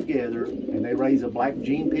 reds together and they raise a black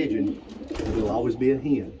gene pigeon, it will always be a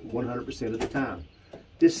hen 100% of the time.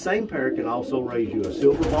 This same pair can also raise you a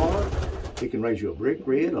silver bar. It can raise you a brick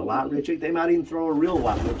red, a light red chick. They might even throw a real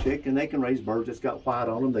white red chick, and they can raise birds that's got white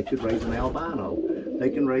on them. They could raise an albino. They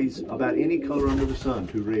can raise about any color under the sun.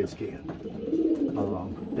 2 reds can.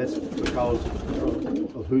 That's because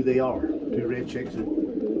of who they are. 2 red chicks,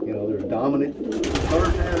 they're dominant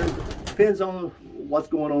color pattern. Depends on what's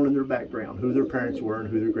going on in their background, who their parents were and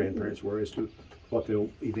who their grandparents were as to what they'll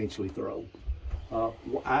eventually throw.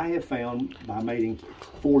 I have found by mating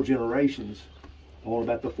 4 generations, on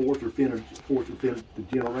about the 4th or 5th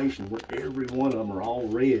generation, where every one of them are all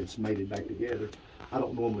reds mated back together. I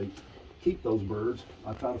don't normally keep those birds.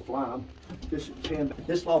 I try to fly them.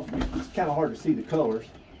 This loft, it's kind of hard to see the colors.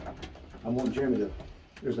 I want Jeremy to,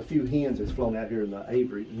 there's a few hens that's flown out here in the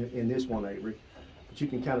aviary, in this one aviary, but you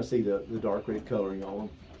can kind of see the dark red coloring on them.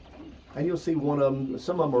 And you'll see one of them,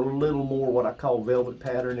 some of them are a little more what I call velvet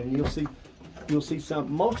pattern, and you'll see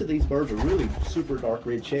some, most of these birds are really super dark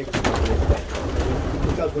red checks.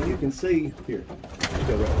 Because when you can see, here,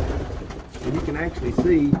 go right there. When you can actually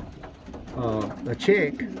see a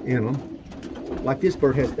check in them, like this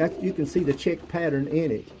bird has, that you can see the check pattern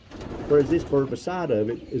in it. Whereas this bird beside of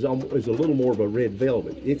it is a little more of a red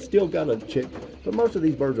velvet. It's still got a check, but most of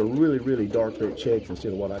these birds are really, really dark red checks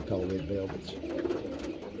instead of what I call red velvets.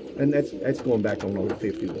 And that's going back on over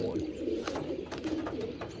 51.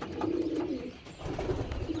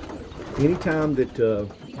 Anytime that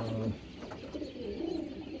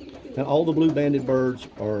now all the blue banded birds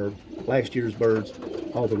are last year's birds,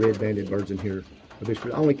 all the red banded birds in here. I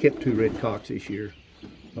only kept 2 red cocks this year.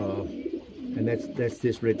 and that's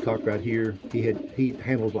this red cock right here. He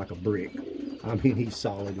handles like a brick. I mean, he's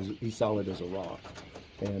solid as a rock,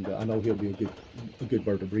 and I know he'll be a good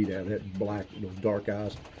bird to breed out of. That black, those dark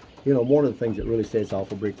eyes. You know, one of the things that really sets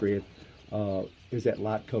off a brick red is that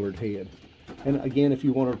light colored head. And again, if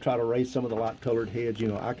you want to try to raise some of the light colored heads, you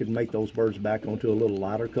know, I could make those birds back onto a little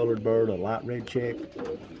lighter colored bird, a light red check,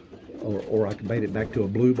 or I could make it back to a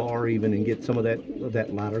blue bar even and get some of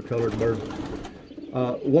that lighter colored bird.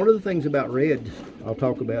 One of the things about red I'll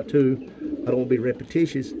talk about too, I don't want to be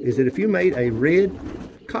repetitious, is that if you made a red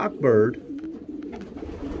cock bird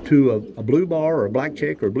to a blue bar or a black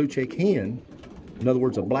check or a blue check hen, in other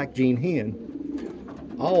words a black gene hen,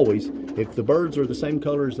 always, if the birds are the same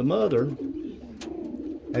color as the mother,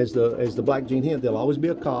 as the black gene hen, they'll always be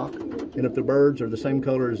a cock, and if the birds are the same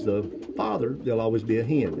color as the father, they'll always be a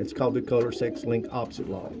hen. It's called the color sex link opposite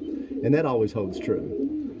law, and that always holds true.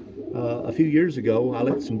 A few years ago, I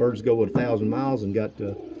let some birds go at 1,000 miles and got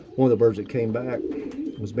one of the birds that came back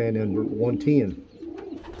was band number 110,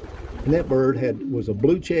 and that bird was a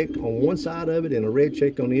blue check on one side of it and a red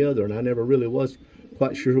check on the other, and I never really was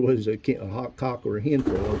quite sure it was a hot cock or a hen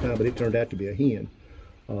for a long time, but it turned out to be a hen.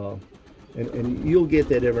 And you'll get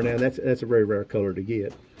that every now and then. That's a very rare color to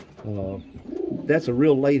get. That's a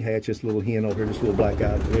real late hatch, this little hen over here, this little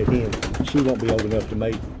black-eyed red hen. She won't be old enough to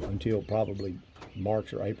mate until probably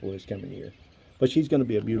March or April this coming year. But she's going to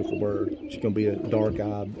be a beautiful bird. She's going to be a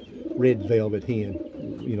dark-eyed red velvet hen,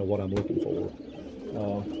 you know, what I'm looking for.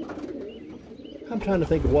 I'm trying to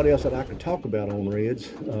think of what else that I could talk about on reds.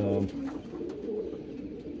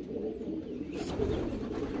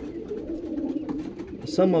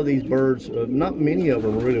 Some of these birds, not many of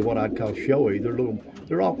them are really what I'd call showy.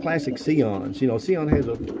 They're all classic SIONs. You know, SION has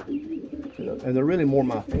and they're really more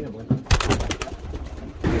my family.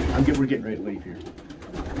 We're getting ready to leave here.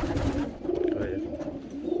 Go ahead.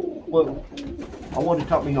 Well, I wanted to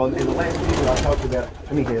talk, you know, in the last video I talked about,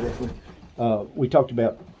 let me hear this one. We talked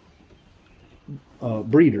about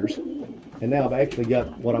breeders, and now I've actually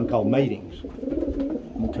got what I'm called matings.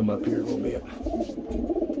 I'm gonna come up here a little bit.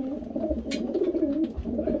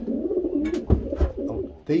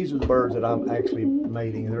 These are the birds that I'm actually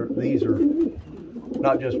mating. These are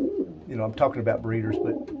not just, you know, I'm talking about breeders,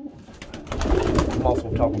 but I'm also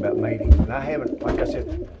talking about mating. And I haven't, like I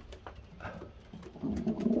said,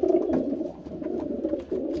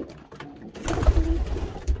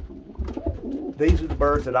 these are the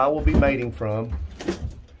birds that I will be mating from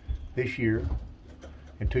this year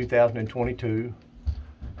in 2022.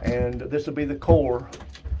 And this will be the core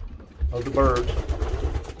of the birds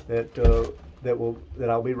that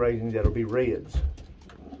I'll be raising, that'll be reds.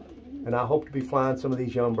 And I hope to be flying some of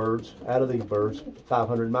these young birds out of these birds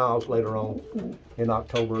 500 miles later on in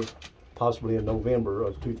October, possibly in November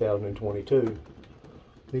of 2022.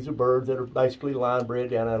 These are birds that are basically line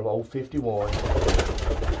bred down out of old 51.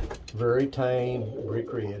 Very tame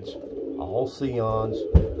brick reds, all SIONs.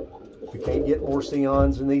 You can't get more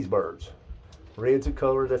SIONs than these birds. Red's a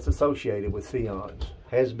color that's associated with SIONs.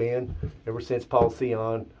 Has been ever since Paul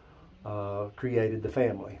SION created the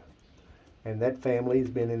family. And that family has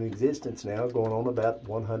been in existence now going on about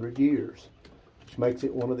 100 years, which makes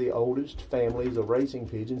it one of the oldest families of racing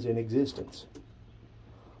pigeons in existence.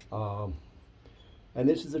 And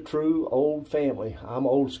this is a true old family. I'm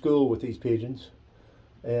old school with these pigeons,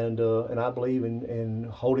 and I believe in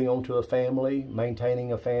holding on to a family,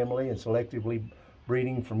 maintaining a family, and selectively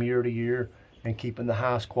breeding from year to year and keeping the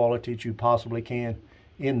highest quality that you possibly can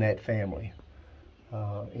in that family.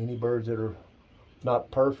 Any birds that are not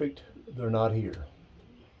perfect, they're not here.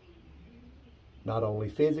 Not only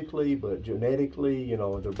physically, but genetically, you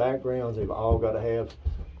know, their backgrounds, they've all got to have,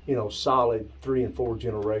 you know, solid 3 and 4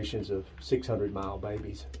 generations of 600-mile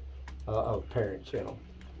babies of parents, you know.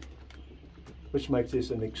 Which makes this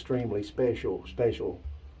an extremely special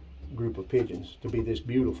group of pigeons to be this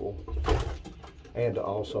beautiful and to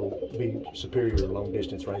also be superior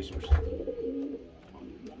long-distance racers.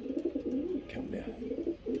 Come down.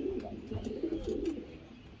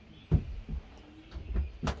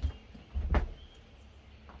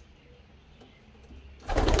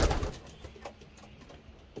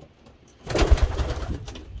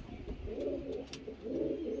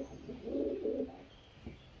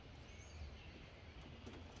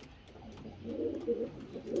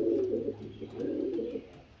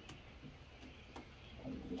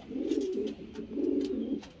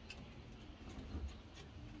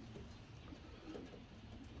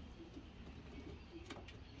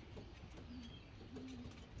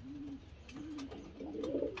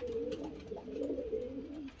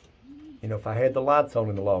 You know, if I had the lights on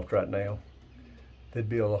in the loft right now, there'd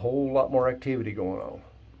be a whole lot more activity going on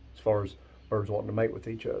as far as birds wanting to mate with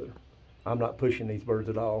each other. I'm not pushing these birds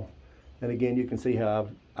at all. And again, you can see how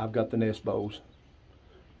I've got the nest bows,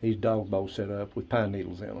 these dog bows set up with pine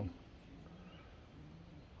needles in them.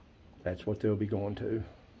 That's what they'll be going to.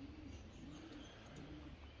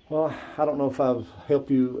 Well, I don't know if I've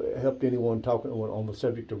helped anyone talking on the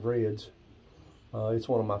subject of reds. It's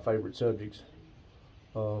one of my favorite subjects.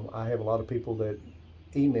 I have a lot of people that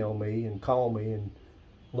email me and call me and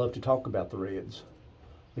love to talk about the reds.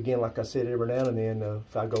 Again, like I said, every now and then,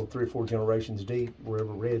 if I go 3 or 4 generations deep,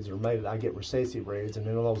 wherever reds are made, I get recessive reds, and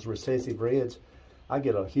in those recessive reds, I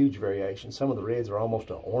get a huge variation. Some of the reds are almost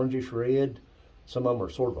an orangish red. Some of them are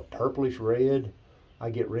sort of a purplish red. I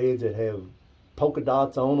get reds that have polka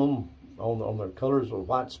dots on them, on their colors, with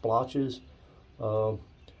white splotches.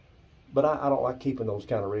 But I don't like keeping those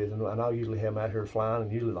kind of reds, and I'll usually have them out here flying,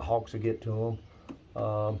 and usually the hawks will get to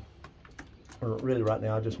them. Really, right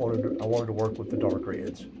now, I wanted to work with the dark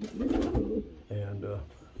reds. And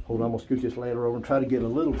hold on, I'm gonna scoot this ladder over and try to get a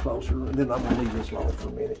little closer, and then I'm gonna leave this alone for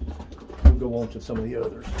a minute. We'll go on to some of the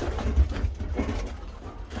others.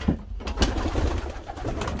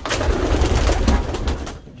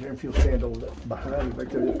 Jeremy, if you'll stand over behind me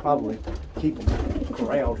back there, it'll probably keep them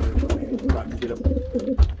corralled here for a minute. If I can get up.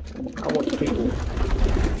 I want the people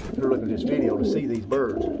who are looking at this video to see these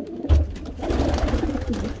birds.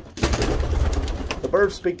 The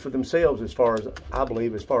birds speak for themselves as far as, I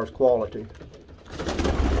believe, as far as quality.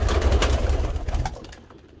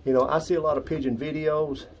 You know, I see a lot of pigeon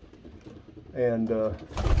videos, and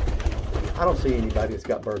I don't see anybody that's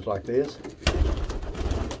got birds like this.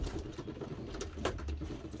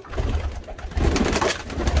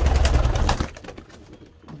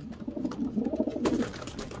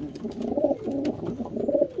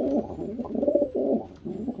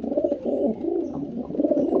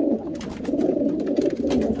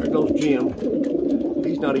 Jim,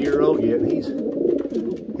 he's not a year old yet, and he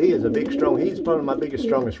is a big, strong, he's probably my biggest,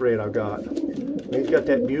 strongest red I've got. And he's got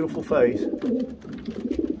that beautiful face.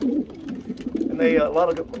 And they, a lot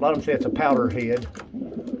of them say it's a powder head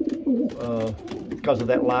because of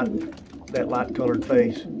that light colored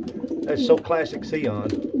face. That's so classic SION,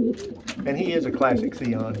 and he is a classic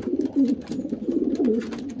SION.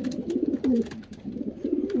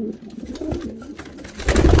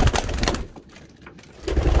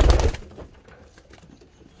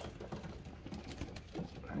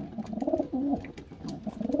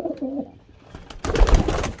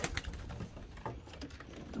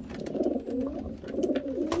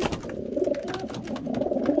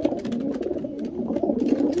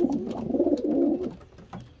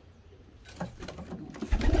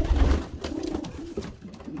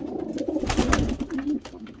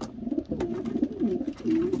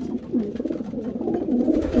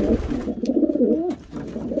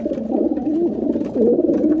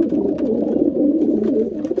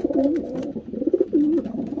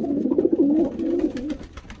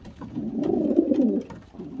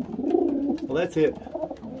 Well, that's it,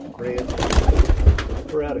 Red.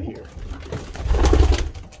 We're out of here.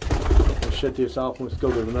 Let's shut this off and let's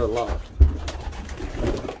go to another loft.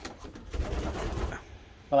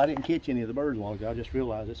 Well, I didn't catch any of the birds a while ago. I just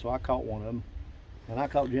realized it, so I caught one of them. And I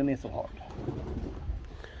caught Jim Ethelhart.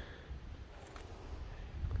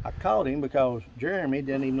 I caught him because Jeremy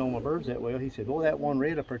didn't even know my birds that well. He said, "Boy, that one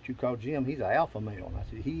red up there you called Jim, he's an alpha male." And I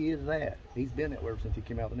said, "He is that. He's been that way ever since he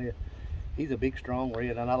came out of the nest. He's a big, strong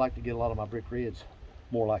red, and I like to get a lot of my brick reds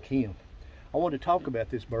more like him." I wanted to talk about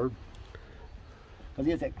this bird because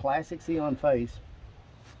he has that classic SION face.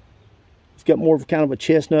 He's got more of kind of a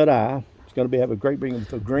chestnut eye. He's got to have a great bring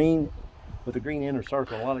with a green inner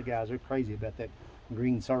circle. A lot of guys are crazy about that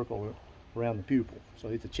green circle around the pupil. So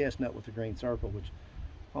it's a chestnut with a green circle, which,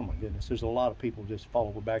 oh my goodness, there's a lot of people just fall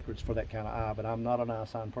over backwards for that kind of eye, but I'm not an eye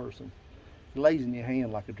sign person. He lays in your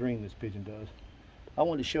hand like a dream, this pigeon does. I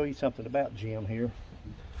wanted to show you something about Jim here,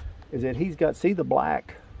 is that he's got, see the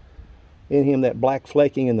black in him, that black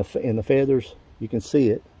flecking in the feathers? You can see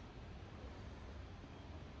it.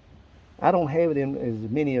 I don't have it in as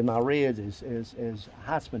many of my reds as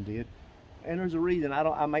Heitzman did. And there's a reason.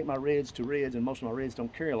 I make my reds to reds, and most of my reds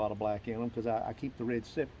don't carry a lot of black in them because I keep the reds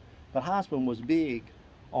separate. But Heitzman was big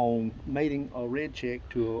on mating a red check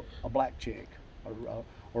to a black check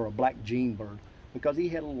or a black gene bird, because he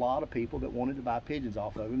had a lot of people that wanted to buy pigeons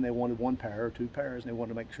off of him. They wanted 1 pair or 2 pairs, and they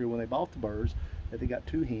wanted to make sure when they bought the birds that they got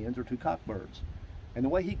 2 hens or 2 cock birds. And the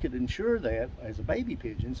way he could ensure that as a baby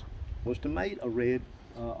pigeons was to mate a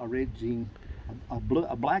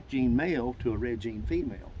black gene male to a red gene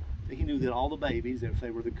female. So he knew that all the babies, if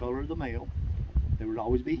they were the color of the male, they would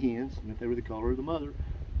always be hens, and if they were the color of the mother,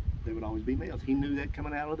 they would always be males. He knew that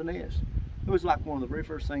coming out of the nest. It was like one of the very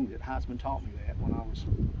first things that Heitzman taught me that when I was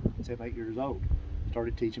 7, 8 years old.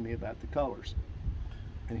 Started teaching me about the colors.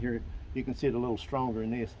 And here you can see it a little stronger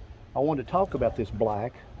in this. I wanted to talk about this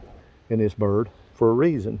black in this bird for a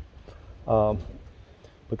reason.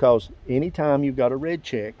 Because anytime you've got a red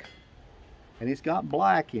check and it's got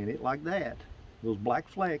black in it like that, those black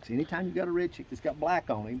flecks, anytime you've got a red check that's got black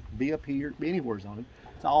on him, be up here, be anywhere on him,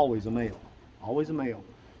 it's always a male. Always a male.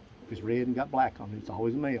 If it's red and got black on it, it's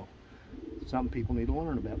always a male. Something people need to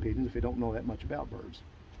learn about pigeons if they don't know that much about birds.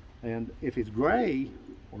 And if it's gray,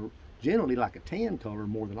 or generally like a tan color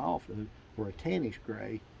more than often, or a tannish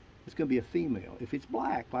gray, it's going to be a female. If it's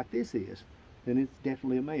black like this is, then it's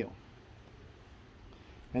definitely a male.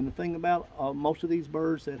 And the thing about most of these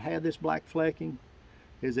birds that have this black flecking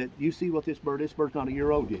is that you see what this bird's not a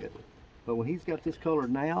year old yet. But when he's got this color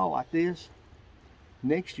now like this,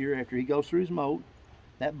 next year after he goes through his molt,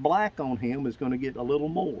 that black on him is going to get a little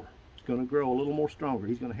more. It's going to grow a little more stronger.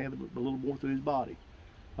 He's going to have it a little more through his body.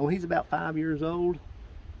 And when he's about 5 years old,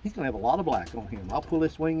 he's going to have a lot of black on him. I'll pull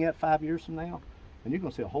this wing out 5 years from now, and you're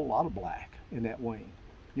going to see a whole lot of black in that wing.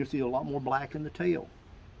 You'll see a lot more black in the tail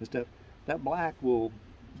and stuff. That black will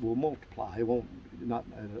multiply. It won't, not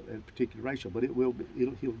at a particular ratio, but it will.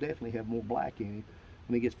 He'll definitely have more black in him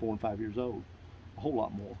when he gets 4 and 5 years old. A whole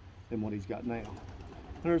lot more than what he's got now.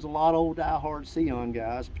 There's a lot of old die-hard SION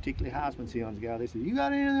guys, particularly Heitzman Sions guys. They say, "You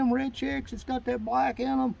got any of them red checks that's got that black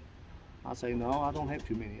in them?" I say, "No, I don't have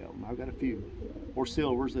too many of them. I've got a few." Or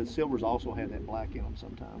silvers. The silvers also have that black in them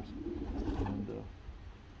sometimes. And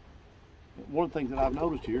one of the things that I've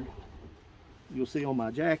noticed here, you'll see on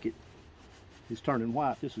my jacket, it's turning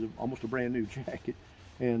white. This is almost a brand new jacket,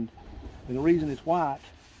 and the reason it's white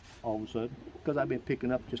all of a sudden, because I've been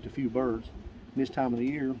picking up just a few birds. And this time of the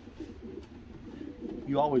year,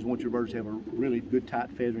 you always want your birds to have a really good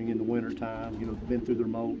tight feathering in the winter time. You know, been through their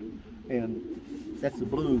molt, and that's the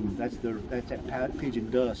bloom. That's that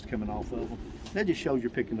pigeon dust coming off of them. That just shows you're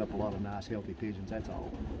picking up a lot of nice, healthy pigeons. That's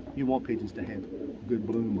all. You want pigeons to have good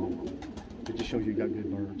bloom on them. It just shows you got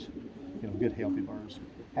good birds. You know, good, healthy birds.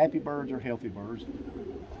 Happy birds are healthy birds.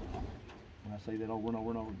 And I say that over and over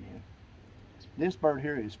and over again. This bird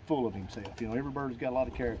here is full of himself. You know, every bird's got a lot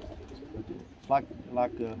of character. It's like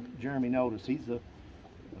Jeremy noticed.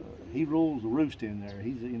 He rules the roost in there.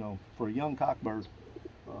 He's, you know, for a young cockbird,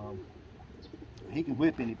 he can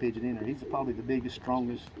whip any pigeon in there. He's probably the biggest,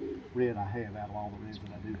 strongest red I have out of all the reds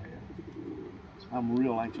that I do have. I'm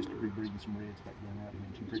real anxious to be breeding some reds back then out in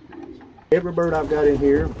some creek reds. Every bird I've got in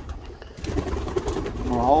here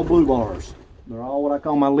are all blue bars. They're all what I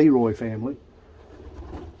call my Leroy family.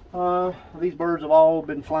 These birds have all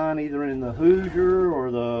been flying either in the Hoosier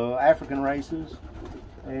or the African races,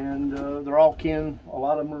 and they're all kin. A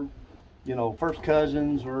lot of them are, you know, first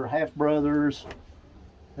cousins or half brothers.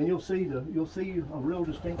 And you'll see a real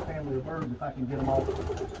distinct family of birds if I can get them all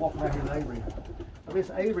walking out here in Avery. This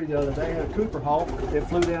Avery the other day had a Cooper hawk that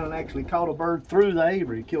flew down and actually caught a bird through the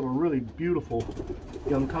Avery. Killed a really beautiful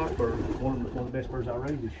young cockbird. One of the best birds I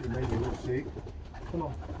raised this year. Maybe a little sick. Come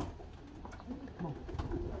on. Come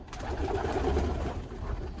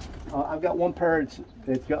on. I've got one pair.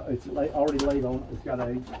 It's already laid on. It's got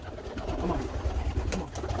eggs. Come on. Come on.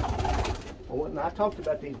 Well, I talked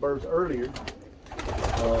about these birds earlier in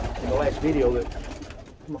the last video. That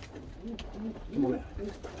come on. Come on.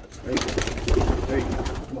 There you go. There you go.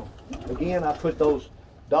 Come on. Again, I put those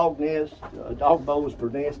dog nests, dog bows for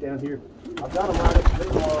nests down here. I've got them right up to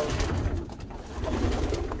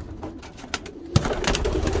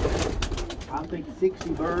I think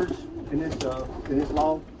 60 birds in this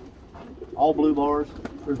log, all blue bars.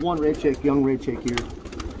 There's one red check, young red check here.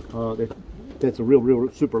 That's a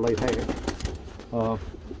real super late hag.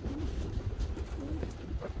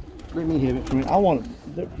 Let me have it for a minute. I want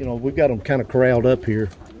to, you know, we've got them kind of corralled up here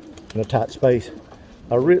in a tight space.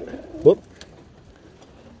 What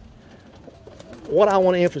I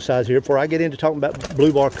want to emphasize here before I get into talking about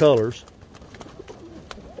blue bar colors,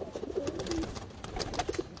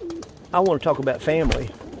 I want to talk about family.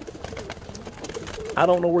 I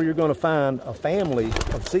don't know where you're going to find a family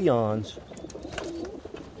of Sions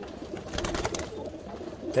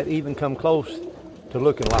that even come close to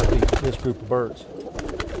looking like this group of birds.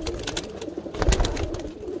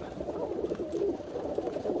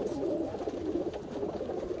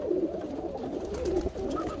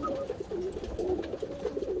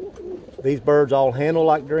 These birds all handle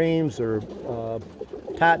like dreams. They're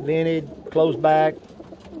tight vented, closed back,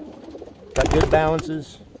 got good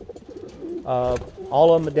balances.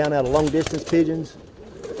 All of them are down out of long distance pigeons.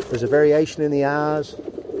 There's a variation in the eyes.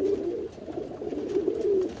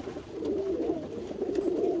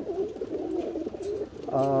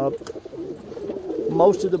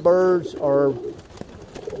 Most of the birds are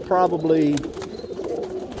probably,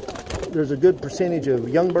 there's a good percentage of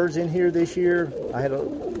young birds in here this year. I had to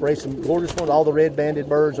raise some gorgeous ones. All the red-banded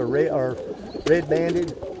birds are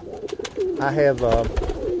red-banded. I have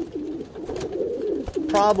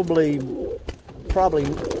probably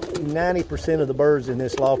 90% of the birds in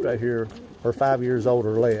this loft right here are 5 years old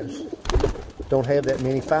or less. Don't have that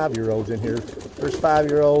many 5-year-olds in here. There's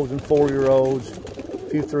 5-year-olds and 4-year-olds, a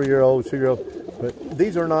few 3-year-olds, 2-year-olds. But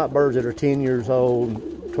these are not birds that are 10 years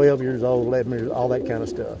old, 12 years old, 11 years, all that kind of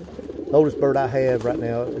stuff. The oldest bird I have right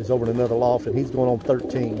now is over in another loft, and he's going on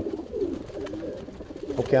 13.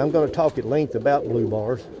 Okay, I'm going to talk at length about blue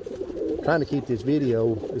bars. I'm trying to keep this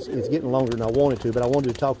video, it's getting longer than I wanted to, but I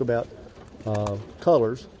wanted to talk about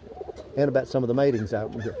colors and about some of the matings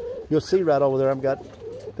out here. You'll see right over there, I've got,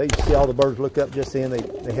 you see all the birds look up just then,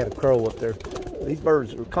 they had a crow up there. These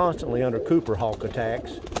birds are constantly under Cooper hawk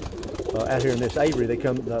attacks. Out here in this aviary, they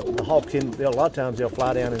come, the hawks, a lot of times they'll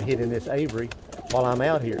fly down and hit in this aviary while I'm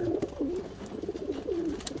out here.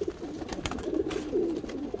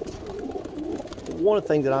 One of the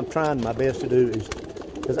things that I'm trying my best to do is,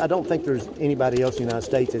 because I don't think there's anybody else in the United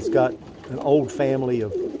States that's got an old family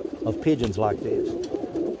of pigeons like this.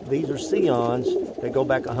 These are Sions. They go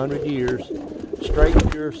back 100 years, straight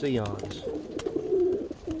pure Sions.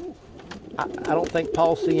 I don't think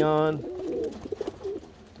Paul Sion,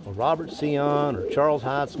 or Robert Sion, or Charles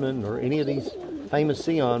Heitzman, or any of these famous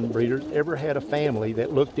Sion breeders ever had a family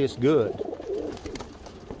that looked this good.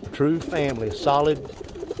 A true family, a solid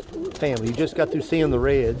family. You just got through seeing the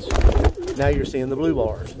reds, now you're seeing the blue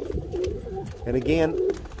bars. And again,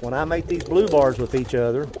 when I make these blue bars with each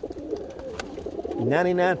other,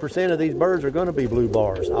 99% of these birds are going to be blue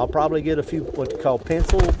bars. I'll probably get a few what they call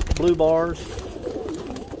pencil blue bars.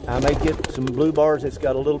 I may get some blue bars that's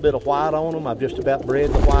got a little bit of white on them. I've just about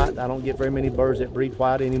bred the white. I don't get very many birds that breed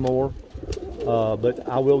white anymore. But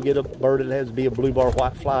I will get a bird that has to be a blue bar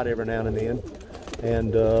white flight every now and then.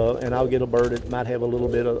 And I'll get a bird that might have a little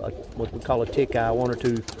bit of what we call a tick eye, 1 or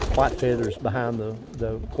 2 white feathers behind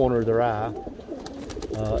the corner of their eye.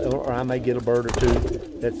 Or I may get a bird or two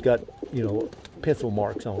that's got, you know, pencil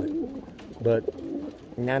marks on it. But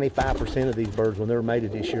 95% of these birds, when they're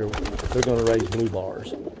mated this year, they're going to raise blue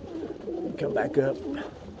bars. Come back up.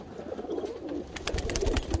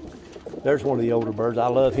 There's one of the older birds. I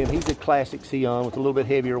love him. He's a classic Sion with a little bit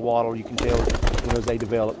heavier wattle. You can tell, you know, as they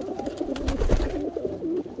develop.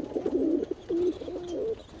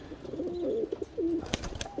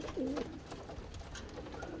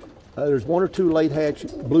 There's 1 or 2 late hatch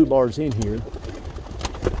blue bars in here.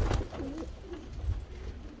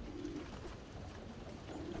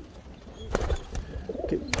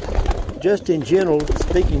 Just in general,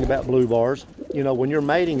 speaking about blue bars, you know, when you're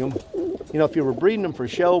mating them, you know, if you were breeding them for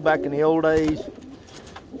show back in the old days,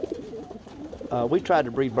 we tried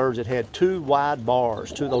to breed birds that had 2 wide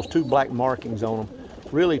bars, those 2 black markings on them.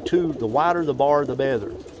 Really, the wider the bar, the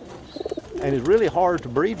better. And it's really hard to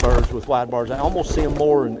breed birds with wide bars. I almost see them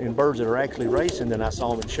more in birds that are actually racing than I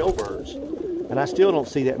saw them in show birds. And I still don't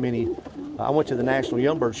see that many. I went to the National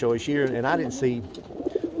Young Bird Show this year, and I didn't see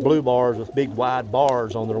blue bars with big wide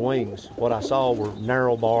bars on their wings. What I saw were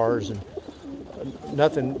narrow bars and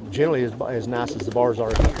nothing generally as nice as the bars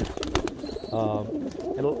are here.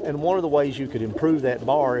 And one of the ways you could improve that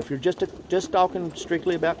bar, if you're just talking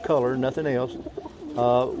strictly about color, nothing else,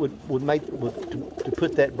 to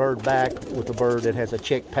put that bird back with a bird that has a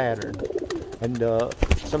check pattern. And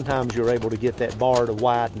sometimes you're able to get that bar to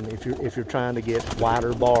widen if you're trying to get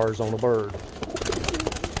wider bars on a bird.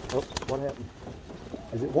 Oh, what happened?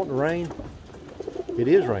 Is it wanting to rain? It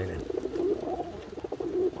is raining.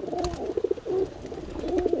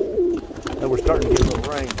 And we're starting to get a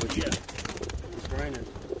little rain, which yeah, it's raining.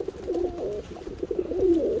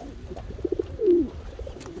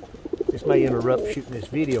 This may interrupt shooting this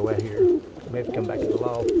video out here. I may have to come back to the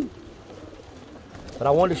loft. But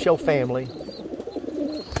I wanted to show family.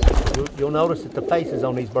 You'll notice that the faces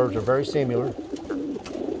on these birds are very similar.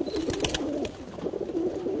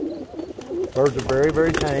 Birds are very,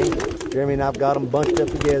 very tame. Jeremy and I've got them bunched up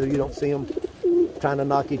together. You don't see them trying to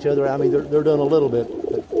knock each other out. I mean, they're doing a little bit.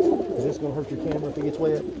 But is this going to hurt your camera if it gets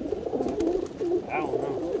wet? I don't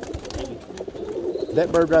know.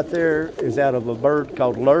 That bird right there is out of a bird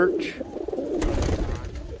called Lurch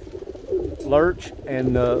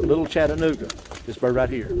and Little Chattanooga. This bird right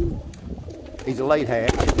here. He's a late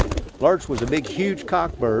hatch. Lurch was a big, huge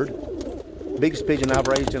cock bird. Biggest pigeon I've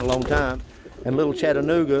raised in a long time. And Little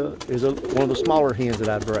Chattanooga is one of the smaller hens that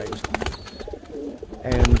I've raised.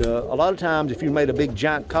 And a lot of times, if you made a big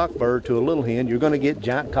giant cock bird to a little hen, you're going to get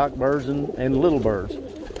giant cock birds and little birds.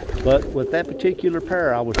 But with that particular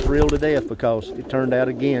pair, I was thrilled to death because it turned out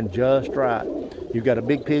again just right. You've got a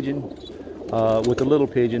big pigeon with a little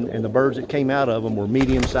pigeon, and the birds that came out of them were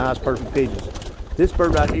medium-sized perfect pigeons. This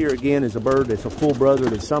bird right here again is a bird that's a full brother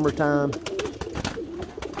in summertime.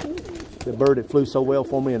 The bird that flew so well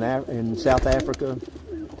for me in South Africa,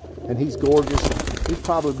 and he's gorgeous. He's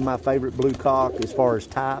probably my favorite blue cock as far as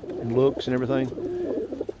type and looks and everything.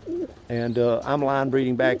 And I'm line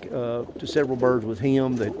breeding back to several birds with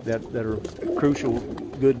him that are crucial,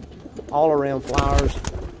 good all-around flyers.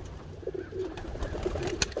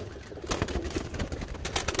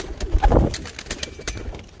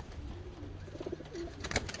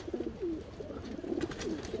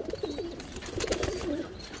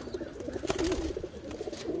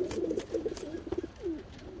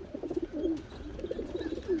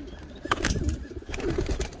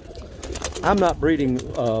 I'm not breeding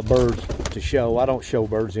birds to show. I don't show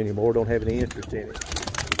birds anymore. Don't have any interest in it.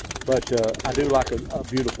 But I do like a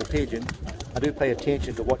beautiful pigeon. I do pay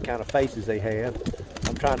attention to what kind of faces they have.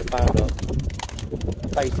 I'm trying to find a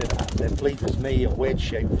face that pleases me, a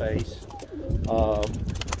wedge-shaped face.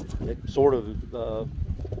 It sort of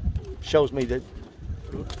shows me that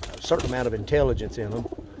a certain amount of intelligence in them.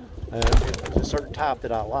 It's a certain type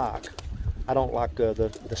that I like. I don't like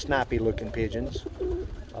the snappy-looking pigeons.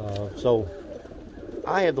 So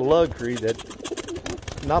I have the luxury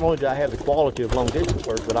that not only do I have the quality of long distance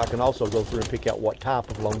birds, but I can also go through and pick out what type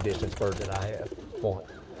of long distance bird that I have want.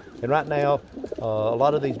 And right now, a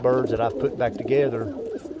lot of these birds that I've put back together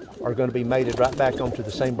are going to be mated right back onto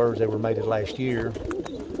the same birds they were mated last year.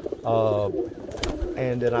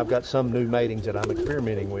 And then I've got some new matings that I'm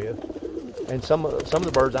experimenting with. And some of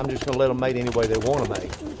the birds I'm just going to let them mate any way they want to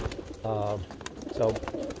mate. So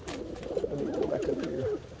let me go back up here.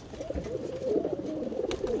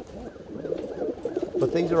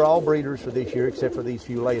 But these are all breeders for this year, except for these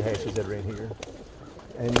few late hatches that are in here.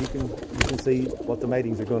 And you can see what the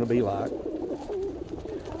matings are going to be like.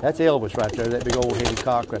 That's Elvis right there, that big old heavy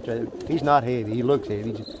cock right there. He's not heavy, he looks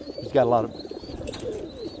heavy. He's got a lot of,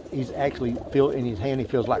 he's actually, in his hand he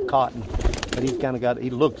feels like cotton. But he's kind of got, he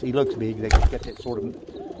looks big. He's got that sort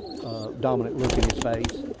of dominant look in his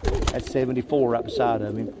face. That's 74 right beside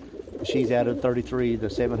of him. She's out of 33, the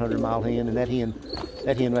 700-mile hen, and that hen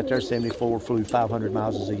right there, 74, flew 500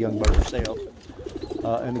 miles as a young bird herself.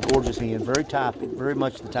 And a gorgeous hen, very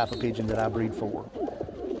much the type of pigeon that I breed for.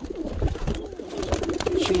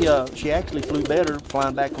 She actually flew better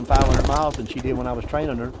flying back from 500 miles than she did when I was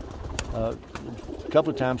training her. A couple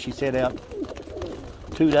of times she set out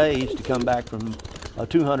 2 days to come back from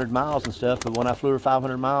 200 miles and stuff, but when I flew her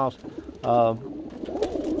 500 miles,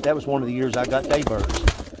 that was one of the years I got day birds.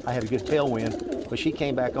 I had a good tailwind, but she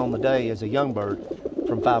came back on the day as a young bird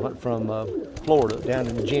from Florida, down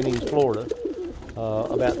in Jennings, Florida,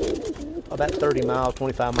 about 30 miles,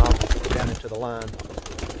 25 miles down into the line.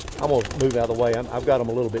 I'm going to move out of the way. I've got them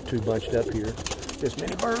a little bit too bunched up here. This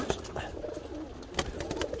many birds.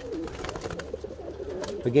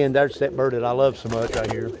 Again, there's that bird that I love so much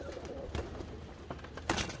right here.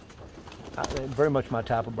 Very much my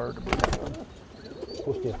type of bird to breed on.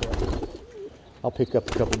 We'll step up. I'll pick up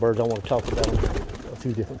a couple of birds. I want to talk about them, a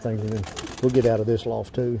few different things, and then we'll get out of this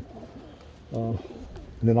loft too. And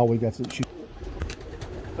then all we got is shoot.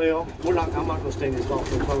 Well, I'm not going to stay in this loft.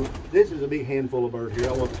 This is a big handful of birds here.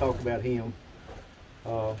 I want to talk about him.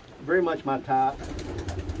 Very much my type.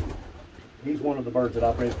 He's one of the birds that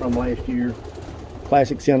I bred from last year.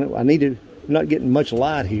 Classic SION. I'm not getting much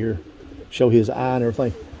light here. Show his eye and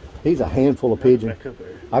everything. He's a handful of pigeons.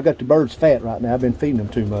 I got the birds fat right now. I've been feeding them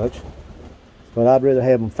too much. But I'd rather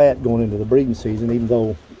have them fat going into the breeding season, even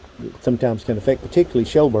though it sometimes can affect, particularly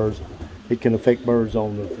showbirds, it can affect birds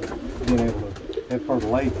on being able to have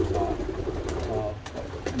fertile eggs or not.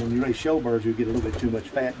 When you raise showbirds, you get a little bit too much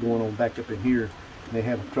fat going on back up in here, and they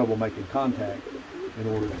have trouble making contact in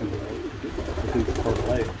order to produce the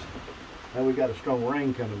fertile eggs. Now we've got a strong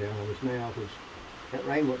rain coming down on us now, because that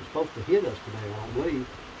rain wasn't supposed to hit us today, I don't believe.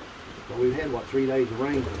 But we've had, what, 3 days of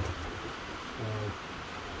rain.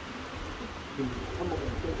 Let's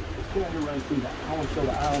get out here right through that. I want to show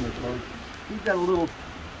the eye on this bird. He's got a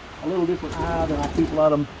little different eye than I keep a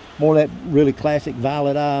lot of them. More of that really classic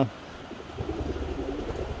violet eye.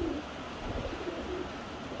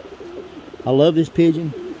 I love this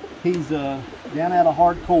pigeon. He's down out of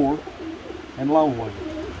hardcore and longwood.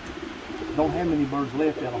 Don't have many birds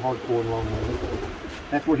left out of hardcore and longwood.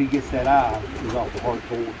 That's where he gets that eye, is off the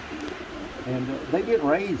hardcore. And they get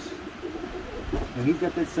raised. And he's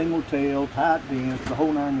got that single tail, tight dents, the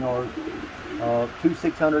whole 9 yards. 2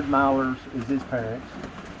 600-milers is his parents.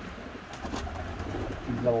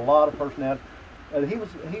 He's got a lot of personality. He was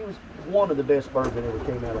one of the best birds that ever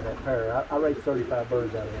came out of that pair. I raised 35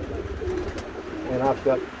 birds out of that thing, and I've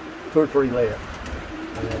got 2 or 3 left.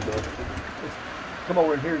 And come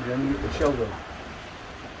over in here, Jim. You can show them.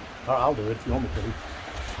 I'll do it if you want me to.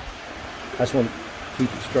 I just want to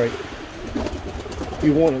keep it straight.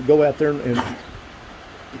 You want to go out there and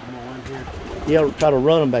yeah, try to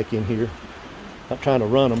run them back in here. Not trying to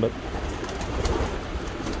run them, but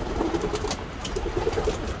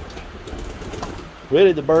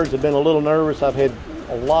really the birds have been a little nervous. I've had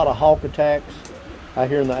a lot of hawk attacks out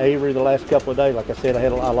here in the aviary the last couple of days. Like I said, I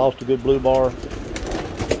lost a good blue bar.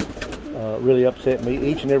 Really upset me.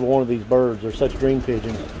 Each and every one of these birds are such dream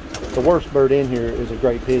pigeons. The worst bird in here is a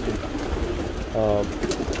great pigeon.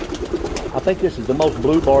 I think this is the most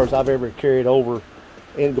blue bars I've ever carried over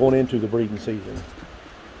and going into the breeding season.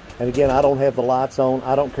 And again, I don't have the lights on.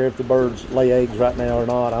 I don't care if the birds lay eggs right now or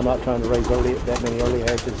not. I'm not trying to raise that many early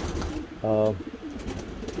hatches.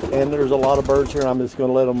 And there's a lot of birds here. I'm just going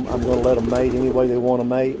to let them. I'm going to let them mate any way they want to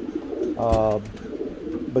mate,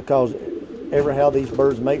 because how these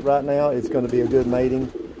birds mate right now, it's going to be a good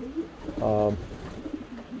mating.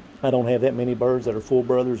 I don't have that many birds that are full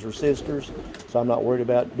brothers or sisters, so I'm not worried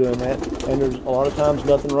about doing that. And there's a lot of times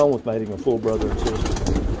nothing wrong with mating a full brother and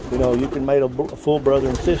sister. You know, you can mate a full brother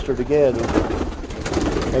and sister together,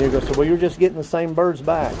 and you go, so well, you're just getting the same birds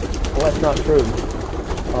back. Well, that's not true.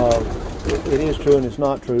 It is true and it's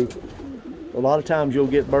not true. A lot of times you'll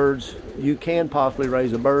get birds, you can possibly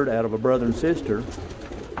raise a bird out of a brother and sister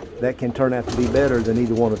that can turn out to be better than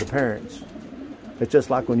either one of the parents. It's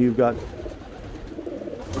just like when you've got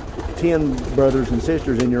 10 brothers and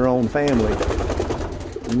sisters in your own family.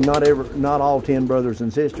 Not all 10 brothers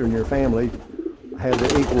and sisters in your family have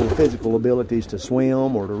the equal physical abilities to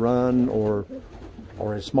swim or to run or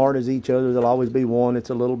as smart as each other. There'll always be one that's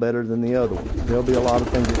a little better than the other one. There'll be a lot of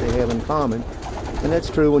things that they have in common, and that's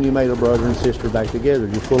true when you mate a brother and sister back together.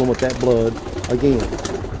 You fill them with that blood again,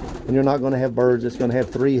 and you're not going to have birds that's going to have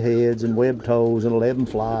 3 heads and webbed toes and 11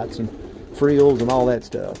 flights and frills and all that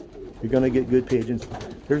stuff. You're going to get good pigeons.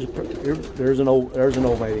 There's an old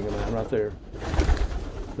mating of mine right there.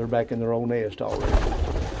 They're back in their old nest already.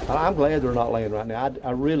 I'm glad they're not laying right now.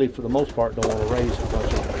 I really, for the most part, don't want to raise a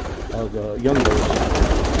bunch of young birds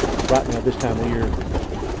right now this time of year.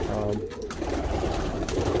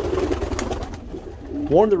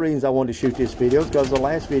 One of the reasons I wanted to shoot this video is because the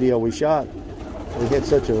last video we shot, we had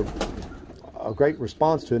such a great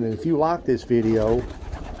response to it. And if you like this video,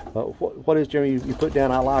 what is, Jeremy, you put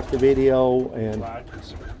down I like the video and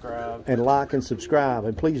like and subscribe,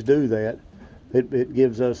 and please do that. It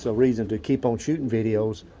gives us a reason to keep on shooting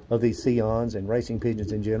videos of these SIONs and racing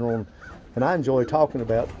pigeons in general. And I enjoy talking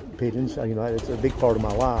about pigeons. You know, it's a big part of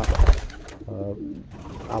my life.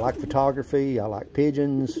 I like photography, I like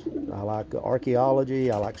pigeons, I like archaeology,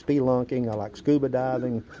 I like spelunking, I like scuba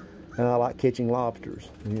diving, and I like catching lobsters.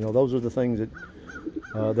 And, you know, those are the things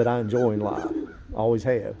that I enjoy in life, always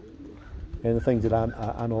have. And the things that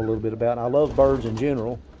I know a little bit about. I love birds in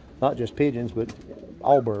general, not just pigeons, but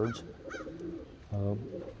all birds. You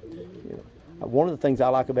know, one of the things I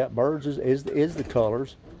like about birds is the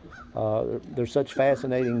colors. There's such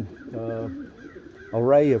fascinating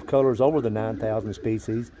array of colors over the 9,000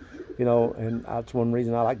 species, you know, and that's one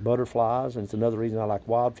reason I like butterflies, and it's another reason I like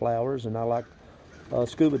wildflowers, and I like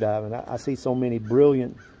scuba diving. I see so many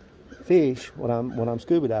brilliant fish when I'm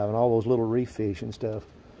scuba diving, all those little reef fish and stuff,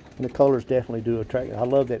 and the colors definitely do attract. I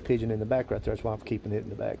love that pigeon in the back right there. That's why I'm keeping it in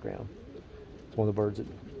the background. It's one of the birds that.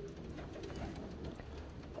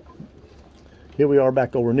 Here we are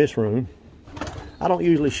back over in this room. I don't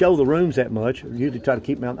usually show the rooms that much. I usually try to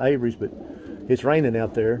keep them out in the aviaries, but it's raining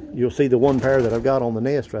out there. You'll see the one pair that I've got on the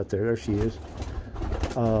nest right there. There she is.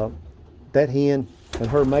 That hen and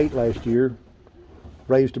her mate last year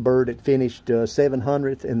raised a bird that finished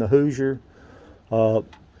 700th in the Hoosier.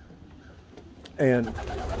 And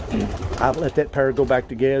I've let that pair go back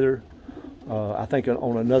together. I think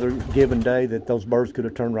on another given day that those birds could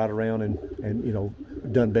have turned right around and you know,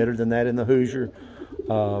 done better than that in the Hoosier.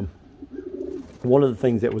 One of the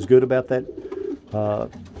things that was good about that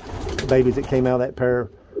babies that came out of that pair,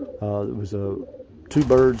 it was 2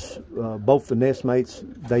 birds, both the nest mates.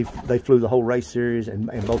 They flew the whole race series, and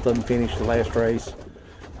both of them finished the last race,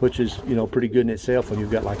 which is, you know, pretty good in itself when you've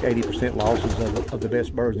got like 80% losses of the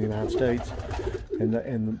best birds in the United States. And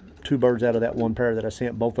the 2 birds out of that one pair that I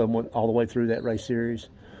sent, both of them went all the way through that race series.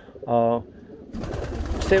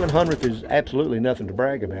 700th is absolutely nothing to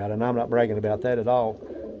brag about, and I'm not bragging about that at all.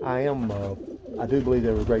 I do believe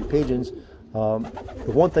they were great pigeons. The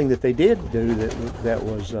one thing that they did do that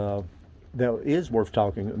is worth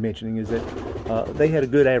mentioning is that they had a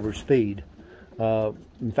good average speed.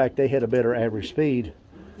 In fact, they had a better average speed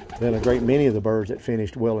than a great many of the birds that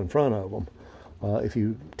finished well in front of them, if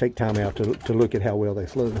you take time out to look at how well they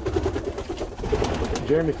flew.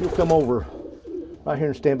 Jeremy, if you'll come over right here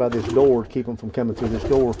and stand by this door to keep them from coming through this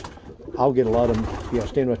door, I'll get a lot of them. Yeah,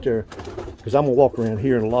 stand right there, because I'm gonna walk around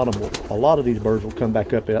here, and a lot of these birds will come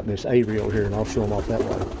back up out in this aviary over here, and I'll show them off that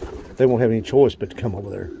way. They won't have any choice but to come over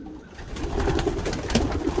there.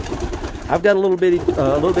 I've got a little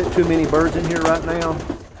bit too many birds in here right now.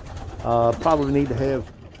 Probably need to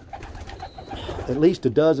have at least a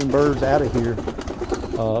dozen birds out of here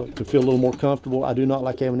to feel a little more comfortable. I do not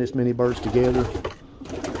like having this many birds together.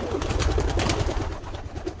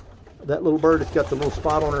 That little bird that's got the little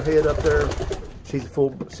spot on her head up there, she's a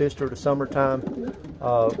full sister of the summertime.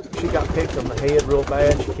 She got picked on the head real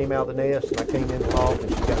bad. She came out of the nest, and I came in the loft, and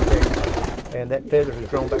she got picked. And that feather has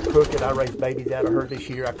grown back crooked. I raised babies out of her this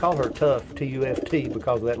year. I call her Tough, T-U-F-T,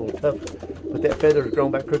 because of that little tough. But that feather has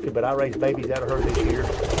grown back crooked, but I raised babies out of her this year.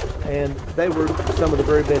 And they were some of the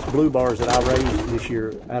very best blue bars that I raised this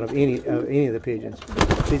year out of any of the pigeons.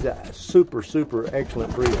 She's a super, super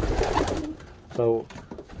excellent breeder. So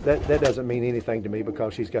that doesn't mean anything to me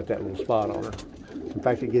because she's got that little spot on her. In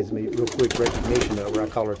fact, it gives me real quick recognition of her. I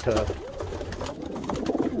call her Tough.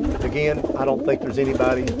 Again, I don't think there's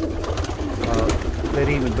anybody that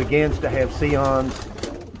even begins to have Sions.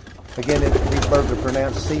 Again, these birds are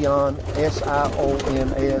pronounced Sion,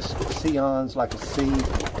 S-I-O-N-S, Sions, like a C,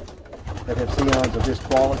 that have Sions of this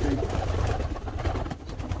quality.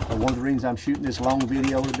 One of the reasons I'm shooting this long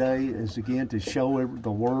video today is, again, to show the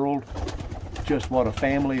world just what a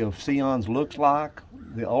family of Sions looks like.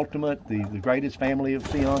 The ultimate, the greatest family of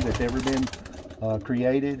Sions that's ever been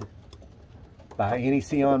created by any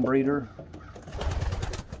Sion breeder.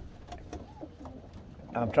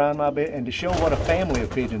 I'm trying my best, and to show what a family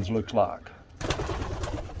of pigeons looks like.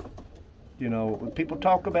 You know, people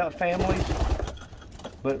talk about families,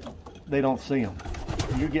 but they don't see them.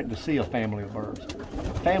 You're getting to see a family of birds.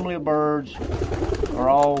 A family of birds are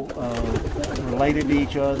all related to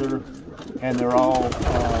each other, and they're all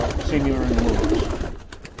similar in looks.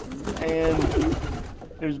 And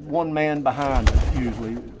there's one man behind them,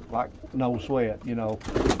 usually, like no sweat, you know.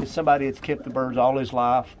 It's somebody that's kept the birds all his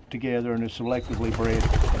life together and is selectively bred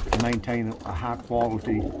to maintain a high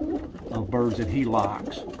quality of birds that he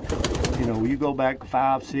likes. You know, you go back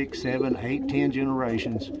 5, 6, 7, 8, 10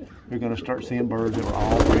 generations, you're going to start seeing birds that are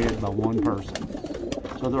all bred by one person.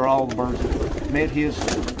 So they're all the birds that met his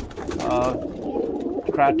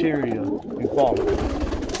criteria and quality.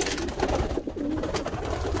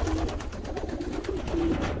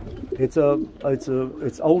 It's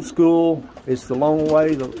old school. It's the long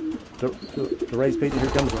way to raise pigeons.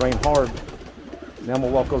 Here comes the rain hard. Now I'm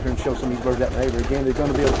gonna walk over here and show some of these birds out in the neighborhood. Again, they're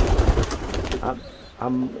gonna be.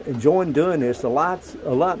 I'm enjoying doing this. The light is a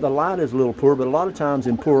little poor, but a lot of times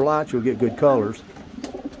in poor lights you'll get good colors.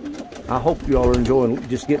 I hope you all are enjoying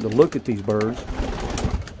just getting to look at these birds.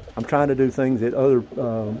 I'm trying to do things that other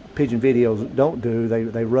pigeon videos don't do.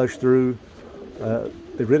 They rush through.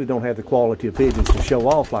 They really don't have the quality of pigeons to show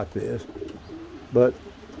off like this. But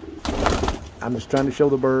I'm just trying to show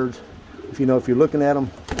the birds. If you're looking at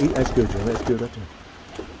them, that's good, Jim. That's good right there.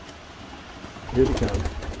 Here they come.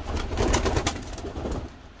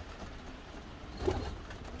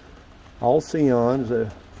 All Sions.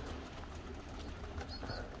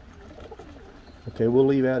 Okay, we'll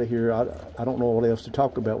leave out of here. I don't know what else to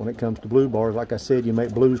talk about when it comes to blue bars. Like I said, you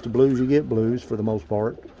make blues to blues, you get blues for the most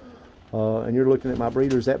part. And you're looking at my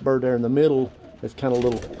breeders. That bird there in the middle, that's kind of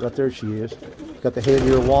little, right there she is. Got the head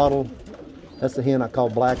ear wattle. That's the hen I call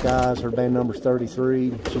Black Eyes. Her band number's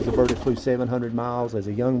 33. She's a bird that flew 700 miles as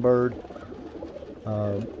a young bird.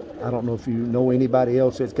 I don't know if you know anybody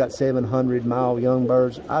else that's got 700-mile young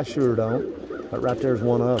birds. I sure don't. But right there's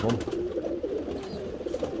one of them.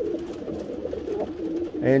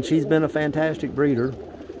 And she's been a fantastic breeder.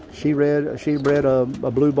 She bred a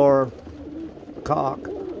blue bar cock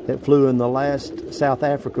that flew in the last South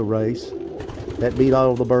Africa race that beat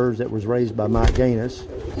all of the birds that was raised by Mike Gaines.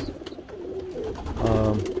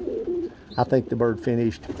 I think the bird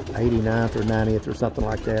finished 89th or 90th or something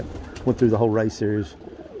like that. Went through the whole race series.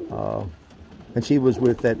 And she was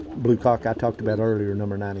with that blue cock I talked about earlier,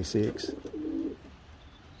 number 96.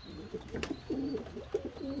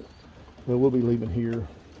 Well, we'll be leaving here.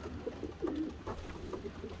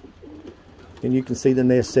 And you can see the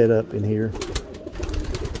nest set up in here.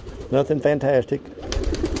 Nothing fantastic.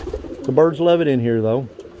 The birds love it in here, though.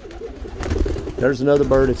 There's another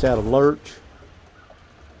bird that's out of lurch.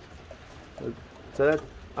 So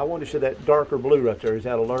I want to show that darker blue right there. He's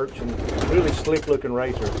out of Lurch, and really slick looking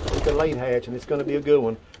racer. It's a late hatch, and it's going to be a good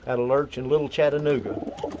one. Out of Lurch and Little Chattanooga.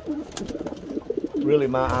 Really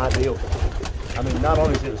my ideal. I mean, not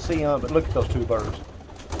only is it a SION, but look at those two birds.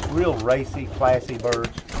 Real racy, classy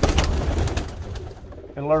birds.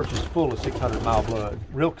 And Lurch is full of 600-mile blood.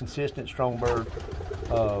 Real consistent, strong bird.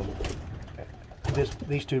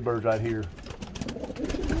 These two birds right here,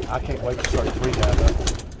 I can't wait to start the breed out of them.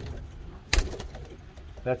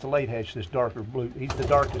 That's a late hatch, this darker blue. He's the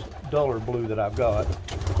darkest, duller blue that I've got.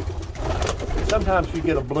 Sometimes if you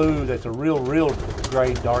get a blue that's a real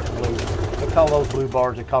gray, dark blue, they call those blue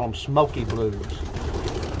bars, they call them smoky blues.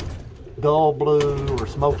 Dull blue or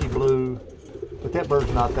smoky blue. But that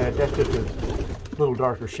bird's not that. That's just a little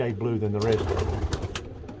darker shade blue than the rest of them.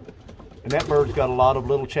 And that bird's got a lot of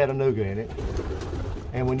Little Chattanooga in it.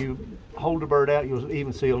 And when you hold the bird out, you'll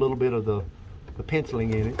even see a little bit of the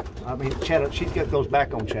penciling in it. I mean, she's got those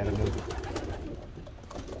back on Chattanooga.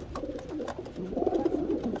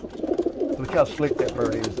 Look how slick that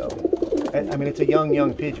bird is, though. I mean, it's a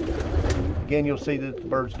young pigeon. Again, you'll see that the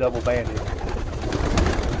bird's double banded.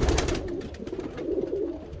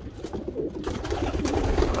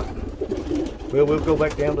 Well, we'll go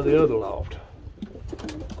back down to the other loft.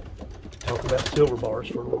 Talk about silver bars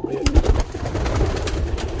for a little bit.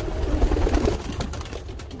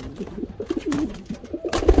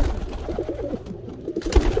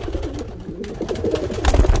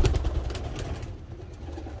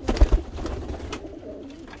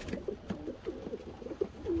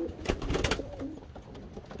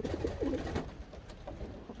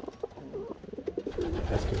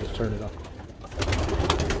 That's good. Just turn it off.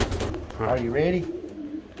 Are you ready?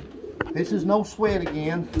 This is no sweat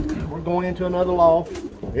again. We're going into another loft.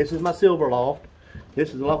 This is my silver loft.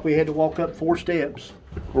 This is the loft we had to walk up 4 steps.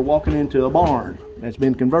 We're walking into a barn that's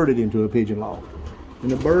been converted into a pigeon loft.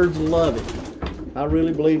 And the birds love it. I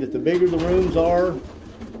really believe that the bigger the rooms are,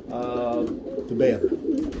 the better.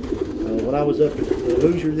 When I was up at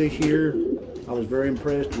Hoosier this year, I was very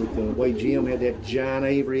impressed with the way Jim had that giant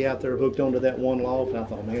aviary out there hooked onto that one loft. I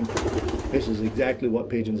thought, man, this is exactly what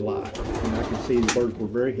pigeons like. And I could see the birds were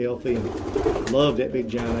very healthy and loved that big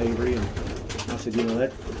giant aviary. And I said, you know,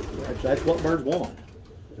 that's what birds want.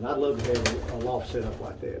 And I'd love to have a loft set up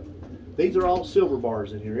like that. These are all silver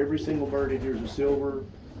bars in here. Every single bird in here is a silver.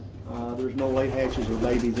 There's no late hatches or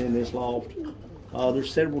babies in this loft.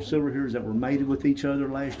 There's several silver heres that were mated with each other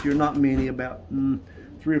last year. Not many, about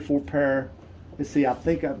 3 or 4 pair. Let's see, I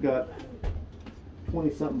think I've got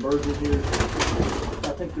 20-something birds in here.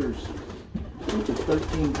 I think there's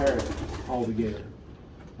 13 pairs altogether.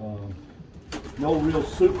 No real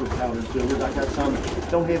super powdered silvers. I got some,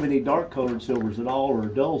 don't have any dark colored silvers at all or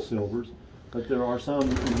dull silvers, but there are some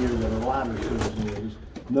in here that are lighter silvers than others.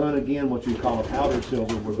 None, again, what you call a powdered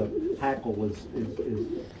silver where the hackle is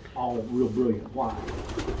all real brilliant white.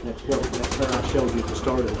 That's her I showed you at the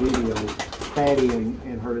start of the video. Patty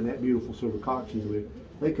and her and that beautiful silver cock she's with,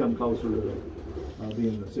 they come closer to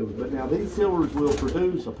being the silver. But now these silvers will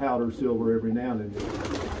produce a powder silver every now and then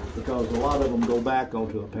because a lot of them go back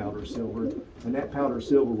onto a powder silver, and that powder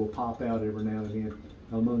silver will pop out every now and then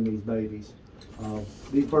among these babies.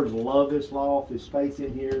 These birds love this loft, this space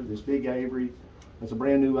in here, this big aviary. That's a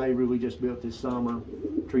brand new aviary we just built this summer,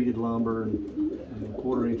 treated lumber and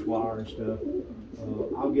 1/4-inch wire and stuff.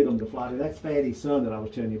 I'll get them to fly. That's Fatty's son that I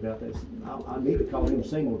was telling you about. I need to call him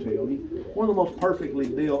Singletail. He's one of the most perfectly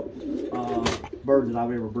built birds that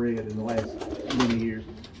I've ever bred in the last many years.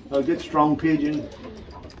 A good strong pigeon,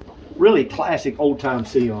 really classic old-time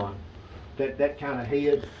SION. That kind of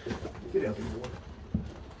head. Get out here, boy.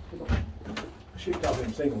 Come on. I should call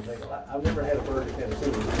him Singletail. I've never had a bird that had a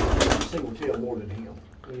single tail more than him.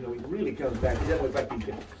 You know, he really comes back. He's that way back.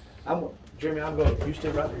 Jeremy, you stay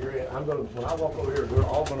right there. When I walk over here, we're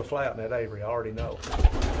all going to fly out in that aviary. I already know.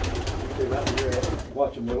 Stay right there.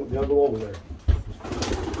 Watch them. They'll go over there.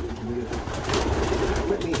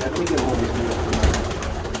 Let me get on this.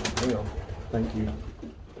 Hang on. Thank you.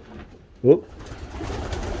 Whoop.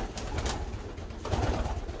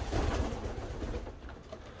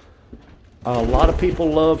 A lot of people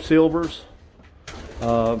love silvers.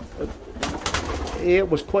 It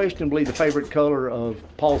was questionably the favorite color of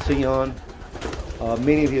Paul SION.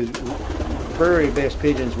 Many of his very best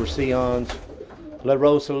pigeons were SIONs. La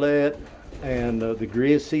Rosalette and the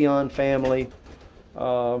Grizz SION family.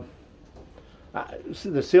 The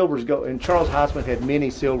silvers go, and Charles Heitzman had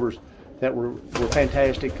many silvers that were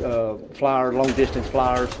fantastic flyer, long distance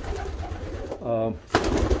flyers.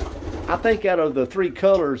 I think out of the 3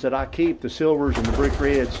 colors that I keep, the silvers and the brick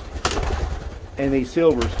reds and these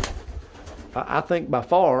silvers, I think by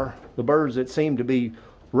far the birds that seem to be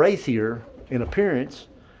racier in appearance,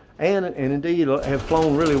 and indeed have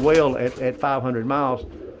flown really well at 500 miles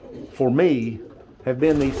for me, have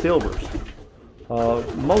been these silvers.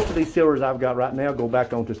 Most of these silvers I've got right now go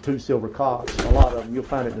back onto 2 silver cocks. A lot of them, you'll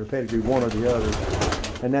find it in their pedigree, one or the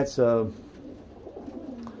other. And that's the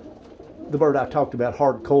bird I talked about,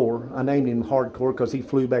 Hardcore. I named him Hardcore because he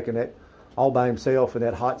flew back in that all by himself in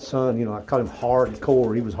that hot sun. You know, I called him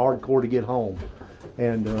Hardcore. He was hardcore to get home.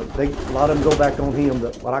 And a lot of them go back on him.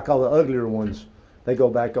 What I call the uglier ones, they go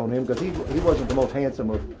back on him because he wasn't the most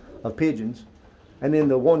handsome of pigeons. And then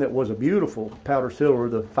the one that was a beautiful powder silver,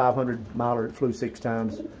 the 500 miler that flew 6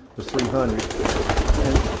 times, was 300.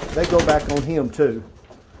 And they go back on him too.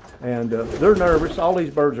 And they're nervous. All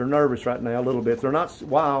these birds are nervous right now a little bit. They're not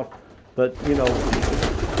wild, but you know,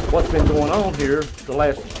 what's been going on here the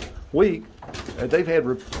last week, they've had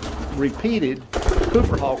repeated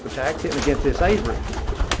Cooper hawk attacks hitting against this aviary.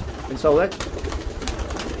 And so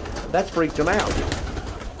that's freaked them out.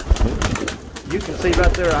 You can see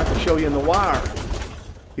right there, I can show you in the wire.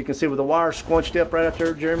 You can see with the wire squunched up right out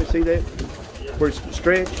there, Jeremy, see that? Where it's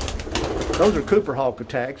stretched? Those are Cooper hawk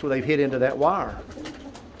attacks where they've hit into that wire.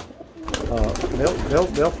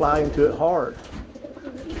 They'll fly into it hard.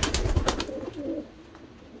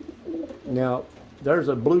 Now, there's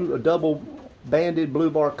a double banded blue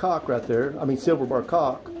bar cock right there. I mean silver bar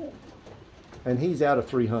cock. And he's out of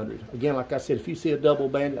 300. Again, like I said, if you see a double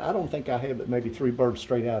banded, I don't think I have but maybe 3 birds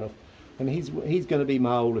straight out of. And he's going to be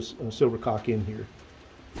my oldest silver cock in here.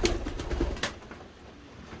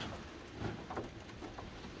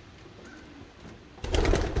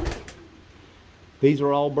 These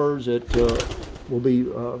are all birds that will be,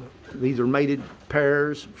 these are mated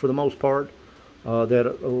pairs for the most part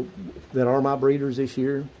that are my breeders this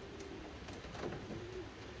year.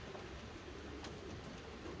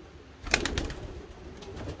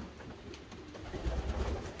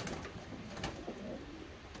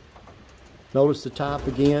 Notice the type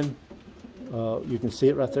again. You can see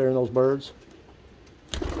it right there in those birds.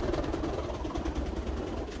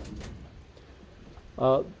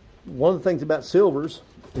 One of the things about silvers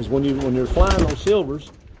is when you're flying those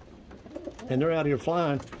silvers and they're out here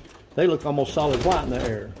flying, they look almost solid white in the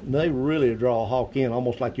air. And they really draw a hawk in,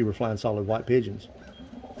 almost like you were flying solid white pigeons.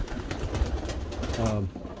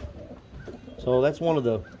 So that's one of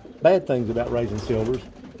the bad things about raising silvers,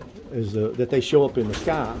 is that they show up in the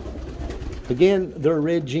sky. Again, they're a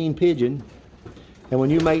red gene pigeon, and when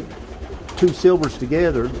you make 2 silvers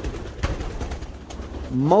together,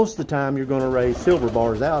 most of the time you're going to raise silver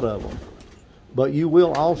bars out of them. But you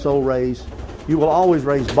will always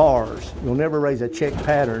raise bars. You'll never raise a check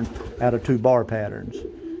pattern out of 2 bar patterns.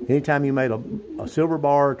 Anytime you made a silver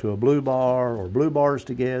bar to a blue bar, or blue bars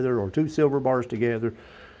together, or 2 silver bars together,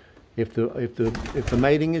 if the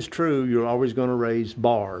mating is true, you're always going to raise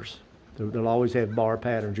bars. They'll always have bar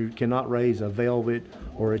patterns. You cannot raise a velvet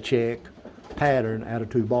or a check pattern out of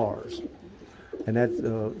 2 bars. And that's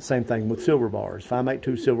the same thing with silver bars. If I make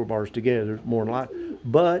 2 silver bars together, more than likely.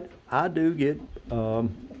 But I do get,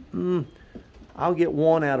 I'll get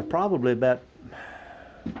one out of probably about,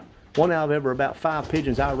 one out of every about 5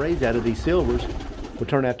 pigeons I raise out of these silvers will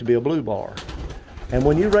turn out to be a blue bar. And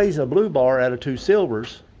when you raise a blue bar out of 2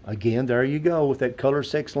 silvers, again, there you go with that color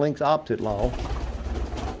sex links opposite law.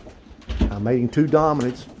 I'm making 2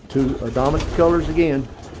 dominants, 2 dominant colors again.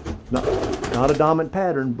 Not a dominant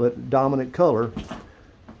pattern, but dominant color.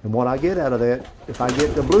 And what I get out of that, if I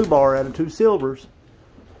get the blue bar out of 2 silvers,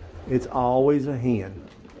 it's always a hen.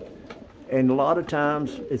 And a lot of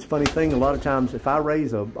times, it's a funny thing, a lot of times if I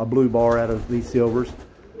raise a blue bar out of these silvers,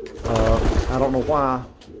 I don't know why,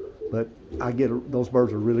 but I get those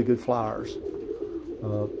birds are really good flyers.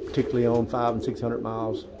 Particularly on 500 and 600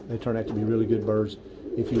 miles, they turn out to be really good birds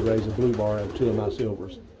if you raise a blue bar out of 2 of my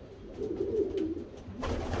silvers.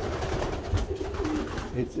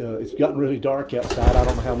 It's gotten really dark outside. I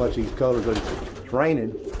don't know how much these colors are. It's raining.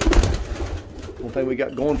 One thing we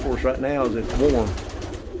got going for us right now is it's warm.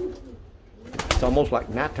 It's almost like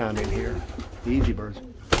nighttime in here. The easy birds.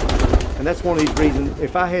 And that's one of these reasons.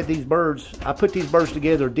 If I had these birds, I put these birds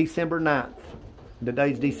together December 9th.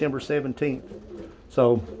 Today's December 17th.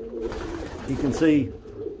 So you can see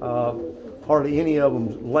hardly any of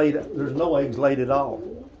them laid. There's no eggs laid at all.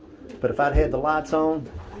 But if I'd had the lights on,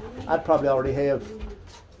 I'd probably already have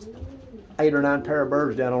 8 or 9 pair of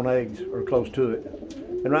birds down on eggs or close to it.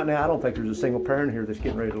 And right now I don't think there's a single pair in here that's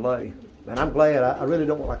getting ready to lay. And I'm glad. I really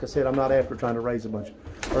don't, like I said, I'm not after trying to raise a bunch of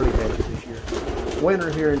early hatches this year.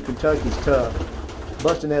 Winter here in Kentucky is tough.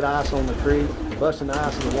 Busting that ice on the creek, busting the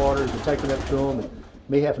ice in the waters and taking up to them, and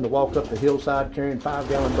me having to walk up the hillside carrying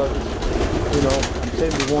 5-gallon buckets. You know, I'm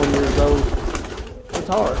 71 years old. it's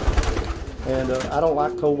hard. And I don't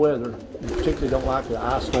like cold weather. Particularly don't like the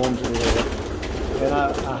ice storms in the air. And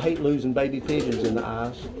I hate losing baby pigeons in the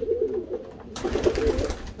ice.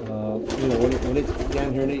 You know, when it's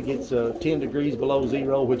down here and it gets 10 degrees below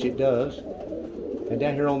zero, which it does, and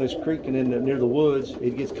down here on this creek and near the woods,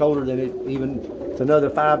 it gets colder than it even, it's another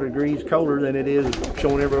 5 degrees colder than it is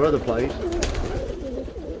showing every other place.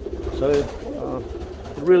 So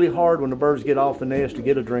it's really hard when the birds get off the nest to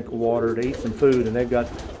get a drink of water, to eat some food, and they've got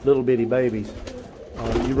little bitty babies.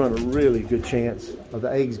 You run a really good chance of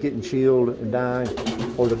the eggs getting chilled and dying,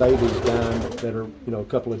 or the babies dying that are, you know, a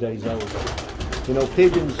couple of days old. You know,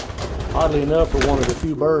 pigeons, oddly enough, are one of the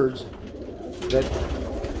few birds that,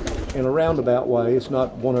 in a roundabout way, it's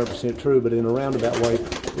not 100% true, but in a roundabout way,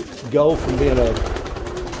 go from being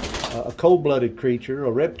a cold-blooded creature,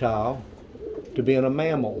 a reptile, to being a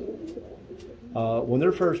mammal. When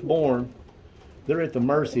they're first born, they're at the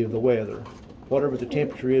mercy of the weather. Whatever the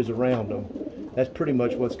temperature is around them, that's pretty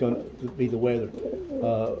much what's going to be the weather.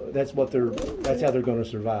 That's how they're going to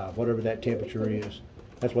survive. Whatever that temperature is,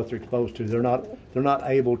 that's what they're exposed to. They're not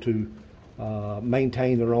able to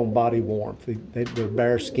maintain their own body warmth. They're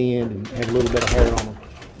bare skinned and have a little bit of hair on them.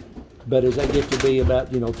 But as they get to be about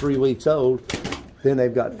 3 weeks old, then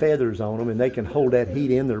they've got feathers on them and they can hold that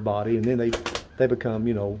heat in their body, and then they become,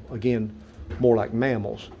 again, more like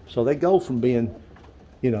mammals. So they go from being,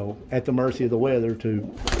 at the mercy of the weather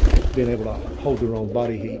to being able to hold their own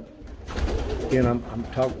body heat. Again, I'm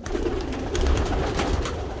talking.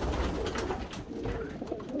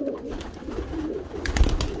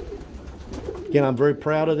 Again, I'm very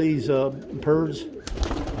proud of these birds.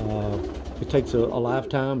 It takes a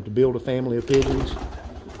lifetime to build a family of pigeons.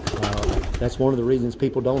 That's one of the reasons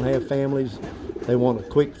people don't have families. They want a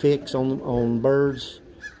quick fix on birds.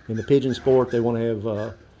 In the pigeon sport, they want to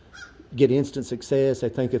have get instant success. They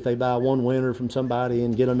think if they buy one winner from somebody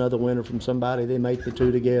and get another winner from somebody, they make the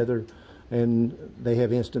two together and they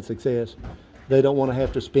have instant success. They don't want to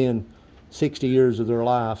have to spend 60 years of their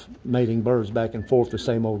life mating birds back and forth, the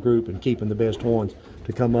same old group, and keeping the best ones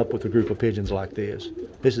to come up with a group of pigeons like this.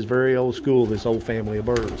 This is very old school, this old family of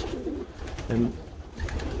birds. And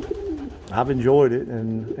I've enjoyed it,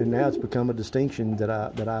 and now it's become a distinction that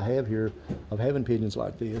I have here of having pigeons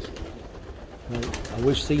like this. I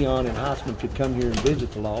wish SION and Heitzman could come here and visit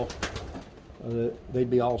the loft. They'd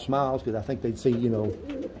be all smiles, because I think they'd see,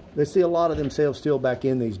 they see a lot of themselves still back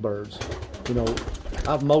in these birds.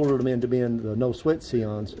 I've molded them into being the no sweat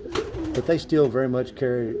SIONs, but they still very much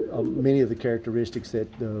carry many of the characteristics that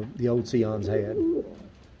the old SIONs had.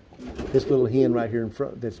 This little hen right here in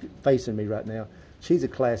front that's facing me right now, she's a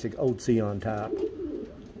classic old SION type.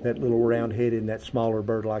 That little round-headed and that smaller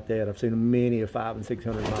bird like that. I've seen many a 500 and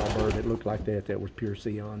 600 mile bird that looked like that was pure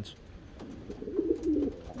SIONs.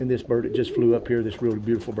 And this bird that just flew up here, this really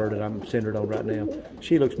beautiful bird that I'm centered on right now,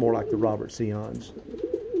 she looks more like the Robert SIONs.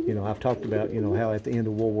 I've talked about, how at the end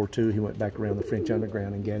of World War II, he went back around the French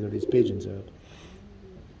underground and gathered his pigeons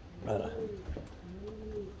up.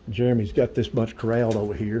 Jeremy's got this bunch corralled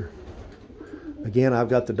over here. Again, I've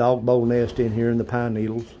got the dog bowl nest in here in the pine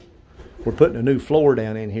needles. We're putting a new floor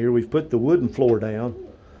down in here. We've put the wooden floor down,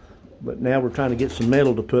 but now we're trying to get some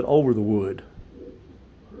metal to put over the wood.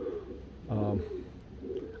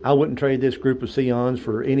 I wouldn't trade this group of SIONs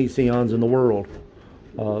for any SIONs in the world.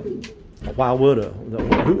 Why would I?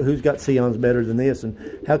 Who's got SIONs better than this? And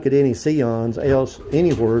how could any SIONs else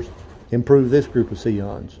anywhere improve this group of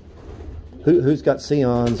SIONs? Who's got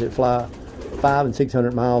SIONs that fly 500 and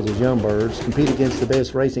 600 miles as young birds, compete against the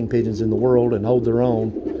best racing pigeons in the world and hold their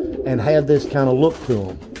own, and have this kind of look to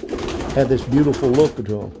them, have this beautiful look to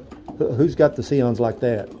them? Who's got the SIONs like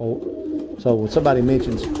that? So when somebody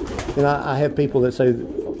mentions, I have people that say,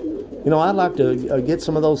 I'd like to get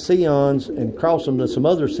some of those SIONs and cross them to some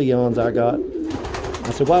other SIONs I got.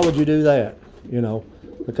 I said, why would you do that?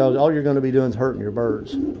 Because all you're going to be doing is hurting your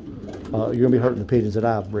birds. You're going to be hurting the pigeons that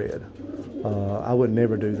I've bred. I would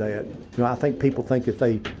never do that. I think people think if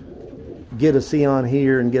they get a SION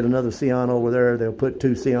here and get another SION over there, they'll put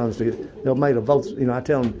two SIONs together. They'll make a I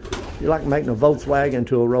tell them, you're like making a Volkswagen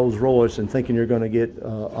to a Rolls Royce and thinking you're going to get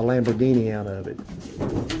a Lamborghini out of it.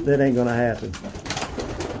 That ain't going to happen.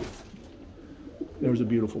 There's a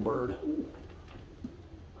beautiful bird.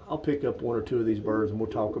 I'll pick up one or two of these birds and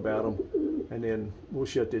we'll talk about them, and then we'll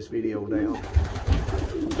shut this video down.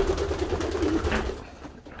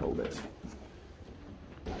 Hold it.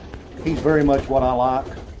 He's very much what I like,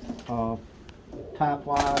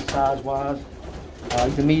 type-wise, size-wise.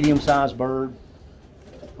 He's a medium-sized bird,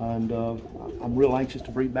 and I'm real anxious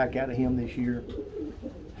to breed back out of him this year.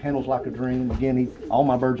 Handles like a dream. Again, all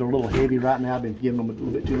my birds are a little heavy right now. I've been giving them a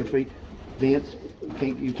little bit too much feed. vents.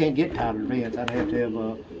 You can't get tighter vents. I'd have to have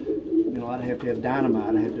I'd have to have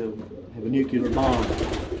dynamite. I'd have to have a nuclear bomb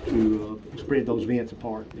to spread those vents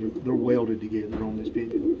apart. They're welded together on this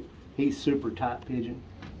pigeon. He's super tight pigeon.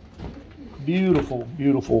 Beautiful,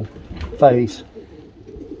 beautiful face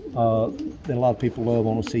that a lot of people love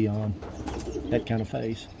on a SION. That kind of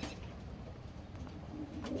face.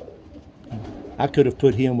 I could have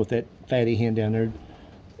put him with that fatty hen down there.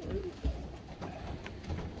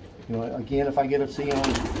 You know, again, if I get a SION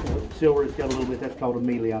silver, it's got a little bit. That's called a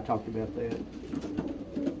mealy. I talked about that.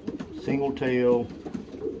 Single tail.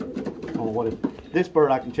 I don't know what it. This bird,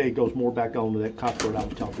 I can tell you, goes more back on to that cockbird I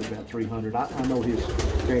was talking about, 300. I know his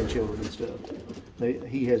grandchildren and stuff.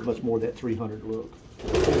 He has much more of that 300 look.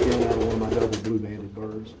 He's getting out of one of my double blue-banded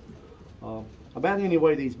birds. About any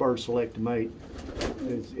way these birds select to mate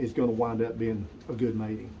is going to wind up being a good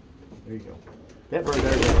mating. There you go. That bird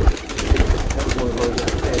there, that was one of the birds I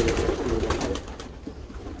had.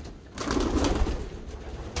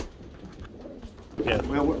 Yeah.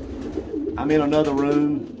 Well, I'm in another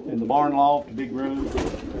room in the barn loft, a big room.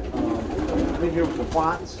 I'm in here with the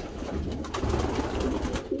whites.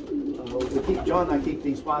 John and I keep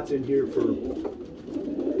these whites in here for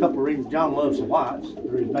a couple of reasons. John loves the whites.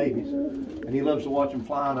 They're his babies. And he loves to watch them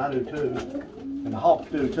fly, and I do too. And the hawks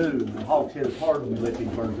do too. And the hawks hit us hard when we let these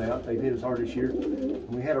birds out. They've hit us hard this year. And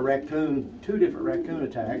we had a raccoon, 2 different raccoon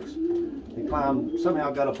attacks. They climbed,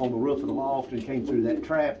 somehow got up on the roof of the loft and came through that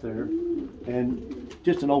trap there. And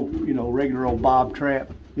just an old, regular old bob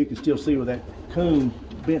trap. You can still see where that coon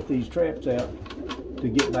bent these traps out to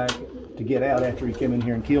get out after he came in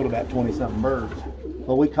here and killed about 20-something birds.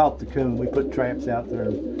 Well, we caught the coon. We put traps out there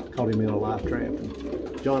and caught him in a live trap.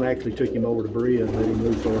 And John actually took him over to Berea and let him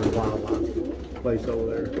loose over the wildlife place over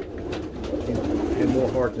there. He had more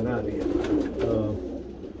heart than I did.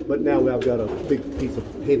 But now I've got a big piece of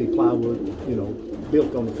heavy plywood,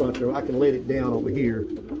 built on the front there. I can let it down over here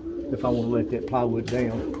if I want to let that plywood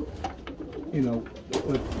down.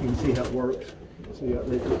 But you can see how it works. See how it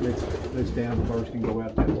lets down, the birds can go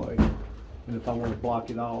out that way. And if I want to block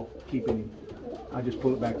it off, I just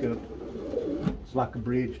pull it back up. It's like a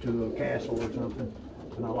bridge to a castle or something.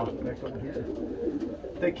 And I lock it back over here.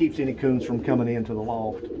 That keeps any coons from coming into the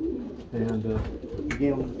loft. And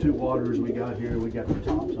again, the 2 waters we got here, we got the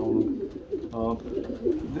tops on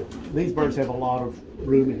them. These birds have a lot of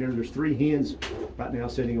room in here. There's 3 hens right now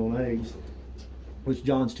sitting on eggs, which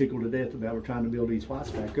John's tickled to death about. We're trying to build these whites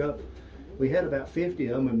back up. We had about 50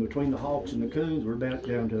 of them, and between the hawks and the coons, we're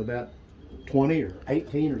down to about 20 or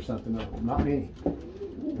 18 or something of them. Not many.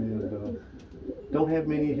 And don't have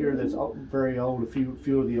many here that's very old, a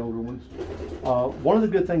few of the older ones. One of the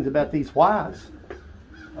good things about these whites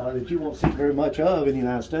that you won't see very much of in the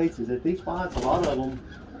United States is that these whites, a lot of them,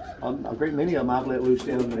 a great many of them I've let loose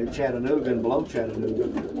down in Chattanooga and below Chattanooga,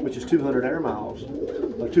 which is 200 air miles,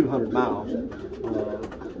 200 miles,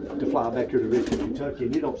 to fly back here to Richmond, Kentucky.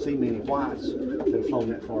 And you don't see many whites that have flown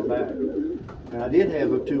that far back. And I did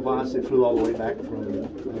have 2 whites that flew all the way back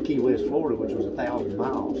from Key West, Florida, which was 1,000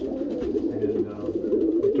 miles.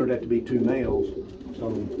 And it turned out to be 2 males.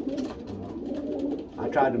 So I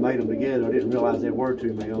tried to mate them together. I didn't realize there were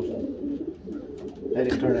 2 males. And that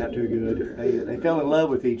didn't turn out too good. They fell in love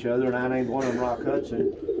with each other, and I named one of them Rock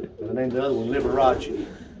Hudson, and I named the other one Liberace.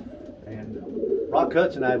 And Rock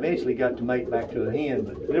Hudson, I eventually got to mate back to a hen,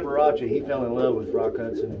 but Liberace, he fell in love with Rock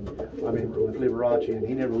Hudson, with Liberace, and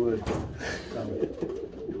he never would. So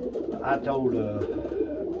I told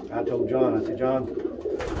John, I said, John,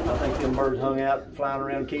 I think them birds hung out flying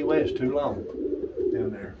around Key West too long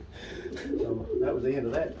down there. So that was the end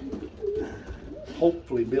of that.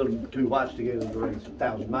 Hopefully building 2 whites together to raise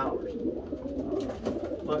 1,000 milers.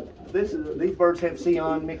 But these birds have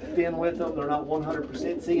SION mixed in with them. They're not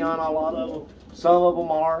 100% SION, a lot of them. Some of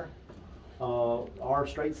them are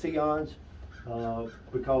straight SIONs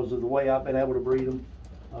because of the way I've been able to breed them.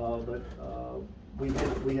 But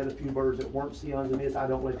we had a few birds that weren't SIONs in this. I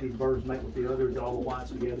don't let these birds mate with the others, all the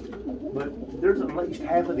whites together. But there's at least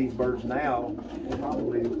half of these birds now,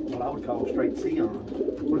 probably what I would call straight SIONs,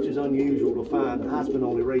 which is unusual to find. Heitzman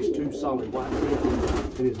only raised 2 solid white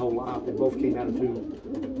SIONs in his whole life. They both came out of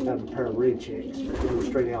a pair of red checks. They were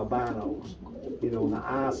straight albinos. And the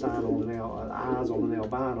eyes on an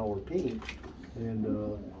albino are pink. And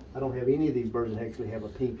I don't have any of these birds that actually have a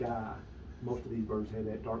pink eye. Most of these birds have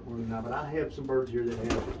that dark maroon eye, but I have some birds here that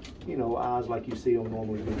have, eyes like you see on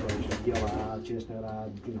normally good birds, yellow eyes, chestnut eyes,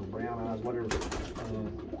 brown eyes, whatever,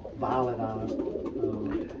 violet eyes,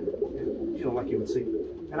 like you would see.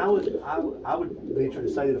 And I would venture to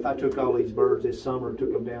say that if I took all these birds this summer and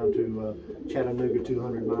took them down to Chattanooga,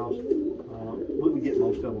 200 miles, we would get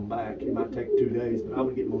most of them back. It might take 2 days, but I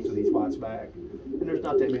would get most of these whites back. And there's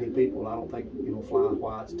not that many people. I don't think, you know, flying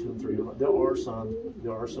whites 200 and 300.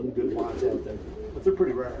 There are some good whites out there, but they're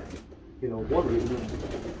pretty rare. You know, one reason is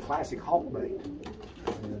classic hawk bait,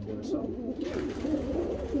 and so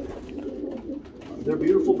they're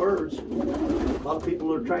beautiful birds. A lot of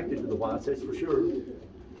people are attracted to the whites, that's for sure.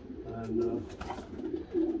 And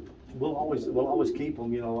we'll always keep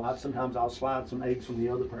them. You know, sometimes I'll slide some eggs from the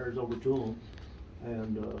other pairs over to them,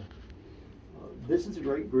 and this is a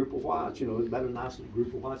great group of whites. You know, it's about as nice a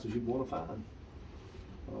group of whites as you'd want to find.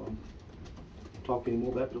 Talk any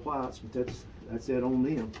more about the whites, but that's it on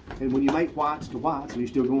them. And when you make whites to whites, are you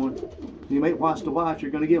still going? When you make whites to whites, you're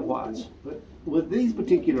going to get whites. But with these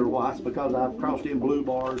particular whites, because I've crossed in blue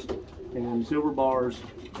bars and silver bars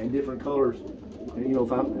and different colors, and you know,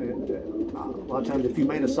 if a lot of times if you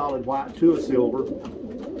made a solid white to a silver,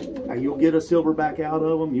 you'll get a silver back out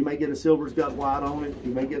of them. You may get a silver that's got white on it.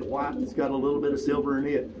 You may get a white that's got a little bit of silver in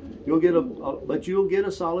it. You'll get but you'll get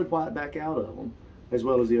a solid white back out of them, as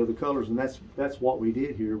well as the other colors. And that's what we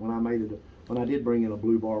did here when I made it. When I did bring in a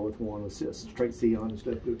blue bar with one, a straight SION and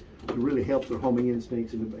stuff, to really help their homing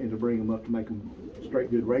instincts and to bring them up to make them straight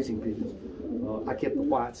good racing pigeons. I kept the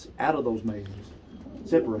whites out of those matings,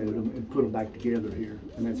 separated them, and put them back together here.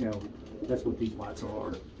 And that's what these whites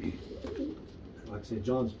are. Like I said,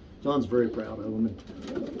 John's very proud of them.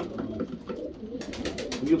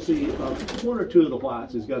 And you'll see one or two of the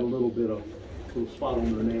whites has got a little bit of little spot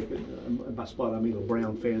on their neck. And by spot I mean a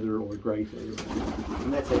brown feather or a gray feather.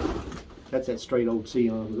 And that's that straight old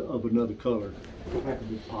SION of another color. It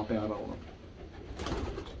happened to pop out on them.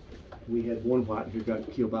 We had one white who got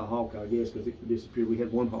killed by a hawk, I guess, because it disappeared. We had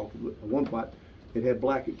one white. It had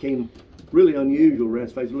black. It came really unusual around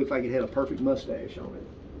its face. It looked like it had a perfect mustache on it.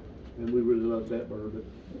 And we really loved that bird, but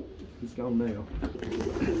he's gone now.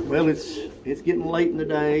 Well, it's getting late in the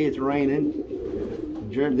day. It's raining.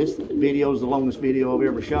 Jeremy, this video is the longest video I've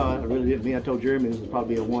ever shot. I really didn't mean. I told Jeremy this is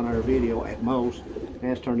probably a 1 hour video at most.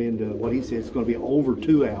 And it's turned into what he said it's going to be over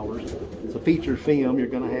 2 hours. It's a feature film. You're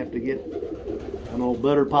going to have to get an old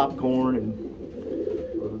butter popcorn and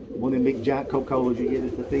one of them big giant Coca-Colas you get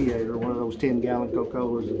at the theater, one of those 10-gallon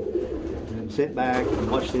Coca-Colas, and sit back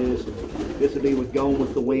and watch this. And this will be with Gone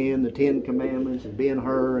with the Wind, the 10 Commandments, and Ben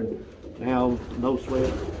Hur, and now No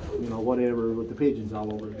Sweat, you know, whatever, with the pigeons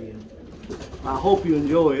all over again. I hope you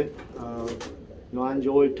enjoy it. You know, I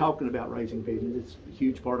enjoy talking about raising pigeons. It's a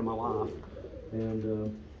huge part of my life.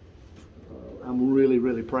 And I'm really,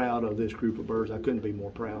 really proud of this group of birds. I couldn't be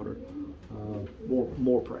more prouder,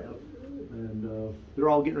 more proud. And they're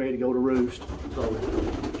all getting ready to go to roost.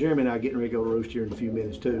 So Jeremy and I are getting ready to go to roost here in a few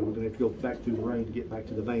minutes too. We're going to have to go back through the rain to get back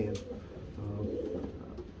to the van.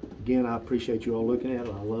 Again, I appreciate you all looking at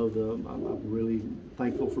it. I love them. I'm really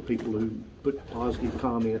thankful for people who put positive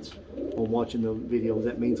comments on watching the videos.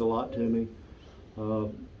 That means a lot to me.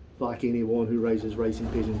 Like anyone who raises racing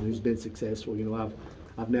pigeons who's been successful, you know,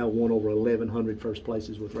 I've now won over 1,100 first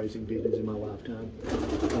places with racing pigeons in my lifetime,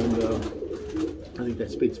 and I think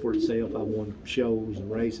that speaks for itself. I've won shows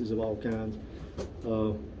and races of all kinds.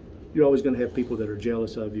 You're always going to have people that are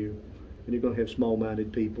jealous of you, and you're going to have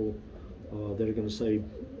small-minded people that are going to say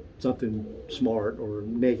something smart or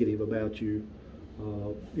negative about you,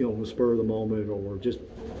 you know, on the spur of the moment or just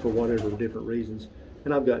for whatever different reasons.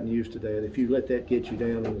 And I've gotten used to that. If you let that get you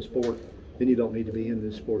down in the sport, then you don't need to be in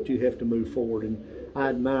this sport. You have to move forward. And I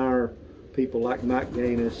admire people like Mike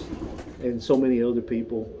Gaines and so many other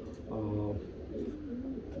people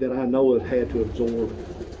that I know have had to absorb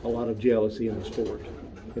a lot of jealousy in the sport.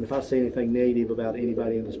 And if I say anything negative about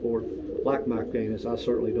anybody in the sport, like Mike Gaines, I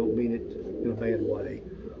certainly don't mean it in a bad way.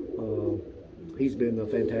 He's been a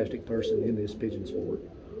fantastic person in this pigeon sport.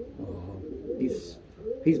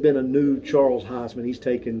 He's been a new Charles Heitzman. He's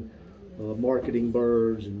taken marketing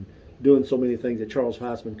birds and doing so many things that Charles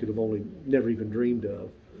Heitzman could have never even dreamed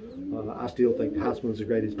of. I still think Heitzman's the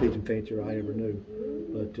greatest pigeon fancier I ever knew.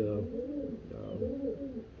 But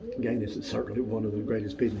Gaines is certainly one of the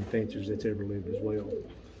greatest pigeon fanciers that's ever lived as well.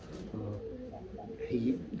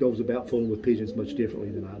 He goes about fooling with pigeons much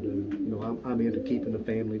differently than I do. You know, I'm into keeping the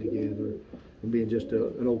family together and being just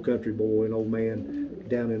an old country boy, an old man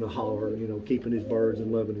down in a holler, you know, keeping his birds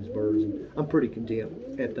and loving his birds. And I'm pretty content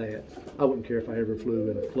at that. I wouldn't care if I ever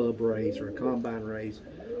flew in a club race or a combine race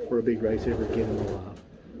or a big race ever again in my life.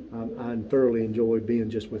 I thoroughly enjoy being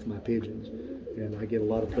just with my pigeons. And I get a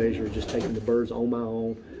lot of pleasure just taking the birds on my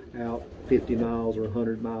own out 50 miles or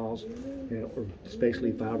 100 miles, or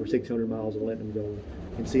especially 500 or 600 miles, and letting them go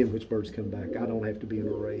and seeing which birds come back. I don't have to be in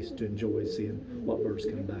a race to enjoy seeing what birds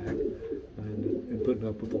come back, and putting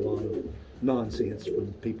up with a lot of nonsense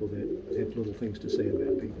from people that have little things to say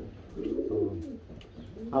about people.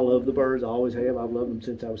 I love the birds. I always have. I've loved them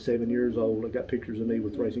since I was 7 years old. I got pictures of me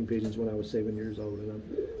with racing pigeons when I was 7 years old, and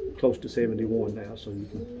I'm close to 71 now, so you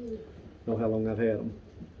can know how long I've had them.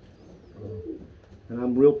 And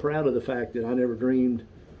I'm real proud of the fact that I never dreamed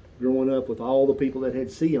growing up with all the people that had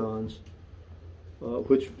SIONs,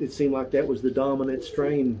 which it seemed like that was the dominant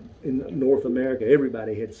strain in North America.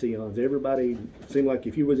 Everybody had SIONs. Everybody seemed like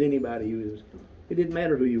if you was anybody, it didn't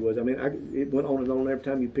matter who you was. I mean, it went on and on every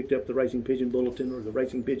time you picked up the Racing Pigeon Bulletin or the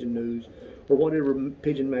Racing Pigeon News or whatever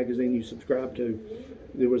pigeon magazine you subscribed to.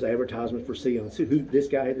 There was advertisements for SIONs. So this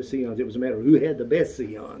guy had the SIONs. It was a matter of who had the best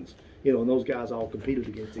SIONs, you know, and those guys all competed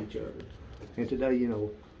against each other. And today, you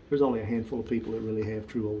know, there's only a handful of people that really have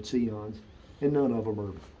true old SIONs, and none of them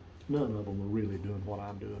are really doing what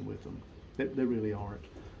I'm doing with them. They really aren't.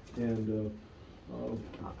 And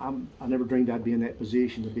I never dreamed I'd be in that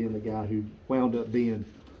position of being the guy who wound up being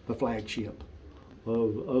the flagship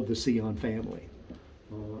of the SION family.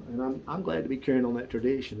 And I'm glad to be carrying on that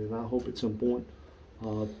tradition, and I hope at some point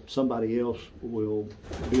somebody else will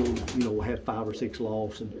build, you know, have 5 or 6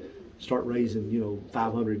 lofts and start raising, you know,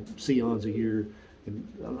 500 SIONs a year, and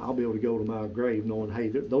I'll be able to go to my grave knowing, hey,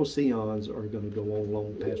 those SIONs are going to go on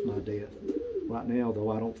long past my death. Right now, though,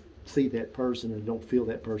 I don't see that person and don't feel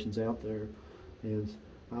that person's out there, and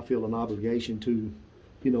I feel an obligation to,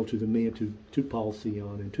 you know, to the men, to Paul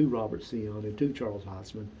Sion and to Robert Sion and to Charles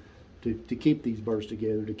Heitzman, to keep these birds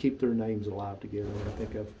together, to keep their names alive together. And I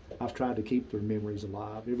think I've tried to keep their memories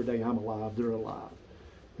alive. Every day I'm alive, they're alive.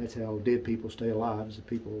 That's how dead people stay alive, is the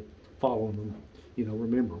people following them, you know,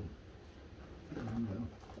 remember them.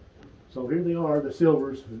 So here they are, the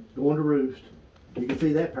silvers going to roost. You can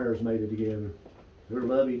see that pair's mated together. They're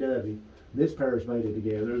lovey-dovey. This pair's mated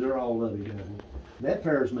together. They're all lovey-dovey. That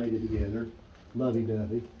pair's mated together,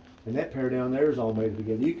 lovey-dovey. And that pair down there is all mated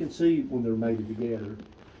together. You can see when they're mated together,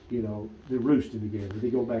 you know, they're roosting together. They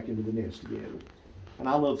go back into the nest together. And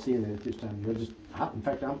I love seeing that at this time. You know, in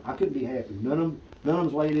fact, I couldn't be happy. None of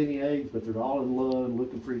them's laid any eggs, but they're all in love and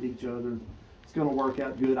looking for each other. It's going to work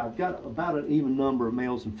out good. I've got about an even number of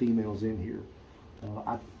males and females in here.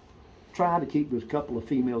 I try to keep there's a couple of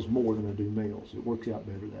females more than I do males. It works out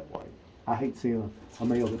better that way. I hate seeing a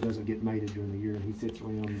male that doesn't get mated during the year and he sits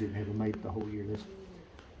around and didn't have a mate the whole year.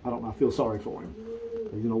 I don't know. I feel sorry for him.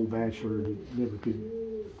 He's an old bachelor that never could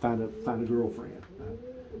find a girlfriend.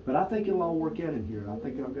 But I think it'll all work out in here. I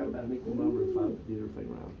think I've got about an equal number if I did everything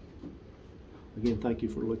right. Again, thank you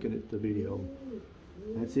for looking at the video.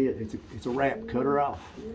 That's it. It's a wrap. Cut her off.